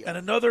on the field. And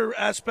another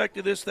aspect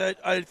of this that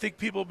I think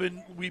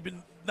we've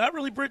been not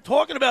really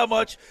talking about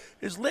much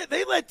is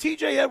they let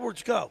T.J.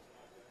 Edwards go.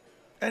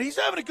 And he's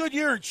having a good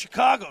year in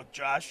Chicago,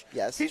 Josh.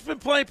 Yes. He's been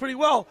playing pretty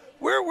well.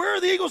 Where are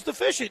the Eagles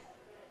deficient?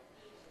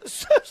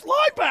 It's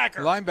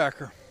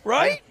linebacker.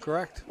 Right? Yeah,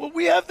 correct. Well,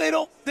 they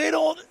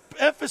don't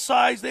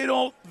emphasize, they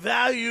don't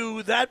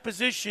value that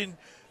position.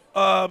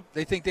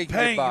 They think they can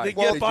paying, get by. They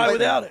get by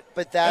without it.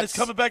 But and it's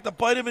coming back to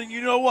bite them, and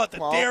you know what? The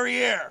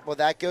derriere. Well,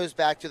 that goes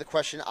back to the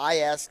question I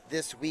asked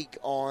this week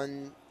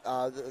on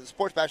the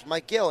Sports Bash with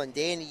Mike Gill. And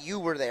Danny, you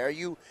were there.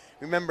 You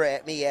remember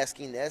me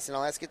asking this, and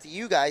I'll ask it to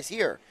you guys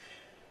here.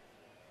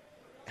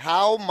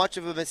 How much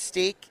of a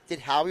mistake did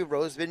Howie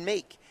Roseman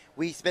make?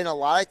 We spent a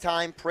lot of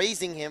time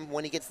praising him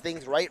when he gets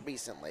things right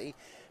recently.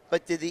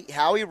 But did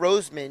Howie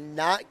Roseman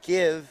not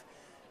give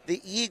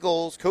the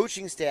Eagles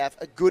coaching staff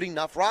a good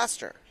enough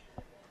roster?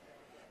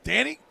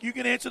 Danny, you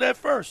can answer that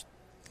first.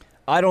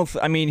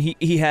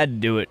 He had to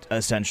do it,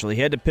 essentially.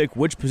 He had to pick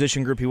which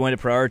position group he wanted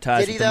to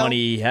prioritize with the money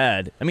he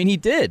had. I mean, he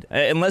did.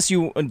 Unless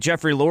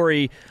Jeffrey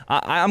Lurie,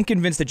 I'm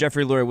convinced that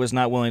Jeffrey Lurie was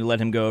not willing to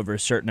let him go over a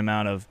certain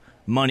amount of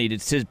money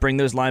to bring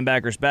those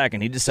linebackers back,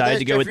 and he decided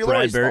to go with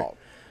Bradbury.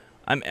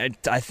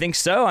 I think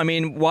so. I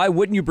mean, why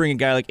wouldn't you bring a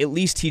guy like at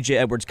least T.J.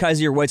 Edwards?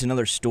 Kaiser White's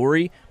another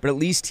story, but at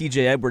least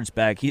T.J. Edwards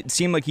back. It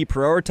seemed like he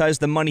prioritized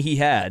the money he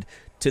had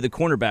to the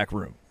cornerback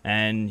room.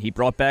 And he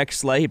brought back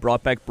Slay, he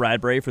brought back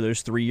Bradbury for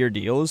those 3-year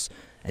deals,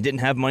 and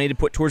didn't have money to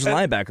put towards the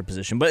linebacker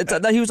position.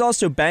 But he was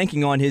also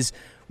banking on his,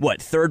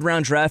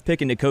 third-round draft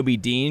pick into Kobe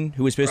Dean,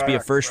 who was supposed to be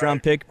a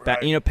first-round pick,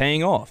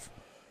 paying off.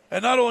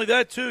 And not only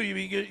that, too,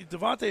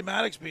 Devontae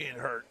Maddox being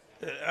hurt.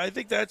 I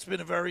think that's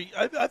been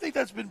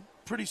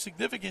pretty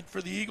significant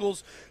for the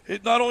Eagles.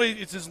 Not only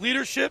it's his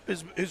leadership,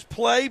 his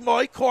play.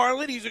 Mike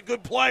Carlin, he's a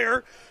good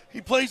player.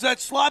 He plays that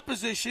slot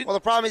position. Well,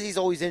 the problem is he's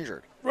always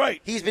injured.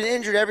 Right. He's been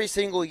injured every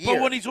single year.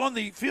 But when he's on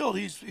the field,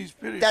 he's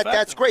pretty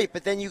That's great,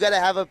 but then you got to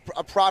have a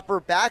proper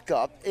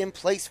backup in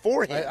place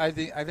for him. I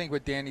think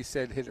what Danny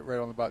said hit it right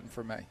on the button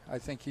for me. I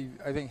think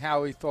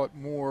Howie thought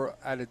more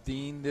out of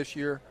Dean this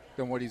year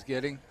than what he's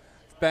getting.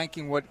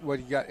 Banking what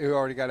he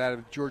already got out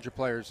of Georgia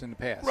players in the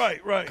past.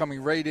 Right.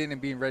 Coming right in and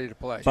being ready to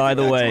play. By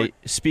the way,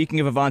 speaking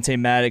of Avonte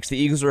Maddox, the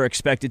Eagles are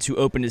expected to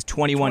open his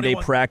 21-day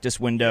practice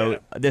window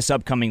this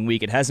upcoming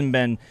week. It hasn't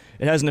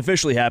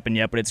officially happened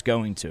yet, but it's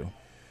going to.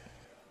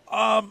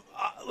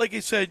 Like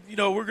I said, we're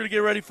going to get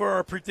ready for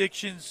our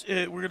predictions.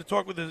 We're going to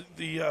talk with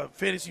the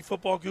fantasy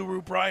football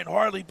guru, Brian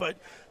Hartley. But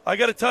I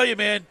got to tell you,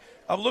 man,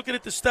 I'm looking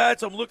at the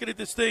stats. I'm looking at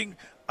this thing,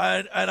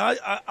 and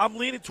I'm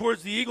leaning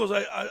towards the Eagles.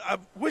 I'm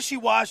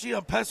wishy-washy.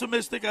 I'm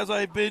pessimistic, as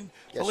I've been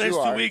the last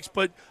 2 weeks.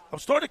 But I'm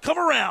starting to come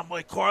around,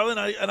 like Carlin.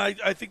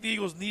 I think the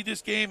Eagles need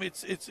this game.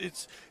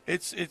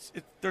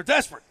 They're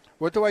desperate.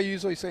 What do I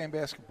usually say in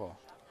basketball?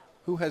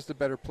 Who has the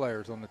better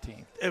players on the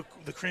team?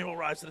 The cream will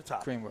rise to the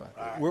top. Cream will.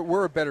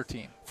 We're a better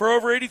team. For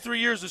over 83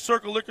 years, the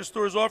Circle Liquor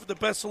Store has offered the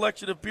best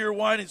selection of beer,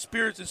 wine, and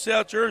spirits in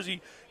South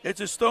Jersey.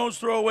 It's a stone's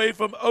throw away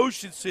from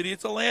Ocean City.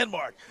 It's a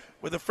landmark.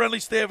 With a friendly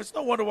staff, it's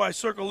no wonder why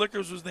Circle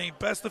Liquors was named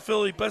Best of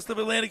Philly, Best of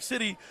Atlantic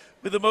City,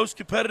 with the most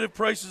competitive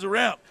prices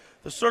around.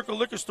 The Circle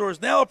Liquor Store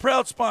is now a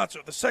proud sponsor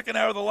of the second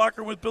hour of the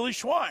Locker Room with Billy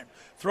Schweim.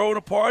 Throwing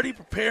a party,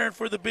 preparing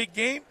for the big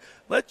game?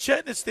 Let Chet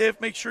and his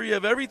staff make sure you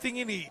have everything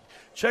you need.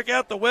 Check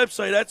out the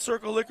website at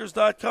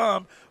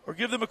circleliquors.com or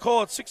give them a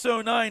call at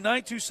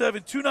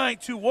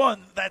 609-927-2921.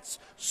 That's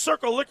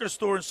Circle Liquor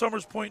Store in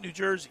Summers Point, New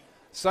Jersey.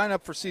 Sign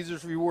up for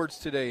Caesars Rewards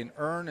today and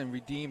earn and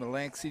redeem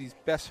Atlantic City's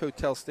best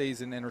hotel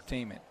stays and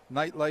entertainment,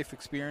 nightlife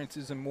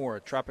experiences, and more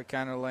at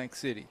Tropicana Atlantic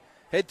City.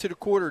 Head to the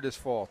Quarter this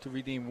fall to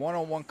redeem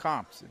one-on-one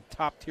comps and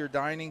top-tier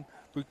dining,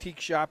 boutique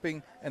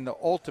shopping, and the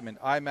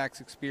ultimate IMAX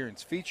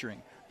experience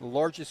featuring the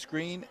largest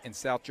screen in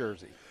South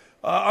Jersey.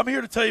 I'm here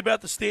to tell you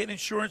about the Stanton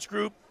Insurance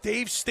Group.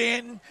 Dave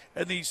Stanton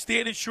and the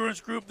Stanton Insurance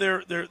Group,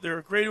 they're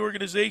a great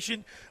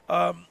organization.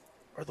 Are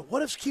the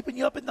what-ifs keeping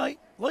you up at night?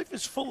 Life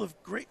is full of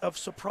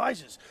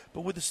surprises.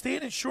 But with the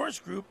Stanton Insurance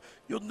Group,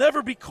 you'll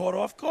never be caught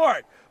off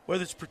guard.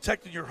 Whether it's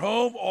protecting your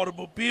home,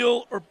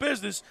 automobile, or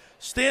business,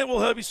 Stanton will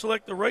help you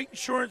select the right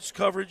insurance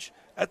coverage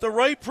at the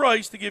right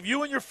price to give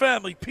you and your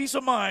family peace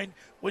of mind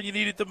when you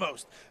need it the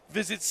most.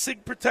 Visit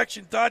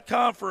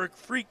sigprotection.com for a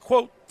free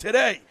quote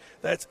today.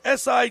 That's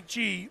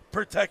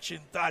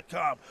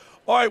sigprotection.com.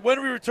 All right,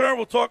 when we return,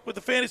 we'll talk with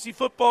the fantasy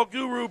football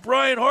guru,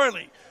 Brian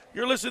Hartley.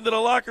 You're listening to The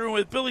Locker Room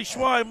with Billy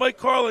Schweim, Mike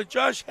Carlin,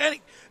 Josh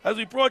Hennig, as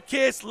we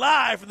broadcast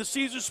live from the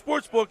Caesars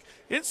Sportsbook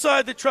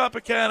inside the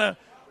Tropicana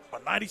on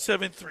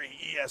 97.3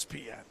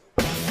 ESPN.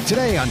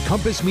 Today on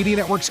Compass Media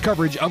Network's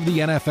coverage of the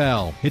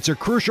NFL, it's a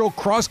crucial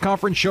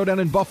cross-conference showdown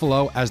in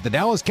Buffalo as the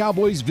Dallas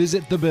Cowboys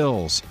visit the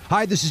Bills.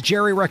 Hi, this is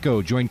Jerry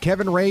Recco. Join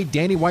Kevin Ray,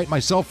 Danny White, and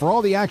myself for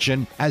all the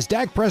action as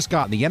Dak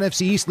Prescott and the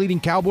NFC East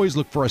leading Cowboys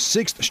look for a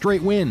 6th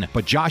straight win.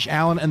 But Josh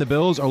Allen and the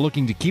Bills are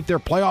looking to keep their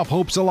playoff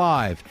hopes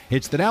alive.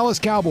 It's the Dallas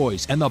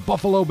Cowboys and the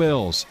Buffalo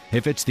Bills.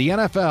 If it's the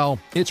NFL,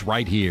 it's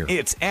right here.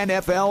 It's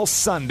NFL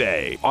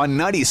Sunday on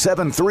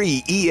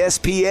 97.3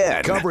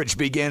 ESPN. Coverage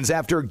begins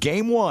after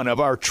Game 1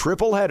 of our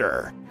triple header.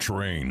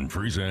 Train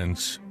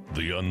presents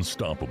The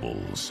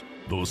Unstoppables.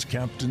 Those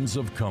captains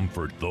of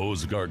comfort,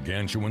 those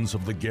gargantuans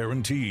of the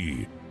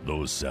guarantee,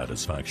 those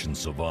satisfaction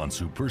savants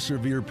who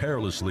persevere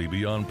perilously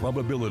beyond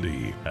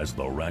probability as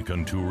the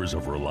raconteurs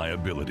of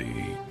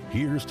reliability.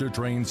 Here's to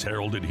Train's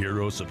heralded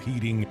heroes of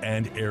heating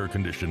and air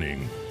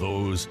conditioning,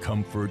 those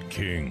comfort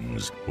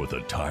kings with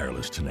a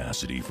tireless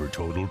tenacity for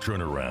total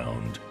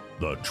turnaround.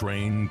 The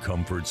Train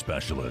Comfort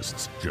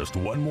Specialists. Just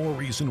one more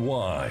reason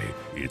why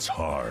it's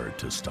hard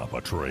to stop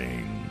a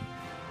train.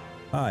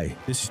 Hi,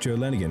 this is Joe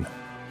Lenigan,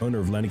 owner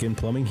of Lenigan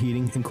Plumbing,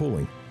 Heating, and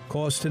Cooling.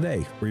 Call us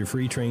today for your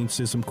free Train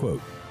system quote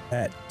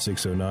at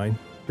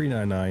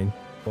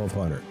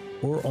 609-399-1200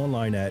 or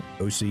online at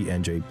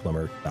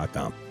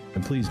ocnjplumber.com.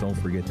 And please don't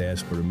forget to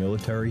ask for the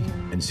military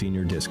and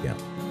senior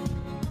discount.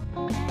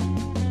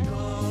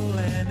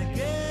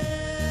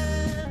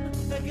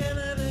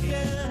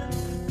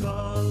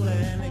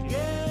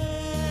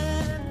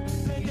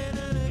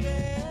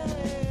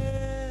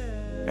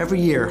 Every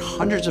year,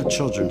 hundreds of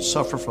children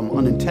suffer from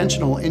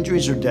unintentional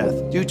injuries or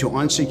death due to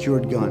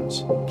unsecured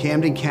guns.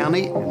 Camden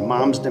County and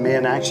Moms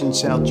Demand Action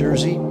South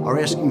Jersey are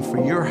asking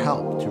for your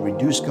help to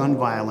reduce gun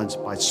violence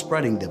by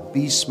spreading the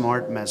Be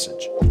Smart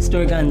message.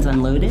 Store guns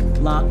unloaded,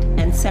 locked,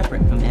 and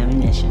separate from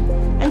ammunition.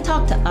 And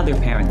talk to other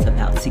parents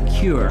about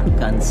secure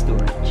gun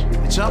storage.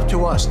 It's up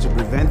to us to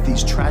prevent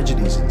these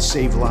tragedies and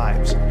save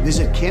lives.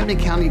 Visit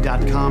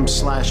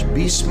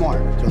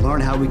CamdenCounty.com/BeSmart to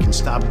learn how we can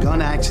stop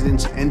gun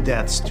accidents and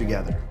deaths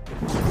together.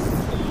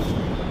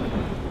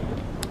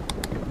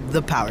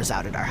 The power's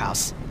out at our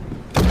house.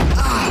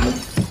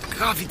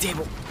 Coffee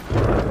table.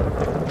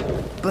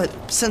 But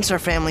since our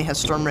family has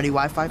storm-ready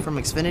Wi-Fi from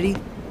Xfinity,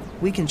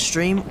 we can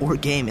stream or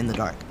game in the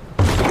dark.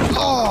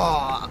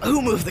 Oh,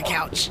 who moved the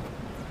couch?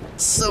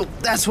 So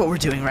that's what we're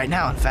doing right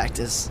now, in fact,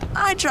 is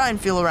I try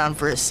and feel around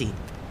for a seat.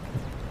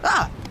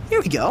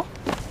 Here we go.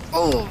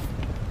 Oh,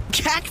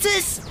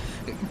 cactus?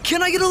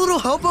 Can I get a little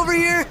help over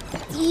here?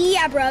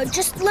 Yeah, bro.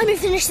 Just let me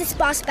finish this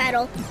boss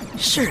battle.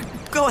 Sure,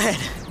 go ahead.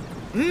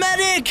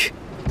 Medic!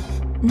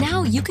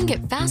 Now you can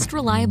get fast,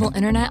 reliable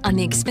internet on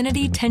the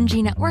Xfinity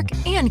 10G network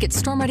and get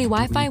storm-ready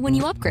Wi-Fi when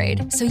you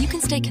upgrade, so you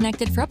can stay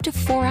connected for up to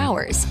 4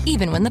 hours,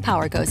 even when the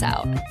power goes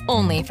out.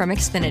 Only from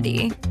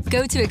Xfinity.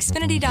 Go to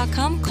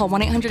Xfinity.com, call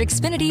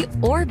 1-800-XFINITY,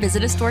 or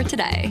visit a store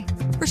today.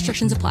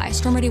 Restrictions apply.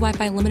 Storm-ready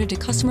Wi-Fi limited to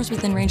customers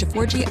within range of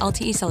 4G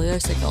LTE cellular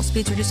signal.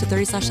 Speeds reduced to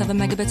 30/7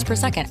 megabits per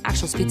second.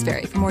 Actual speeds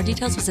vary. For more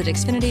details, visit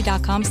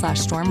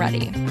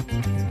Xfinity.com/stormready.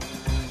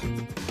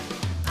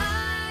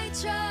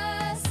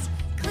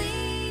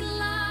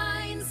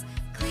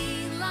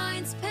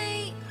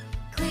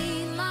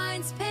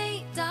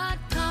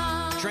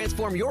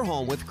 Transform your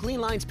home with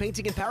Clean Lines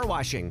Painting and Power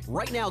Washing.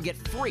 Right now, get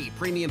free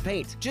premium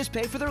paint. Just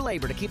pay for their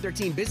labor to keep their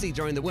team busy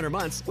during the winter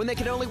months when they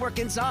can only work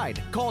inside.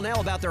 Call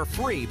now about their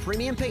free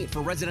premium paint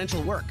for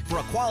residential work. For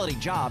a quality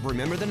job,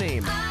 remember the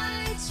name.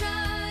 I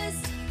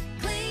trust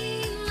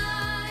Clean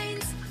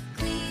Lines.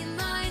 Clean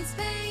Lines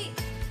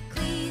Paint.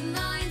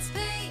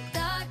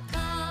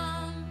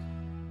 CleanLinesPaint.com.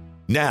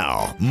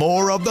 Now,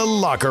 more of The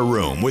Locker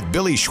Room with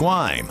Billy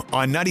Schweim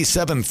on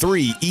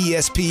 97.3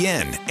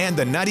 ESPN and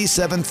the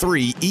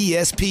 97.3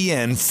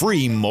 ESPN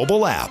free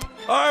mobile app.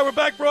 All right, we're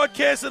back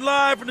broadcasting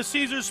live from the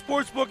Caesars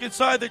Sportsbook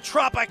inside the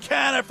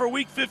Tropicana for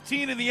Week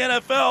 15 in the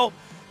NFL.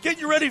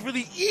 Getting you ready for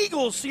the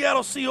Eagles,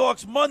 Seattle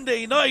Seahawks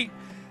Monday night.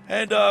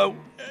 And,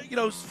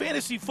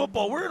 fantasy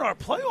football, we're in our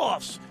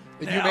playoffs.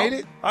 And you made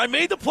it? I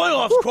made the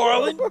playoffs,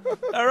 Carlin.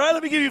 All right,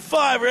 let me give you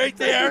 5 right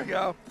there. There you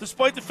go.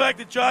 Despite the fact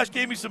that Josh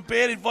gave me some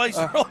bad advice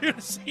earlier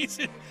this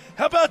season.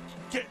 How about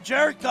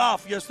Jared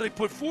Goff yesterday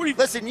put 40...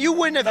 Listen, you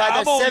wouldn't have had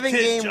I'm a only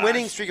 7-game kidding,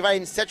 winning Josh. streak if I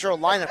didn't set your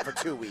lineup for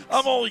 2 weeks.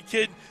 I'm only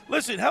kidding.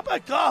 Listen, how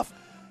about Goff?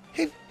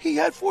 He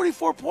had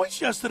 44 points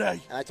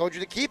yesterday. And I told you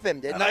to keep him,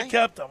 didn't I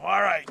kept him.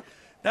 All right.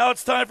 Now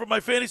it's time for my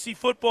fantasy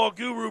football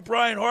guru,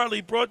 Brian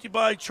Hartley, brought to you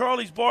by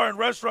Charlie's Bar and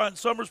Restaurant in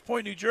Somers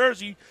Point, New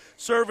Jersey,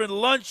 serving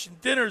lunch,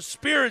 dinners,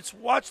 spirits.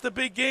 Watch the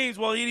big games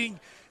while eating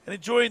and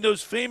enjoying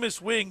those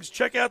famous wings.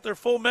 Check out their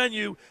full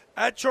menu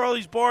at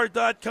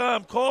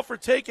charliesbar.com. Call for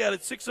takeout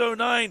at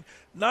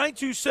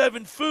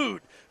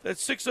 609-927-FOOD.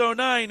 That's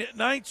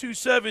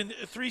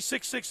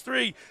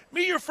 609-927-3663.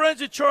 Meet your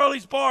friends at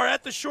Charlie's Bar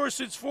at the shore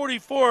since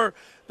 44.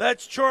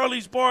 That's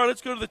Charlie's Bar.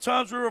 Let's go to the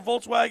Toms River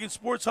Volkswagen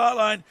Sports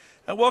Hotline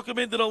and welcome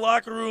into the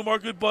locker room our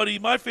good buddy,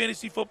 my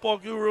fantasy football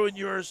guru and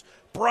yours,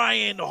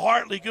 Brian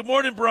Hartley. Good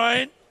morning,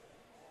 Brian.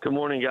 Good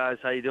morning, guys.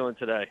 How you doing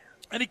today?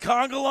 Any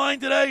conga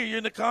line today? Are you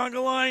in the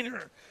conga line,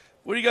 or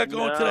what do you got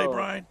going today,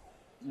 Brian?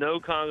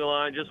 No conga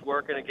line, just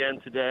working again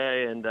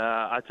today. And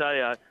I tell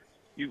you,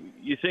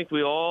 you think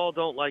we all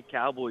don't like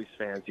Cowboys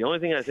fans. The only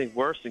thing I think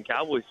worse than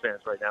Cowboys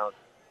fans right now is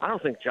I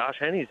don't think Josh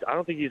Hennig, I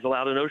don't think he's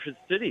allowed in Ocean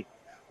City.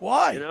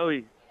 Why? You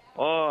know,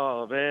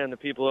 oh, man, the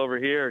people over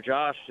here,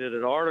 Josh did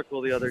an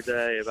article the other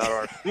day about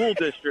our school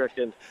district,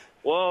 and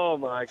whoa,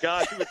 my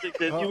gosh, you would think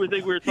we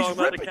were talking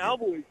about the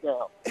Cowboys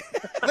now.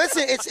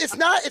 Listen,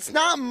 it's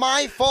not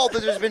my fault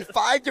that there's been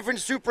 5 different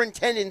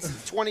superintendents in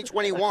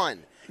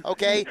 2021.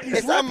 Okay,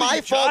 it's not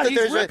my fault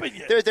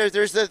that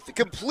there's a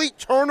complete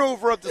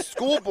turnover of the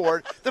school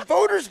board. The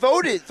voters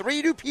voted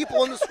 3 new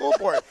people on the school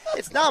board.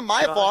 It's not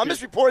my fault. I'm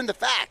just reporting the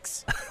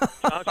facts.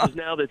 Josh is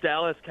now the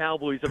Dallas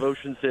Cowboys of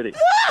Ocean City.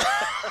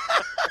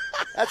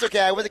 That's okay.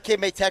 I went to Kid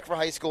May Tech for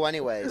high school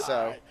anyway.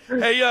 So,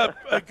 hey,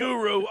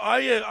 Guru,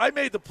 I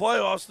made the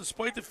playoffs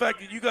despite the fact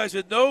that you guys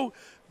had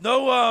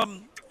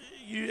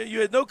you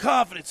had no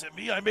confidence in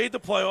me. I made the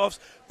playoffs.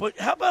 But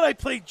how about I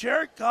played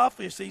Jared Goff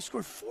yesterday? He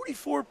scored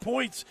 44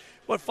 points,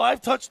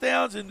 5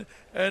 touchdowns,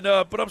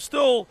 but I'm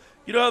still,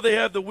 you know how they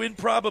have the win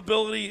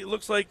probability. It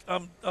looks like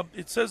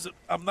it says that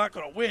I'm not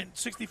going to win.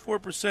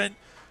 64%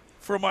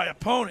 for my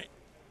opponent.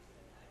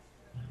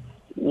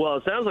 Well,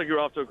 it sounds like you're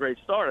off to a great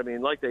start. I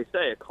mean, like they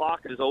say, a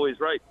clock is always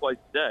right twice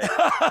a day.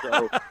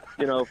 So,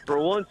 for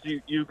once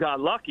you got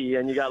lucky,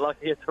 and you got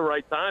lucky at the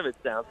right time, it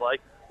sounds like.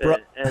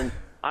 And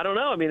I don't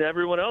know. I mean,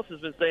 everyone else has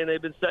been saying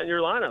they've been setting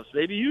your lineups.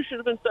 Maybe you should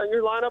have been setting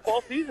your lineup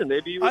all season.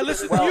 Maybe you. I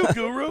listened to you,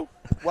 Guru.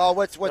 Well,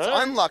 what's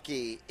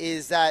unlucky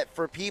is that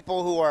for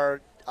people who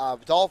are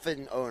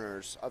Dolphin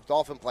owners, of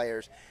Dolphin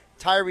players,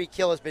 Tyreek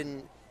Hill has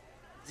been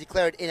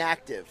declared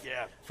inactive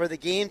for the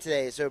game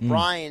today. So,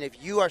 Brian,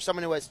 if you are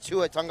someone who has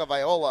Tua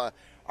Tagovailoa,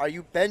 are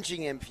you benching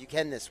him if you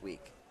can this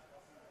week?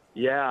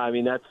 Yeah, I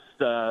mean, that's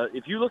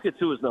if you look at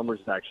Tua's numbers,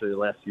 actually, the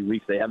last few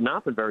weeks, they have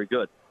not been very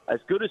good. As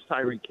good as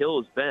Tyreek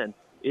Hill has been,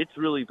 it's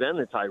really been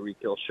the Tyreek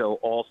Hill show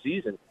all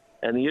season.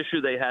 And the issue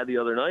they had the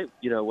other night,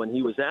 when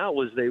he was out,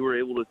 was they were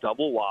able to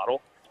double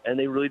Waddle, and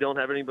they really don't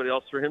have anybody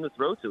else for him to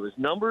throw to. His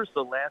numbers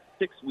the last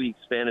 6 weeks,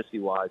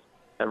 fantasy-wise,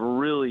 have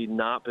really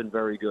not been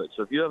very good.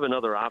 So if you have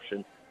another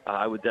option,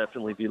 I would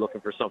definitely be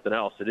looking for something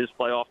else. It is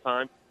playoff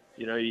time.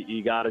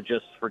 You got to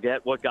just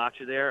forget what got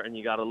you there, and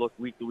you got to look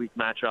week-to-week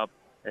matchup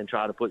and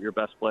try to put your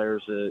best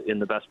players in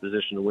the best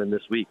position to win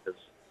this week. Because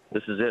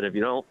this is it. If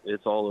you don't,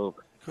 it's all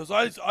over. Because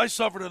I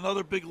suffered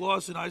another big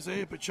loss in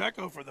Isaiah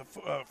Pacheco for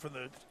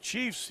the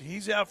Chiefs.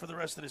 He's out for the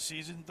rest of the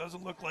season.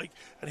 Doesn't look like,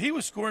 and he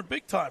was scoring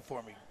big time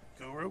for me,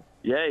 Guru.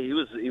 Yeah, he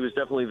was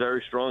definitely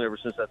very strong ever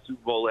since that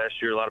Super Bowl last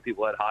year. A lot of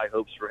people had high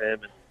hopes for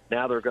him, and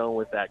now they're going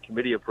with that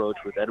committee approach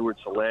with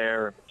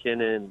Edwards-Helaire and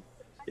McKinnon.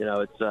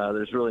 It's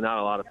there's really not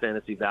a lot of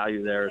fantasy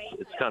value there.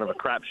 It's kind of a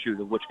crapshoot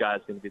of which guy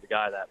is going to be the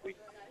guy that week,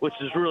 which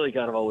has really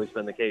kind of always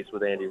been the case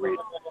with Andy Reid.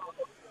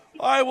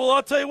 All right, well,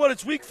 I'll tell you what,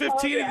 it's Week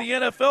 15 in the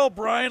NFL,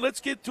 Brian. Let's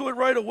get to it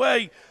right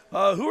away.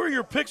 Who are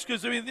your picks?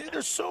 Because, I mean,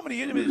 there's so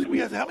many enemies. We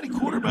have how many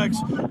quarterbacks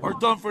are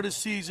done for the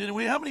season?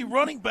 And how many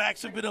running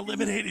backs have been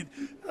eliminated?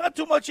 Not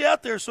too much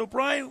out there. So,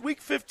 Brian,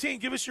 Week 15,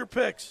 give us your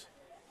picks.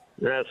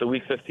 Yeah, so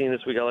Week 15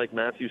 this week, I like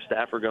Matthew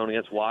Stafford going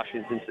against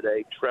Washington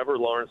today. Trevor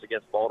Lawrence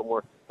against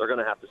Baltimore. They're going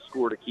to have to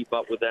score to keep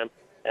up with them.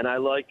 And I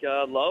like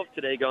Love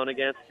today going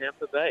against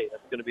Tampa Bay.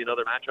 That's going to be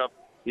another matchup.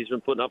 He's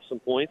been putting up some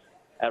points.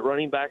 At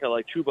running back, I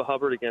like Chuba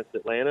Hubbard against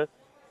Atlanta,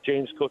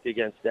 James Cook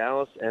against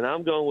Dallas, and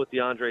I'm going with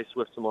DeAndre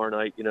Swift tomorrow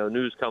night.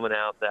 News coming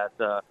out that,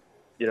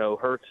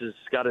 Hurts has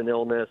got an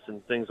illness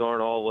and things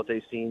aren't all what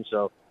they seem.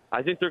 So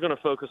I think they're going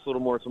to focus a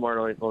little more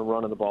tomorrow night on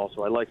running the ball.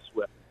 So I like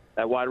Swift.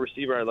 At wide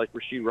receiver, I like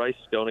Rashee Rice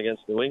going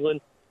against New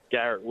England,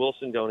 Garrett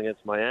Wilson going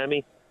against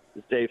Miami,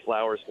 Dave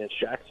Flowers against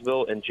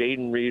Jacksonville, and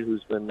Jaden Reed,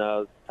 who's been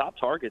top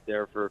target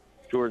there for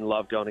Jordan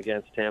Love going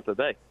against Tampa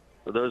Bay.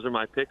 So those are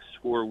my picks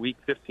for Week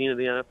 15 of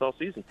the NFL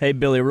season. Hey,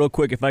 Billy, real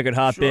quick, if I could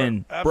hop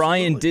in. Absolutely.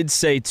 Brian did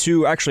say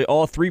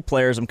all three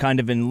players I'm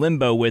kind of in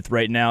limbo with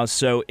right now.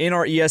 So in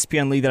our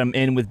ESPN league that I'm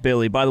in with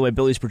Billy, by the way,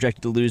 Billy's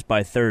projected to lose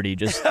by 30.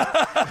 Just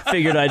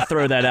figured I'd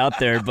throw that out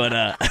there.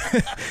 But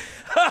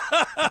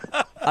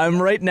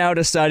I'm right now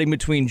deciding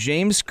between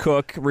James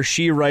Cook,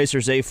 Rashee Rice, or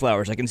Zay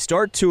Flowers. I can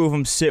start two of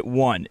them, sit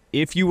one.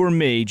 If you were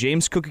me,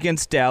 James Cook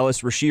against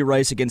Dallas, Rashee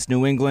Rice against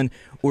New England,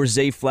 or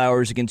Zay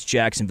Flowers against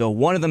Jacksonville.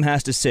 One of them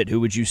has to sit.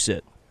 Who would you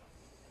sit?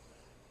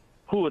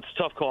 It's a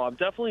tough call. I'm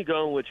definitely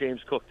going with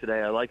James Cook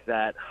today. I like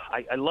that.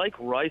 I like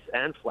Rice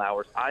and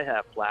Flowers. I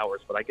have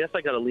Flowers, but I guess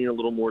I got to lean a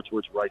little more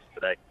towards Rice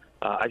today.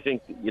 I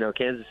think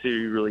Kansas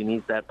City really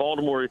needs that.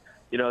 Baltimore,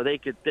 they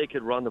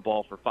could run the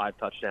ball for 5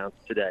 touchdowns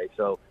today.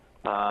 So.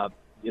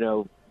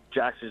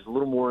 Jackson's a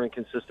little more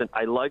inconsistent.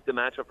 I like the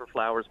matchup for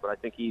Flowers, but I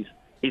think he's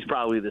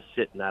probably the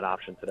sit in that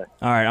option today.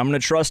 All right, I'm going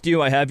to trust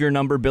you. I have your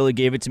number. Billy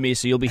gave it to me,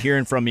 so you'll be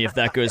hearing from me if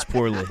that goes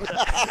poorly.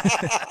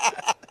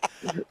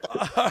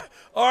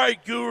 All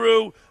right,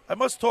 Guru. I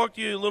must talk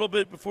to you a little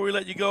bit before we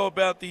let you go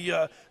about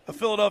the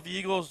Philadelphia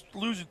Eagles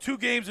losing 2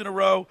 games in a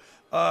row.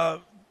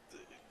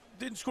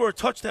 Didn't score a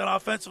touchdown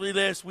offensively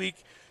last week.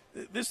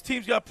 This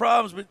team's got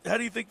problems, but how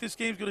do you think this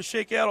game's going to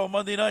shake out on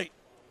Monday night?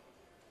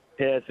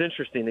 Yeah, it's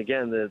interesting.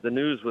 Again, the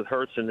news with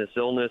Hurts and this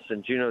illness,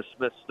 and Geno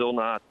Smith still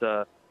not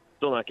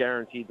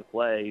guaranteed to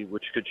play,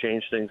 which could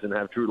change things, and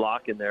have Drew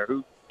Lock in there,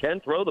 who can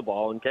throw the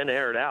ball and can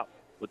air it out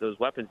with those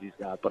weapons he's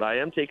got. But I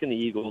am taking the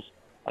Eagles.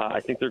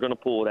 I think they're going to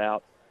pull it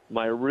out.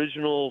 My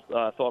original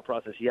thought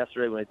process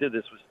yesterday when I did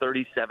this was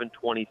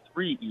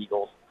 37-23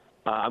 Eagles.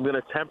 I'm going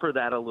to temper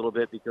that a little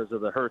bit because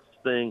of the Hurts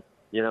thing.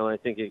 I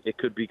think it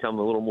could become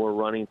a little more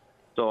running.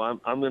 So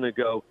I'm going to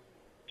go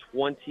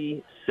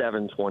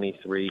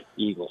 27-23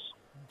 Eagles.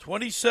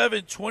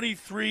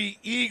 27-23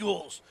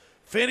 Eagles.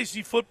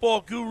 Fantasy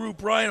football guru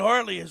Brian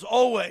Hartley, as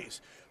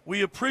always,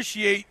 we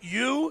appreciate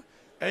you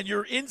and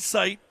your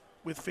insight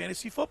with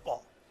fantasy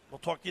football. We'll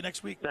talk to you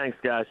next week. Thanks,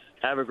 guys.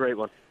 Have a great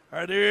one. All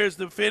right, there's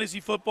the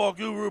fantasy football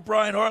guru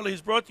Brian Hartley.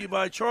 Is brought to you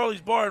by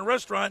Charlie's Bar and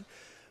Restaurant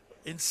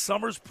in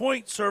Summers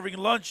Point, serving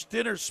lunch,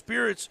 dinner,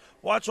 spirits.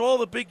 Watch all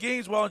the big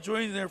games while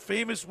enjoying their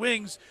famous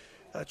wings.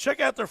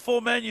 Check out their full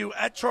menu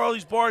at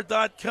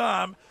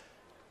charliesbar.com.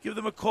 Give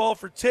them a call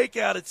for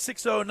takeout at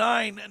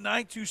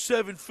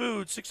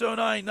 609-927-FOOD,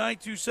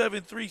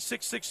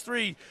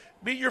 609-927-3663.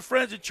 Meet your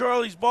friends at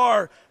Charlie's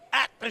Bar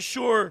at the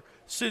shore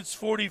since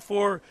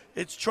 44.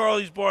 It's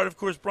Charlie's Bar. And, of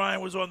course,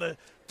 Brian was on the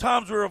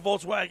Tom's River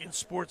Volkswagen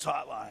Sports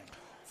Hotline.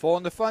 Fall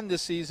into fun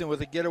this season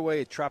with a getaway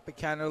at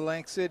Tropicana,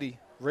 Atlantic City.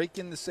 Rake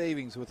in the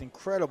savings with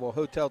incredible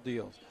hotel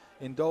deals.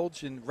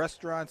 Indulge in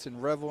restaurants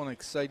and revel in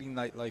exciting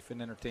nightlife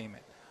and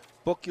entertainment.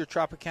 Book your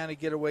Tropicana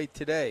getaway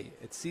today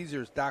at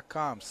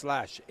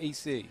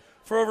Caesars.com/AC.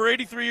 For over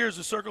 83 years,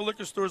 the Circle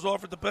Liquor Store has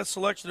offered the best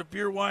selection of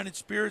beer, wine, and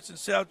spirits in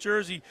South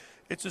Jersey.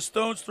 It's a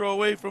stone's throw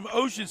away from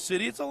Ocean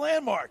City. It's a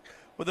landmark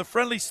with a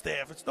friendly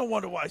staff. It's no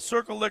wonder why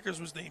Circle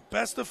Liquors was named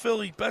Best of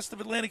Philly, Best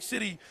of Atlantic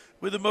City,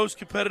 with the most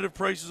competitive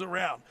prices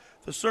around.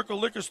 The Circle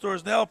Liquor Store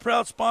is now a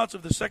proud sponsor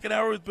of the second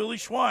hour with Billy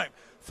Schweim.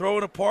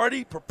 Throwing a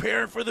party,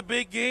 preparing for the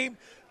big game.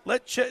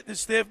 Let Chet and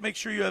his staff make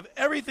sure you have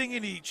everything you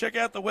need. Check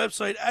out the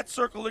website at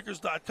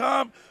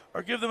circleliquors.com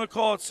or give them a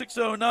call at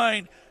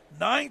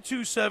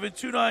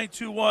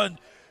 609-927-2921.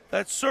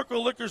 That's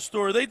Circle Liquor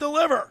Store. They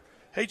deliver.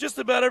 Hey, just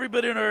about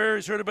everybody in our area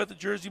has heard about the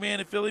Jersey Man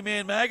and Philly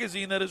Man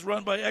magazine that is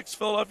run by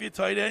ex-Philadelphia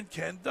tight end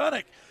Ken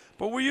Dunnick.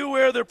 But were you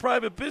aware of their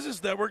private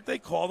business network they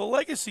call the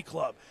Legacy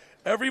Club?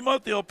 Every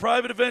month, they hold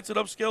private events at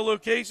upscale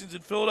locations in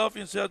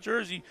Philadelphia and South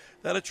Jersey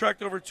that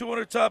attract over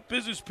 200 top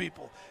business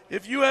people.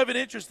 If you have an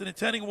interest in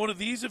attending one of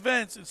these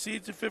events and see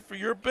it's a fit for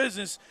your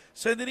business,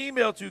 send an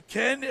email to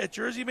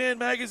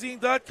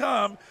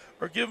ken@jerseymanmagazine.com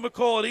or give him a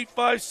call at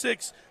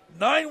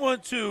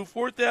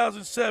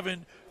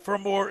 856-912-4007 for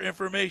more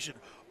information.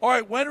 All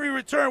right, when we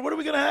return, what are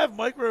we going to have,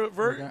 Mike?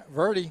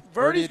 Verdi.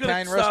 Verdi's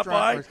going to stop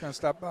by. Verdi's going to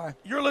stop by.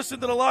 You're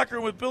listening to The Locker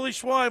Room with Billy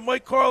Schweim,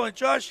 Mike Carlin,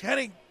 Josh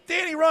Hennig,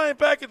 Danny Ryan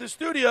back at the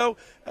studio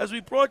as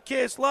we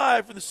broadcast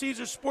live from the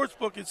Caesars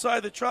Sportsbook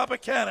inside the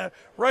Tropicana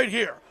right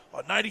here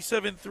on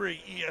 97.3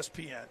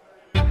 ESPN.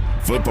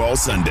 Football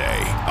Sunday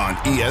on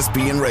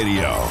ESPN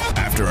Radio.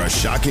 After a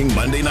shocking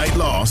Monday night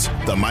loss,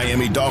 the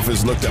Miami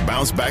Dolphins look to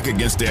bounce back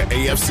against their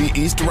AFC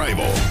East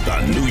rival, the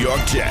New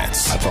York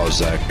Jets. I thought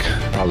Zach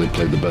probably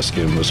played the best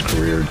game of his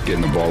career,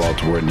 getting the ball out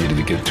to where it needed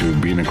to get to,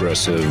 being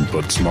aggressive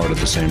but smart at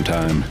the same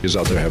time. He's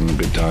out there having a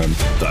good time.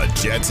 The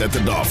Jets at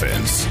the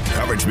Dolphins.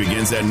 Coverage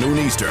begins at noon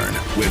Eastern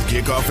with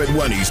kickoff at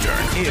 1 Eastern.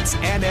 It's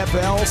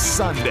NFL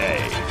Sunday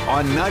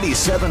on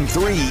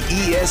 97.3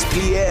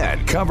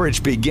 ESPN.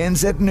 Coverage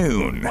begins at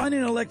noon. Finding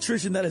an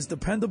electrician that is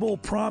dependable,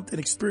 prompt, and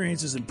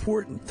experienced is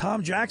important.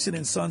 Tom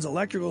Jackson & Sons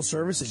Electrical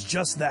Service is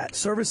just that.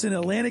 Service in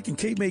Atlantic and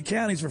Cape May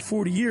counties for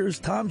 40 years,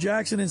 Tom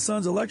Jackson &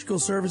 Sons Electrical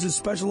Services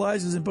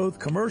specializes in both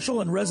commercial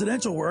and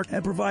residential work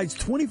and provides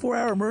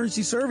 24-hour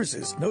emergency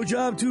services. No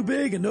job too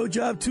big and no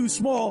job too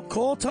small.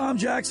 Call Tom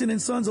Jackson &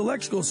 Sons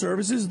Electrical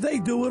Services. They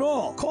do it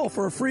all. Call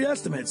for a free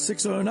estimate,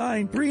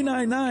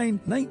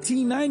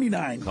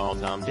 609-399-1999. Call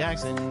Tom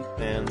Jackson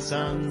 &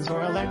 Sons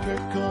for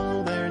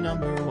electrical. They're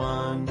number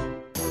one.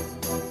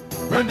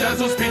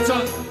 Randazzo's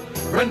Pizza,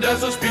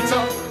 Randazzo's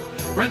Pizza,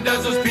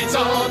 Randazzo's Pizza,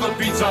 the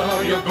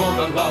pizza you're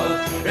gonna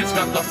love. It's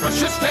got the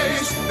freshest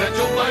taste that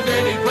you'll find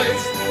any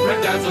place.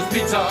 Randazzo's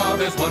Pizza,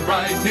 there's one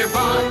right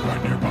nearby.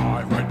 Right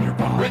nearby, right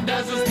nearby.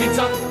 Randazzo's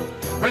Pizza,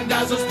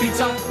 Randazzo's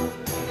Pizza.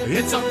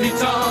 It's a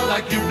pizza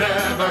like you've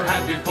never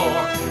had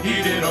before.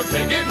 Eat it or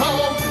take it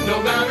home,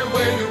 no matter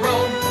where you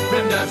roam.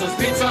 Randazzo's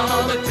Pizza,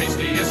 the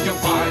tastiest you'll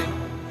find.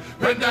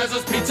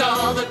 Randazzo's Pizza,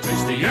 the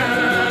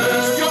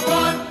tastiest you'll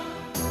find.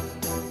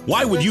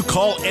 Why would you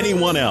call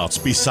anyone else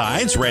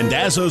besides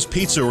Randazzo's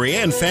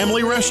Pizzeria and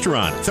Family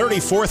Restaurant,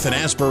 34th and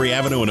Asbury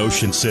Avenue in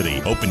Ocean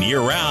City. Open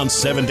year-round,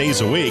 7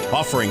 days a week,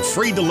 offering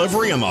free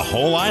delivery on the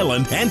whole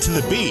island and to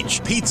the beach.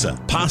 Pizza,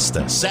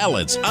 pasta,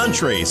 salads,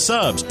 entrees,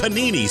 subs,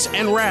 paninis,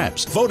 and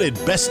wraps. Voted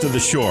best of the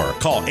shore.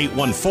 Call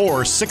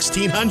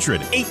 814-1600.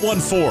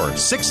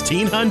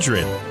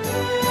 814-1600.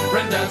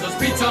 Randazzo's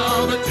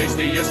Pizza, the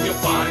tastiest you'll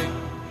find.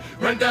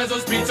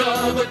 Randazzo's Pizza,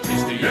 the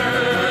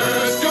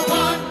tastiest you'll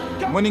find.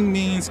 Winning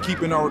means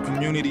keeping our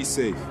community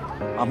safe.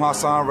 I'm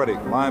Hassan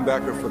Reddick,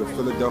 linebacker for the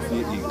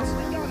Philadelphia Eagles.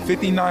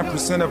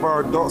 59% of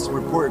our adults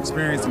report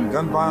experiencing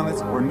gun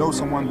violence or know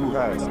someone who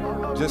has.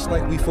 Just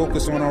like we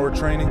focus on our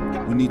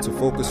training, we need to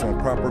focus on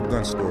proper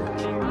gun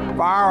storage.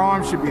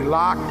 Firearms should be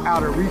locked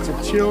out of reach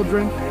of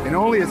children and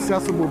only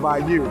accessible by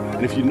you.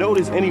 And if you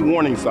notice any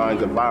warning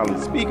signs of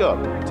violence, speak up.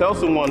 Tell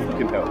someone who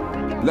can help.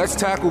 Let's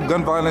tackle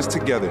gun violence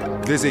together.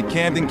 Visit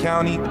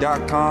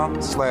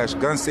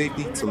CamdenCounty.com/gun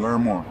safety to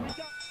learn more.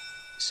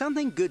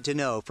 Something good to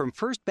know from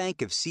First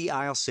Bank of Sea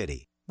Isle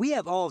City. We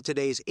have all of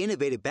today's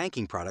innovative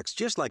banking products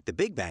just like the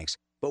big banks,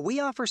 but we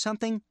offer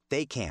something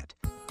they can't.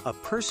 A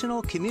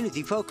personal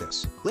community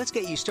focus. Let's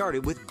get you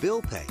started with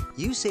Bill Pay.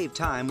 You save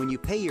time when you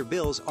pay your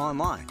bills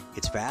online.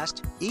 It's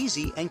fast,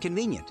 easy, and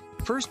convenient.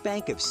 First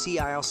Bank of Sea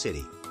Isle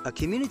City. A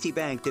community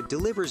bank that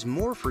delivers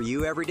more for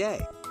you every day.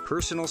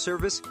 Personal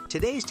service,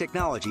 today's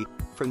technology,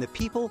 from the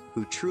people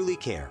who truly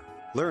care.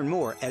 Learn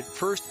more at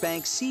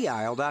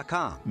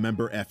firstbankseaisle.com.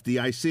 Member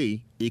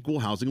FDIC, Equal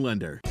Housing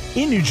Lender.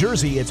 In New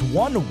Jersey, it's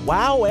one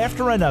wow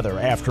after another,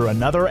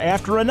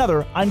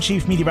 I'm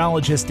Chief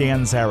Meteorologist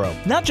Dan Zarrow.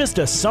 Not just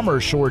a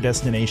summer shore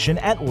destination,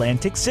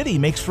 Atlantic City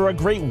makes for a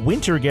great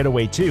winter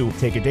getaway too.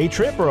 Take a day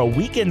trip or a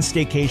weekend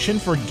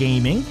staycation for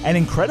gaming, an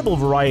incredible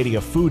variety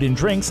of food and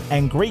drinks,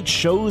 and great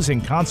shows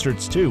and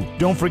concerts too.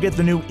 Don't forget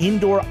the new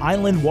indoor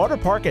island water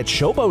park at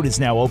Showboat is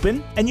now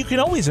open, and you can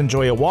always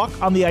enjoy a walk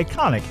on the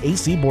iconic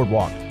AC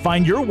Boardwalk.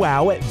 Find your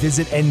wow at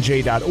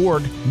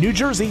visitnj.org. New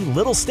Jersey,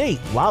 little state,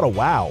 lot of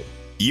wow.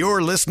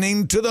 You're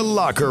listening to The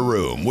Locker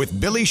Room with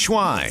Billy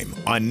Schweim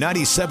on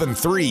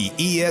 97.3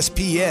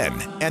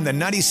 ESPN and the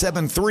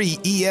 97.3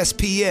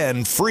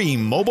 ESPN free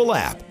mobile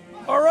app.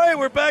 All right,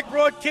 we're back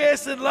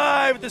broadcasting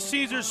live at the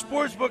Caesars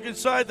Sportsbook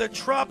inside the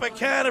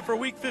Tropicana for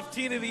Week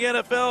 15 of the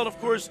NFL. And, of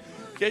course,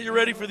 get you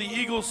ready for the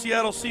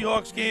Eagles-Seattle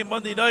Seahawks game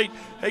Monday night.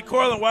 Hey,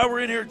 Carlin, while we're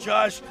in here,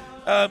 Josh,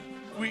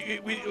 we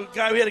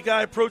had a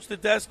guy approach the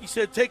desk. He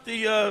said, take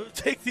the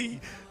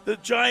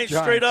Giants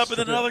straight up, and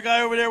then another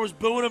guy over there was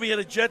booing him. He had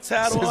a Jets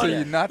hat on. Are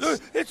you nuts?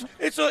 It's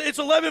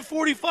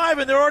 11:45,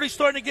 and they're already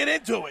starting to get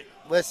into it.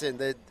 Listen,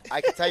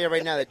 I can tell you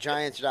right now, the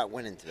Giants are not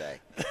winning today.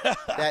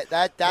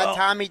 That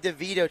Tommy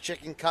DeVito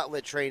chicken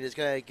cutlet train is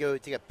going to go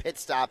take a pit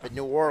stop in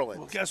New Orleans.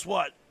 Well, guess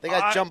what? They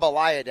got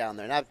jambalaya down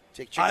there, not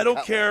chicken I don't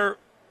cutlet. care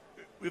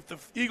if the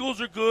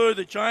Eagles are good,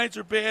 the Giants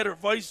are bad, or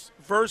vice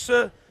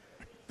versa.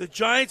 The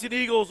Giants and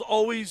Eagles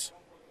always,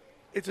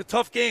 it's a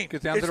tough game.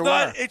 Get down to the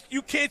wire.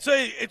 You can't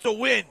say it's a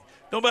win,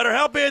 no matter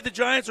how bad the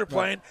Giants are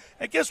playing. Right.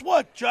 And guess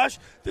what, Josh?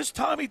 This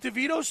Tommy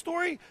DeVito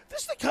story,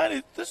 this is the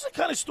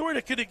kind of story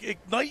that could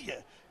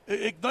ignite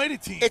a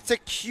team. It's a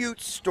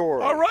cute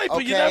story. All right,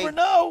 but you never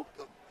know.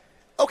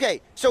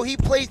 Okay, so he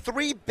played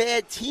 3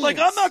 bad teams. Like,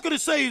 I'm not going to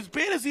say as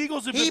bad as the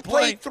Eagles have been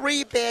playing. He played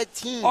 3 bad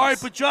teams. All right,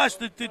 but Josh,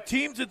 the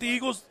teams that the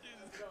Eagles,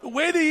 the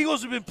way the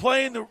Eagles have been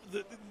playing,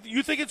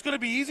 you think it's going to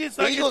be easy? It's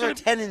the not. Eagles are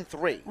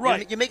 10-3.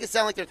 Right. You make it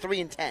sound like they're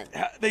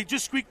 3-10. They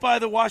just squeaked by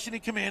the Washington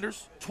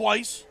Commanders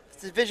twice.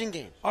 It's a division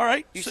game. All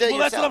right. Well,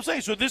 that's what I'm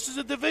saying. So this is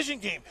a division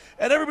game.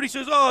 And everybody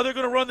says, oh, they're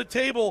going to run the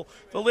table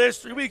the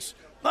last 3 weeks.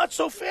 Not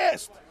so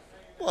fast.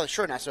 Well,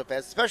 sure, not so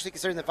fast, especially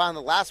considering the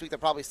final last week they'll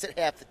probably sit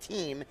half the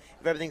team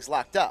if everything's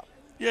locked up.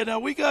 Yeah, now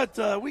we got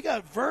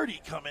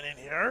Verdi coming in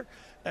here,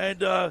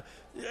 and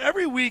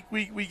every week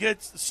we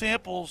get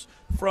samples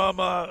from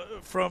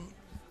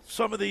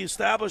some of the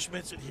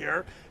establishments in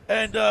here.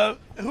 And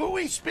who are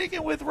we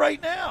speaking with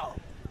right now?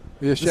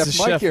 Yeah, This is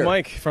Chef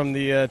Mike from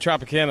the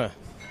Tropicana.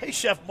 Hey,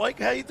 Chef Mike,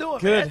 how you doing,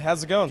 Good. man?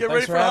 How's it going? Get Thanks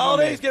ready for the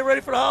holidays? me. Get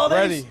ready for the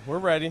holidays? Ready. We're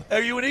ready.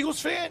 Are you an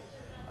Eagles fan?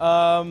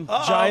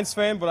 Giants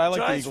fan, but I like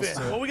Giants the Eagles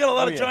fan. too. Well, we got a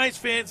lot of Giants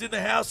fans in the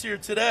house here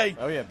today.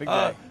 Oh yeah, big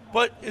day.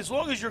 But as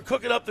long as you're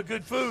cooking up the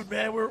good food,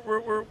 man,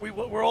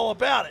 we're all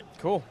about it.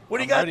 Cool. What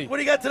do you got? Ready. What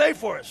do you got today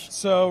for us?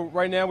 So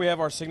right now we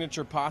have our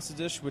signature pasta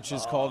dish, which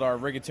is called our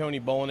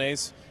rigatoni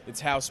bolognese. It's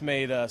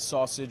house-made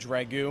sausage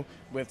ragu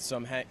with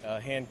some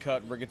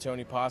hand-cut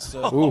rigatoni pasta,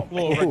 a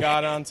little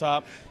regatta on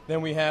top.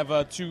 Then we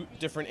have 2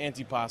 different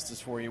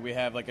antipastas for you. We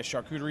have like a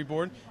charcuterie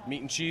board,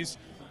 meat and cheese.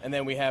 And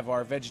then we have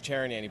our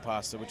vegetarian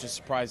antipasta, which is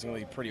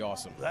surprisingly pretty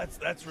awesome.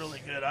 That's really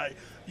good.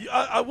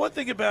 One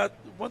thing about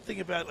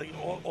like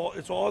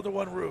it's all under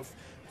one roof.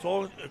 It's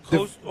all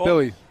close.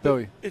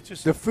 Billy. It's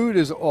just the food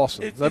is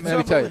awesome. Let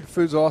me tell you, the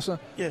food's awesome.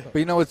 Yeah. But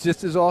you know what's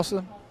just as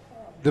awesome?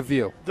 The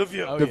view. The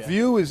view. The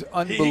view is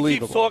unbelievable. He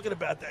keeps talking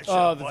about that.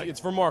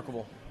 It's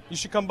remarkable. You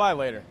should come by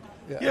later.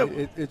 Yeah.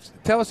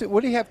 Tell us,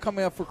 what do you have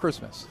coming up for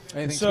Christmas?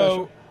 Anything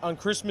special? On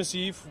Christmas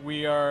Eve,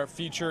 we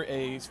feature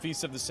a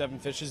Feast of the Seven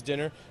Fishes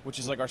dinner, which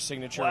is like our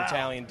signature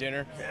Italian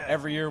dinner. Yeah.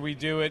 Every year we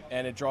do it,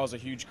 and it draws a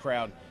huge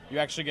crowd. You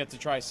actually get to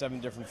try 7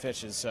 different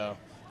fishes, so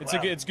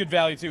it's good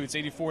value too. It's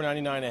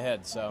 $84.99 a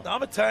head. So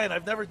I'm Italian.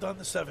 I've never done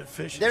the 7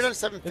 fishes. You've never done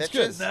 7 fishes?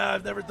 It's good. No,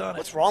 I've never done it.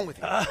 What's wrong with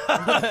you?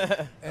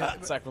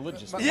 It's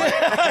sacrilegious.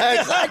 Yeah,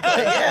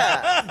 exactly.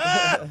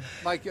 Yeah.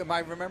 Mike, I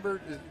remember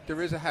there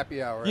is a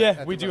happy hour.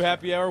 Yeah, we do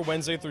happy hour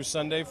Wednesday through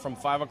Sunday from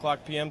 5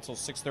 o'clock p.m. till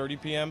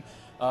 6:30 p.m.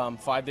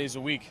 5 days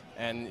a week,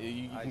 and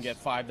you can get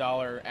 $5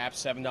 apps,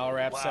 $7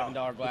 apps,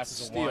 $7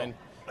 glasses of wine.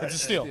 It's a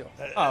steal.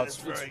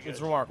 It's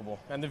remarkable,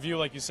 and the view,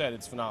 like you said,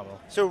 it's phenomenal.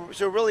 So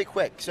really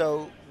quick.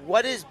 So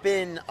what has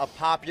been a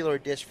popular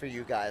dish for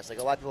you guys? Like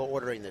a lot of people are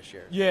ordering this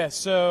year. Yeah.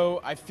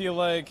 So I feel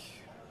like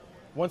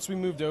once we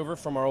moved over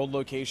from our old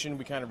location,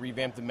 we kind of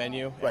revamped the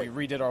menu. Right. And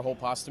we redid our whole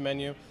pasta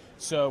menu.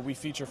 So we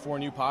feature 4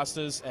 new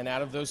pastas, and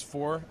out of those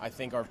 4, I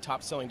think our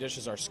top-selling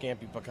dishes are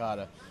scampi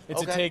piccata.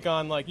 It's a take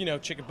on, like,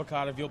 chicken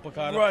piccata, veal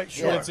piccata. Right,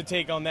 sure. But it's a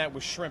take on that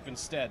with shrimp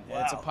instead. Wow.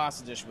 And it's a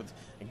pasta dish with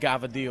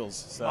gavadils.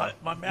 So.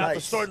 My mouth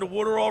is starting to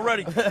water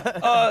already.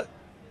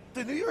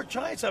 The New York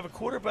Giants have a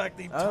quarterback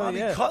named Tommy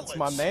Cutlets. It's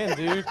my man,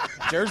 dude.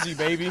 Jersey,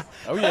 baby.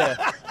 Oh,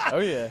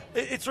 yeah.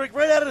 It's like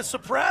right out of The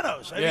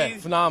Sopranos. I mean,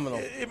 phenomenal.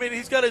 I mean,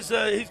 he's got his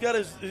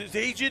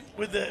agent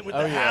with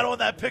the hat on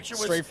that picture.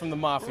 Straight from the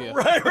mafia.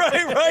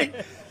 Right.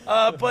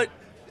 But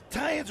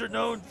Italians are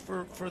known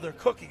for their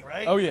cooking,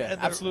 right? Oh, yeah, and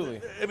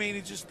absolutely. I mean,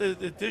 it's just the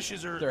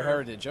dishes are their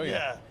heritage. Oh,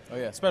 yeah. Oh,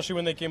 yeah. Especially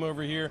when they came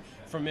over here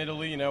from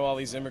Italy, all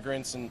these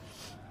immigrants, and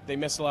they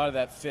miss a lot of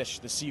that fish,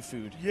 the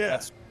seafood. Yeah.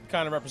 That's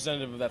kind of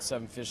representative of that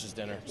 7 fishes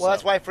dinner. Well,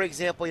 that's why, for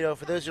example,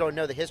 for those who don't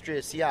know the history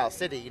of Seattle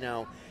City,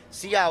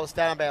 Seattle was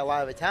founded by a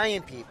lot of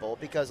Italian people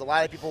because a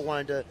lot of people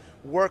wanted to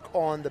work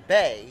on the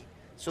bay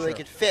so they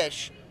could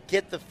fish,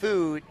 get the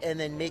food, and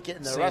then make it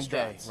in the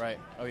restaurants. Right.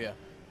 Oh, yeah.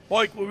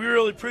 Mike, we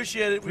really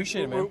appreciate it.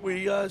 Appreciate it, man.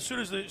 We as soon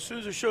as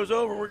the show's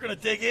over, we're going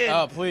to dig in.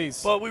 Oh,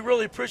 please. But we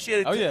really appreciate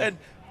it. Oh, yeah. And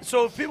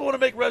So if people want to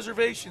make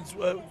reservations,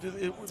 So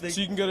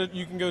you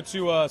can go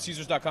to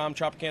Caesars.com,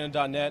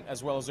 Tropicana.net,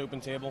 as well as Open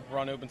Table. We're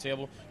on Open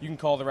Table. You can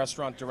call the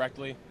restaurant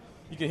directly.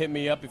 You can hit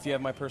me up if you have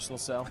my personal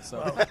cell.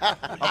 So I'll take care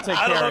of it.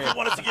 I don't know if you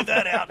want us to give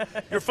that out.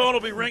 Your phone will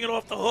be ringing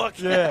off the hook.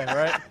 Yeah,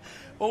 right.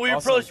 Well, we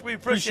Awesome.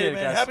 appreciate it,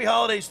 man. guys. Happy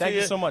holidays to you.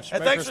 Thank you so much. And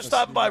Merry thanks for Christmas.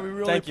 stopping by. We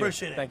really Thank you.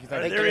 appreciate it. Thank you. All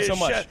right, Thank there you he so is,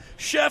 much.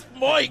 Chef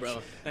Mike,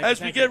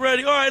 as we get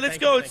ready. All right, let's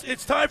go.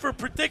 It's time for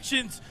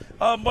predictions.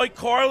 Mike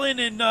Carlin,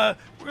 and we're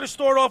going to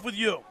start off with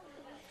you.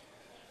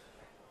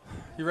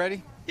 You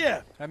ready?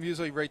 Yeah. I'm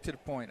usually right to the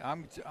point.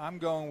 I'm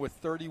going with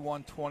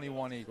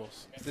 31-21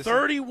 Eagles.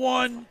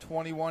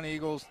 31-21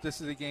 Eagles.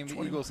 This is a game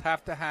the Eagles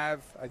have to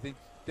have. I think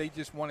they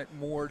just want it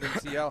more than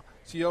Seattle.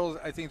 Seattle,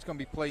 I think, is going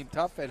to be playing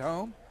tough at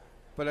home,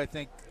 but I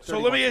think. So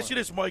let me ask you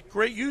this, Mike.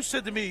 Great. You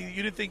said to me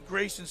you didn't think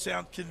Grayson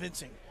sounded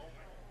convincing.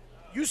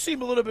 You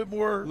seem a little bit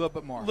more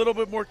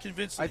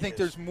convincing. I think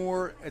there's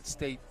more at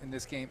stake in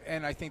this game,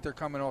 and I think they're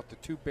coming off the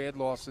 2 bad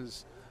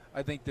losses.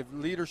 I think the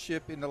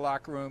leadership in the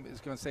locker room is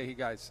going to say, "Hey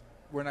guys,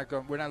 we're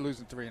not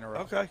losing 3 in a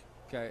row." Okay.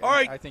 All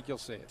right. I think you'll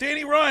see it.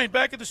 Danny Ryan,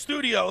 back at the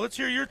studio. Let's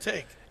hear your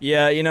take.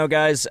 Yeah,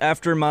 guys,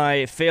 after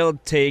my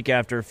failed take,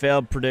 after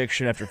failed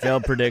prediction, after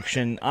failed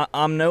prediction,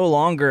 I'm no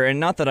longer,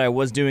 and not that I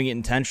was doing it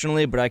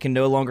intentionally, but I can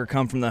no longer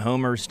come from the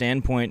Homer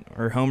standpoint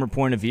or Homer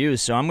point of view.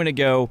 So I'm going to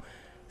go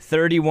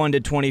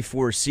 31-24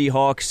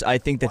 Seahawks. I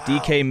think that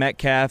DK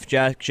Metcalf,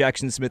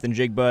 Jackson Smith and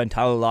Jigba, and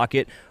Tyler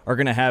Lockett are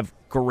going to have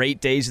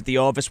great days at the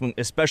office,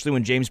 especially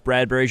when James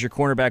Bradbury is your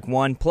cornerback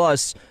 1.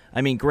 Plus,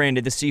 I mean,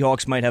 granted, the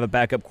Seahawks might have a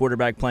backup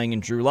quarterback playing in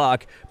Drew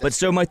Lock, but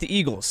so might the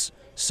Eagles.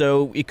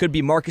 So it could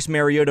be Marcus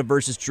Mariota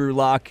versus Drew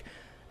Lock,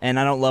 and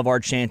I don't love our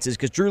chances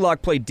because Drew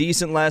Lock played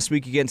decent last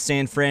week against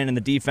San Fran, and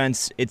the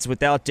defense, it's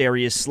without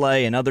Darius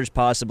Slay and others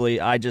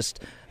possibly. I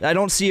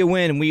don't see a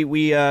win.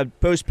 We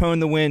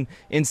postponed the win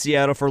in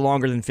Seattle for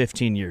longer than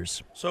 15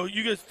 years. So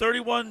you get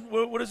 31.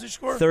 What is the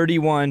score?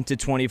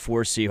 31-24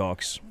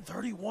 Seahawks.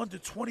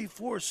 31-24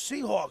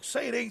 Seahawks.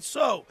 Say it ain't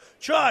so.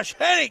 Josh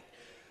Hennig,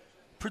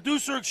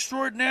 producer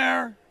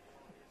extraordinaire.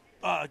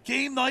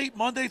 Game night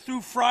Monday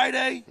through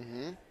Friday.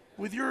 Mm-hmm.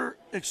 With your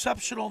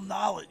exceptional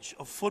knowledge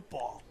of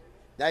football.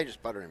 Now you're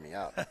just buttering me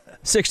up.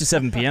 6 to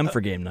 7 p.m.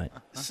 for game night.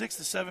 6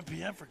 to 7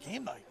 p.m. for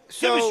game night.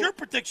 So, Give us your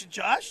prediction,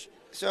 Josh.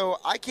 So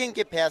I can't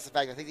get past the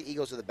fact I think the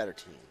Eagles are the better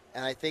team.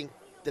 And I think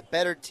the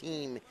better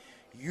team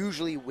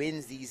usually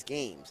wins these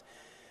games.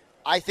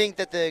 I think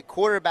that the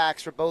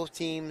quarterbacks for both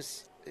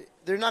teams,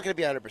 they're not going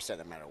to be 100%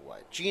 no matter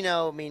what.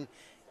 Gino, I mean,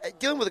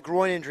 dealing with a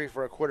groin injury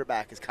for a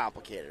quarterback is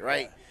complicated,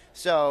 right? Yeah.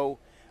 So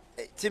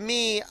to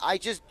me, I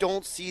just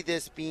don't see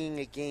this being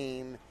a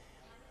game.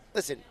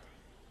 Listen,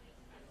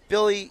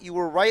 Billy, you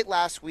were right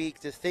last week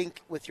to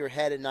think with your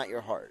head and not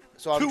your heart.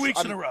 So 2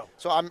 weeks in a row.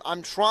 So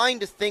I'm trying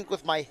to think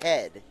with my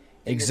head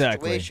in this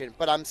situation,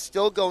 but I'm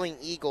still going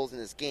Eagles in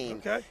this game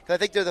because I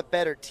think they're the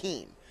better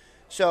team.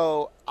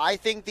 So I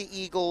think the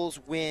Eagles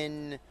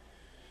win.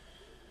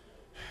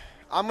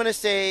 I'm gonna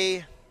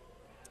say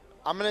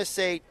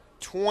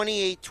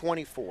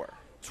 28-24.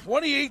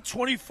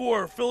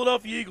 28-24,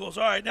 Philadelphia Eagles.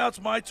 All right, now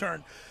it's my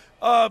turn.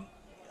 I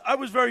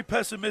was very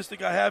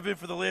pessimistic. I have been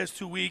for the last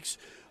 2 weeks.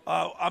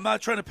 I'm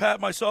not trying to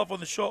pat myself on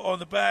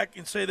the back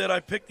and say that I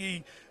picked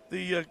the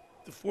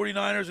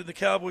 49ers and the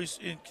Cowboys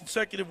in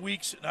consecutive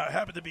weeks, and I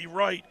happen to be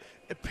right.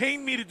 It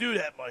pained me to do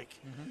that, Mike.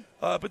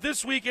 Mm-hmm. But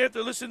this week,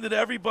 after listening to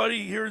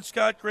everybody, hearing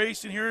Scott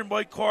Grayson, hearing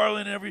Mike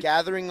Carlin,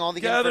 gathering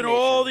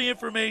all the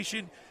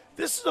information,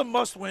 this is a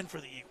must-win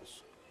for the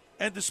Eagles.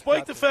 And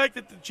despite the fact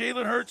that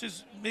Jalen Hurts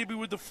is maybe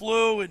with the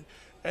flu and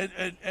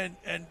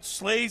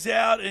Slay's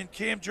out and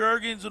Cam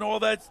Jurgens and all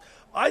that,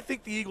 I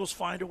think the Eagles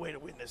find a way to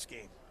win this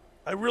game.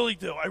 I really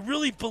do. I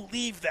really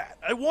believe that.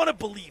 I want to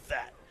believe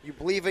that. You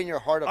believe in your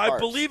heart of hearts. I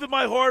believe in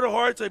my heart of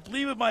hearts. I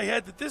believe in my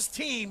head that this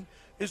team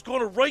is going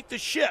to right the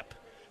ship.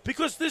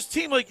 Because this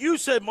team, like you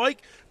said,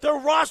 Mike, their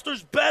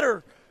roster's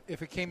better.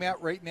 If it came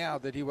out right now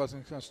that he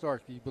wasn't going to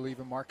start, do you believe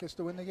in Marcus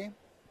to win the game?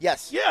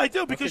 Yes. Yeah, I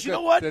do, because you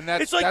know what? Then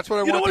that's like, what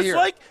I you know want what to it's hear.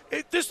 like?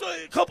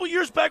 A couple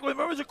years back,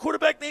 remember there was a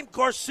quarterback named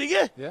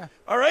Garcia? Yeah.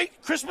 All right?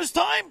 Christmas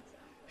time?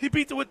 He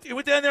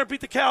went down there and beat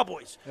the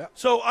Cowboys. Yep.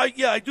 So,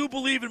 I do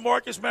believe in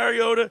Marcus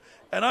Mariota,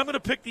 and I'm going to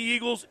pick the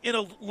Eagles in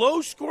a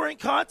low-scoring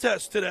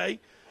contest today.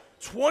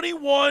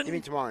 21. You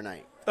mean tomorrow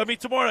night?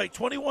 Tomorrow night,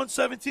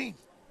 21-17.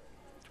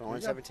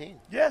 21-17?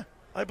 Yeah,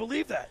 I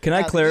believe that. Can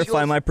I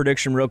clarify my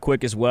prediction real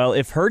quick as well?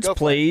 If Hurts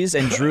plays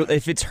and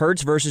if it's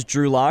Hurts versus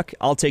Drew Lock,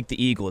 I'll take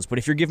the Eagles. But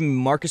if you're giving me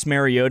Marcus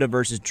Mariota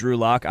versus Drew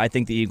Lock, I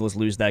think the Eagles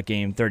lose that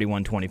game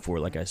 31-24,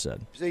 like I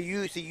said. So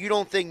you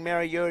don't think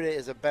Mariota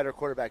is a better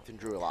quarterback than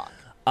Drew Lock?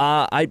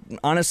 I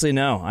honestly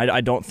no.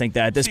 I don't think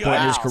that at this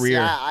point in his career.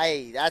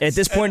 At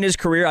this point in his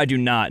career, I do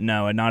not.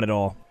 No, not at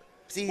all.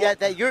 See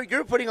that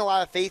you're putting a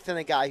lot of faith in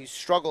a guy who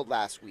struggled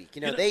last week.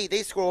 You know, they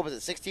scored, was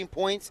it 16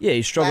 points? Yeah,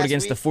 he struggled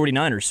against the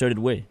 49ers. So did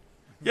we.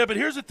 Yeah, but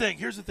here's the thing.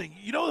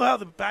 You know how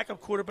the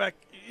backup quarterback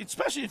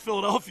especially in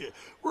Philadelphia,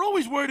 we're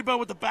always worried about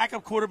what the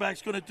backup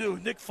quarterback's going to do.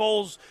 Nick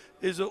Foles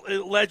is a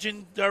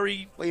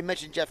legendary. Well, you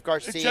mentioned Jeff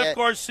Garcia,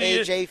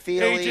 AJ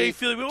Feely,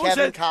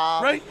 Kevin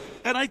Cobb. Right?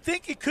 And I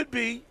think it could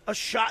be a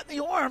shot in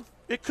the arm.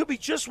 It could be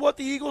just what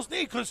the Eagles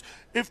need, because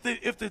if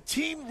the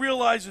team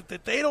realizes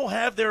that they don't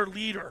have their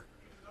leader,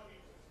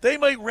 they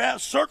might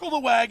circle the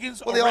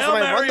wagons. Well, they also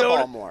might run the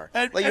ball more.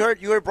 And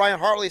you heard Brian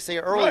Hartley say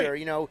earlier,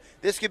 right.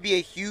 This could be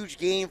a huge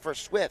game for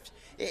Swift.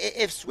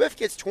 If Swift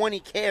gets 20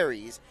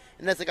 carries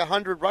and that's like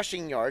 100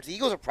 rushing yards, the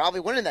Eagles are probably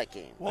winning that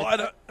game.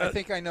 Well, I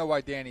think I know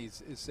why Danny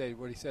is saying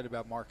what he said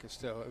about Marcus,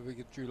 too. If we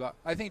get Drew Luck.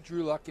 I think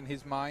Drew Luck, in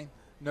his mind,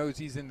 knows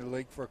he's in the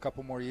league for a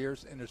couple more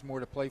years and there's more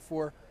to play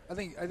for. I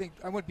think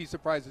I wouldn't be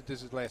surprised if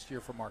this is last year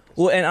for Marcus.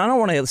 Well, and I don't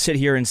want to sit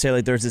here and say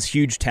like there's this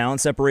huge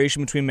talent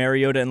separation between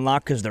Mariota and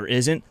Locke, because there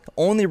isn't. The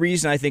only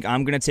reason I think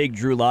I'm going to take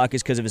Drew Lock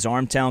is because of his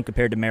arm talent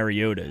compared to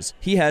Mariota's.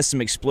 He has some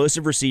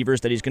explosive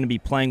receivers that he's going to be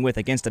playing with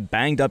against a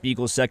banged-up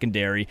Eagles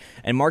secondary,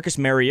 and Marcus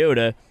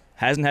Mariota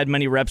hasn't had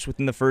many reps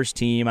within the first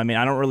team. I mean,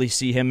 I don't really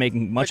see him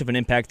making much of an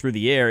impact through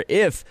the air.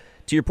 If,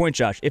 to your point,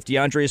 Josh, if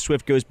DeAndre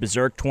Swift goes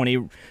berserk,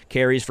 20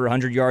 carries for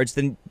 100 yards,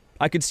 then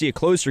I could see a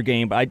closer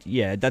game, but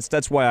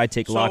that's why I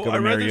take Locke over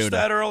Mariota. I read this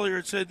stat earlier.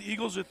 It said the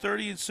Eagles are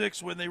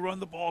 30-6 when they run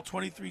the ball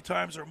 23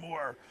 times or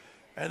more,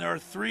 and they're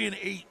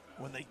 3-8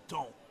 when they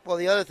don't. Well,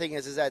 the other thing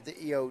is that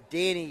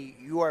Danny,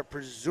 you are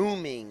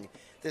presuming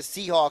the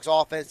Seahawks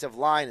offensive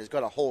line is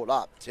going to hold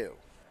up too.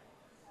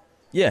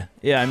 Yeah.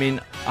 I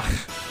mean,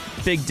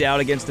 big doubt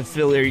against the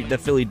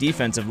Philly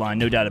defensive line,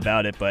 no doubt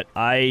about it. But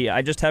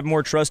I just have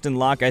more trust in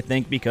Locke, I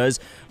think, because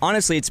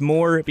honestly, it's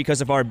more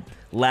because of our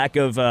lack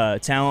of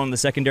talent in the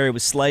secondary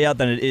with Slayout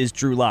than it is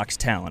Drew Lock's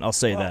talent. I'll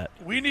say that.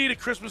 We need a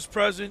Christmas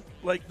present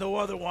like no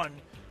other one.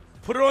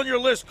 Put it on your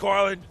list,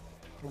 Carlin.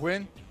 A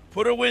win?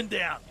 Put a win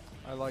down.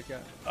 I like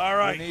that. All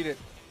right. We need it.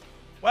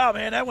 Wow,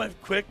 man, that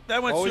went quick.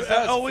 That went always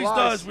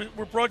does.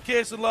 We're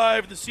broadcasting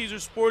live at the Caesar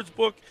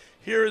Sportsbook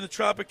here in the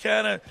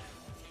Tropicana.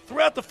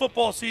 Throughout the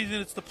football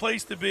season, it's the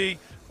place to be. I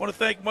want to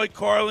thank Mike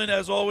Carlin.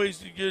 As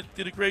always, you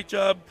did a great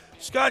job.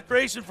 Scott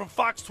Grayson from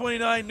Fox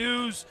 29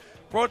 News,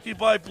 brought to you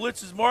by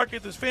Blitz's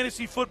Market. This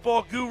fantasy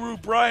football guru,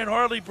 Brian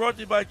Hartley, brought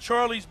to you by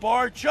Charlie's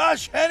Bar.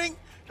 Josh Hennig,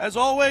 as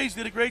always,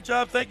 did a great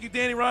job. Thank you,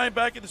 Danny Ryan,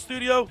 back in the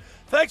studio.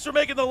 Thanks for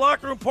making the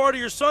locker room part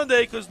of your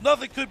Sunday, because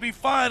nothing could be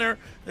finer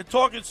than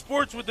talking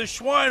sports with the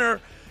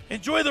Schweiner.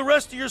 Enjoy the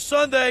rest of your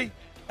Sunday,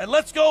 and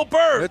let's go,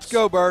 Birds. Let's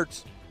go,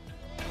 Birds.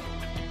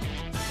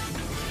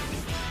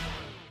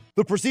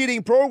 The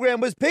preceding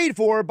program was paid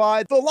for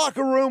by The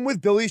Locker Room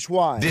with Billy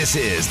Schweim. This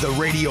is the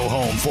radio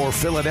home for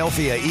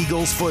Philadelphia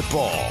Eagles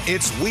football.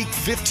 It's Week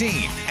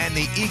 15, and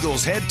the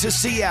Eagles head to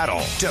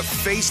Seattle to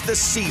face the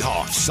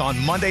Seahawks on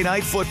Monday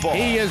Night Football.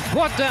 He is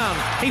brought down.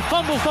 He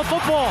fumbles the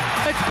football.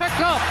 It's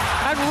picked up,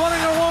 and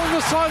running along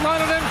the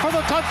sideline and in for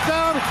the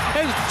touchdown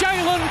is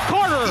Jalen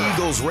Carter.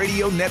 Eagles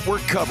radio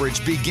network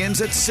coverage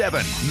begins at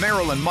 7.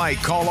 Merrill and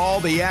Mike call all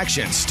the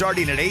action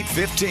starting at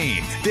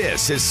 8:15.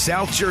 This is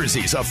South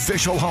Jersey's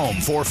official home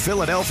for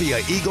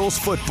Philadelphia Eagles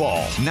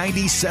football.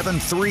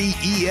 97.3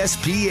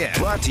 ESPN.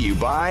 Brought to you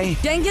by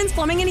Jenkins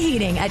Plumbing and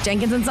Heating at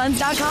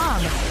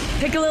jenkinsandsons.com.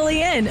 Piccalilli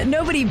Inn.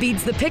 Nobody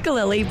beats the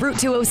Piccalilli, Route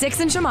 206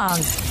 in Chemung.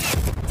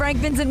 Frank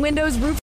Vincent Windows Roof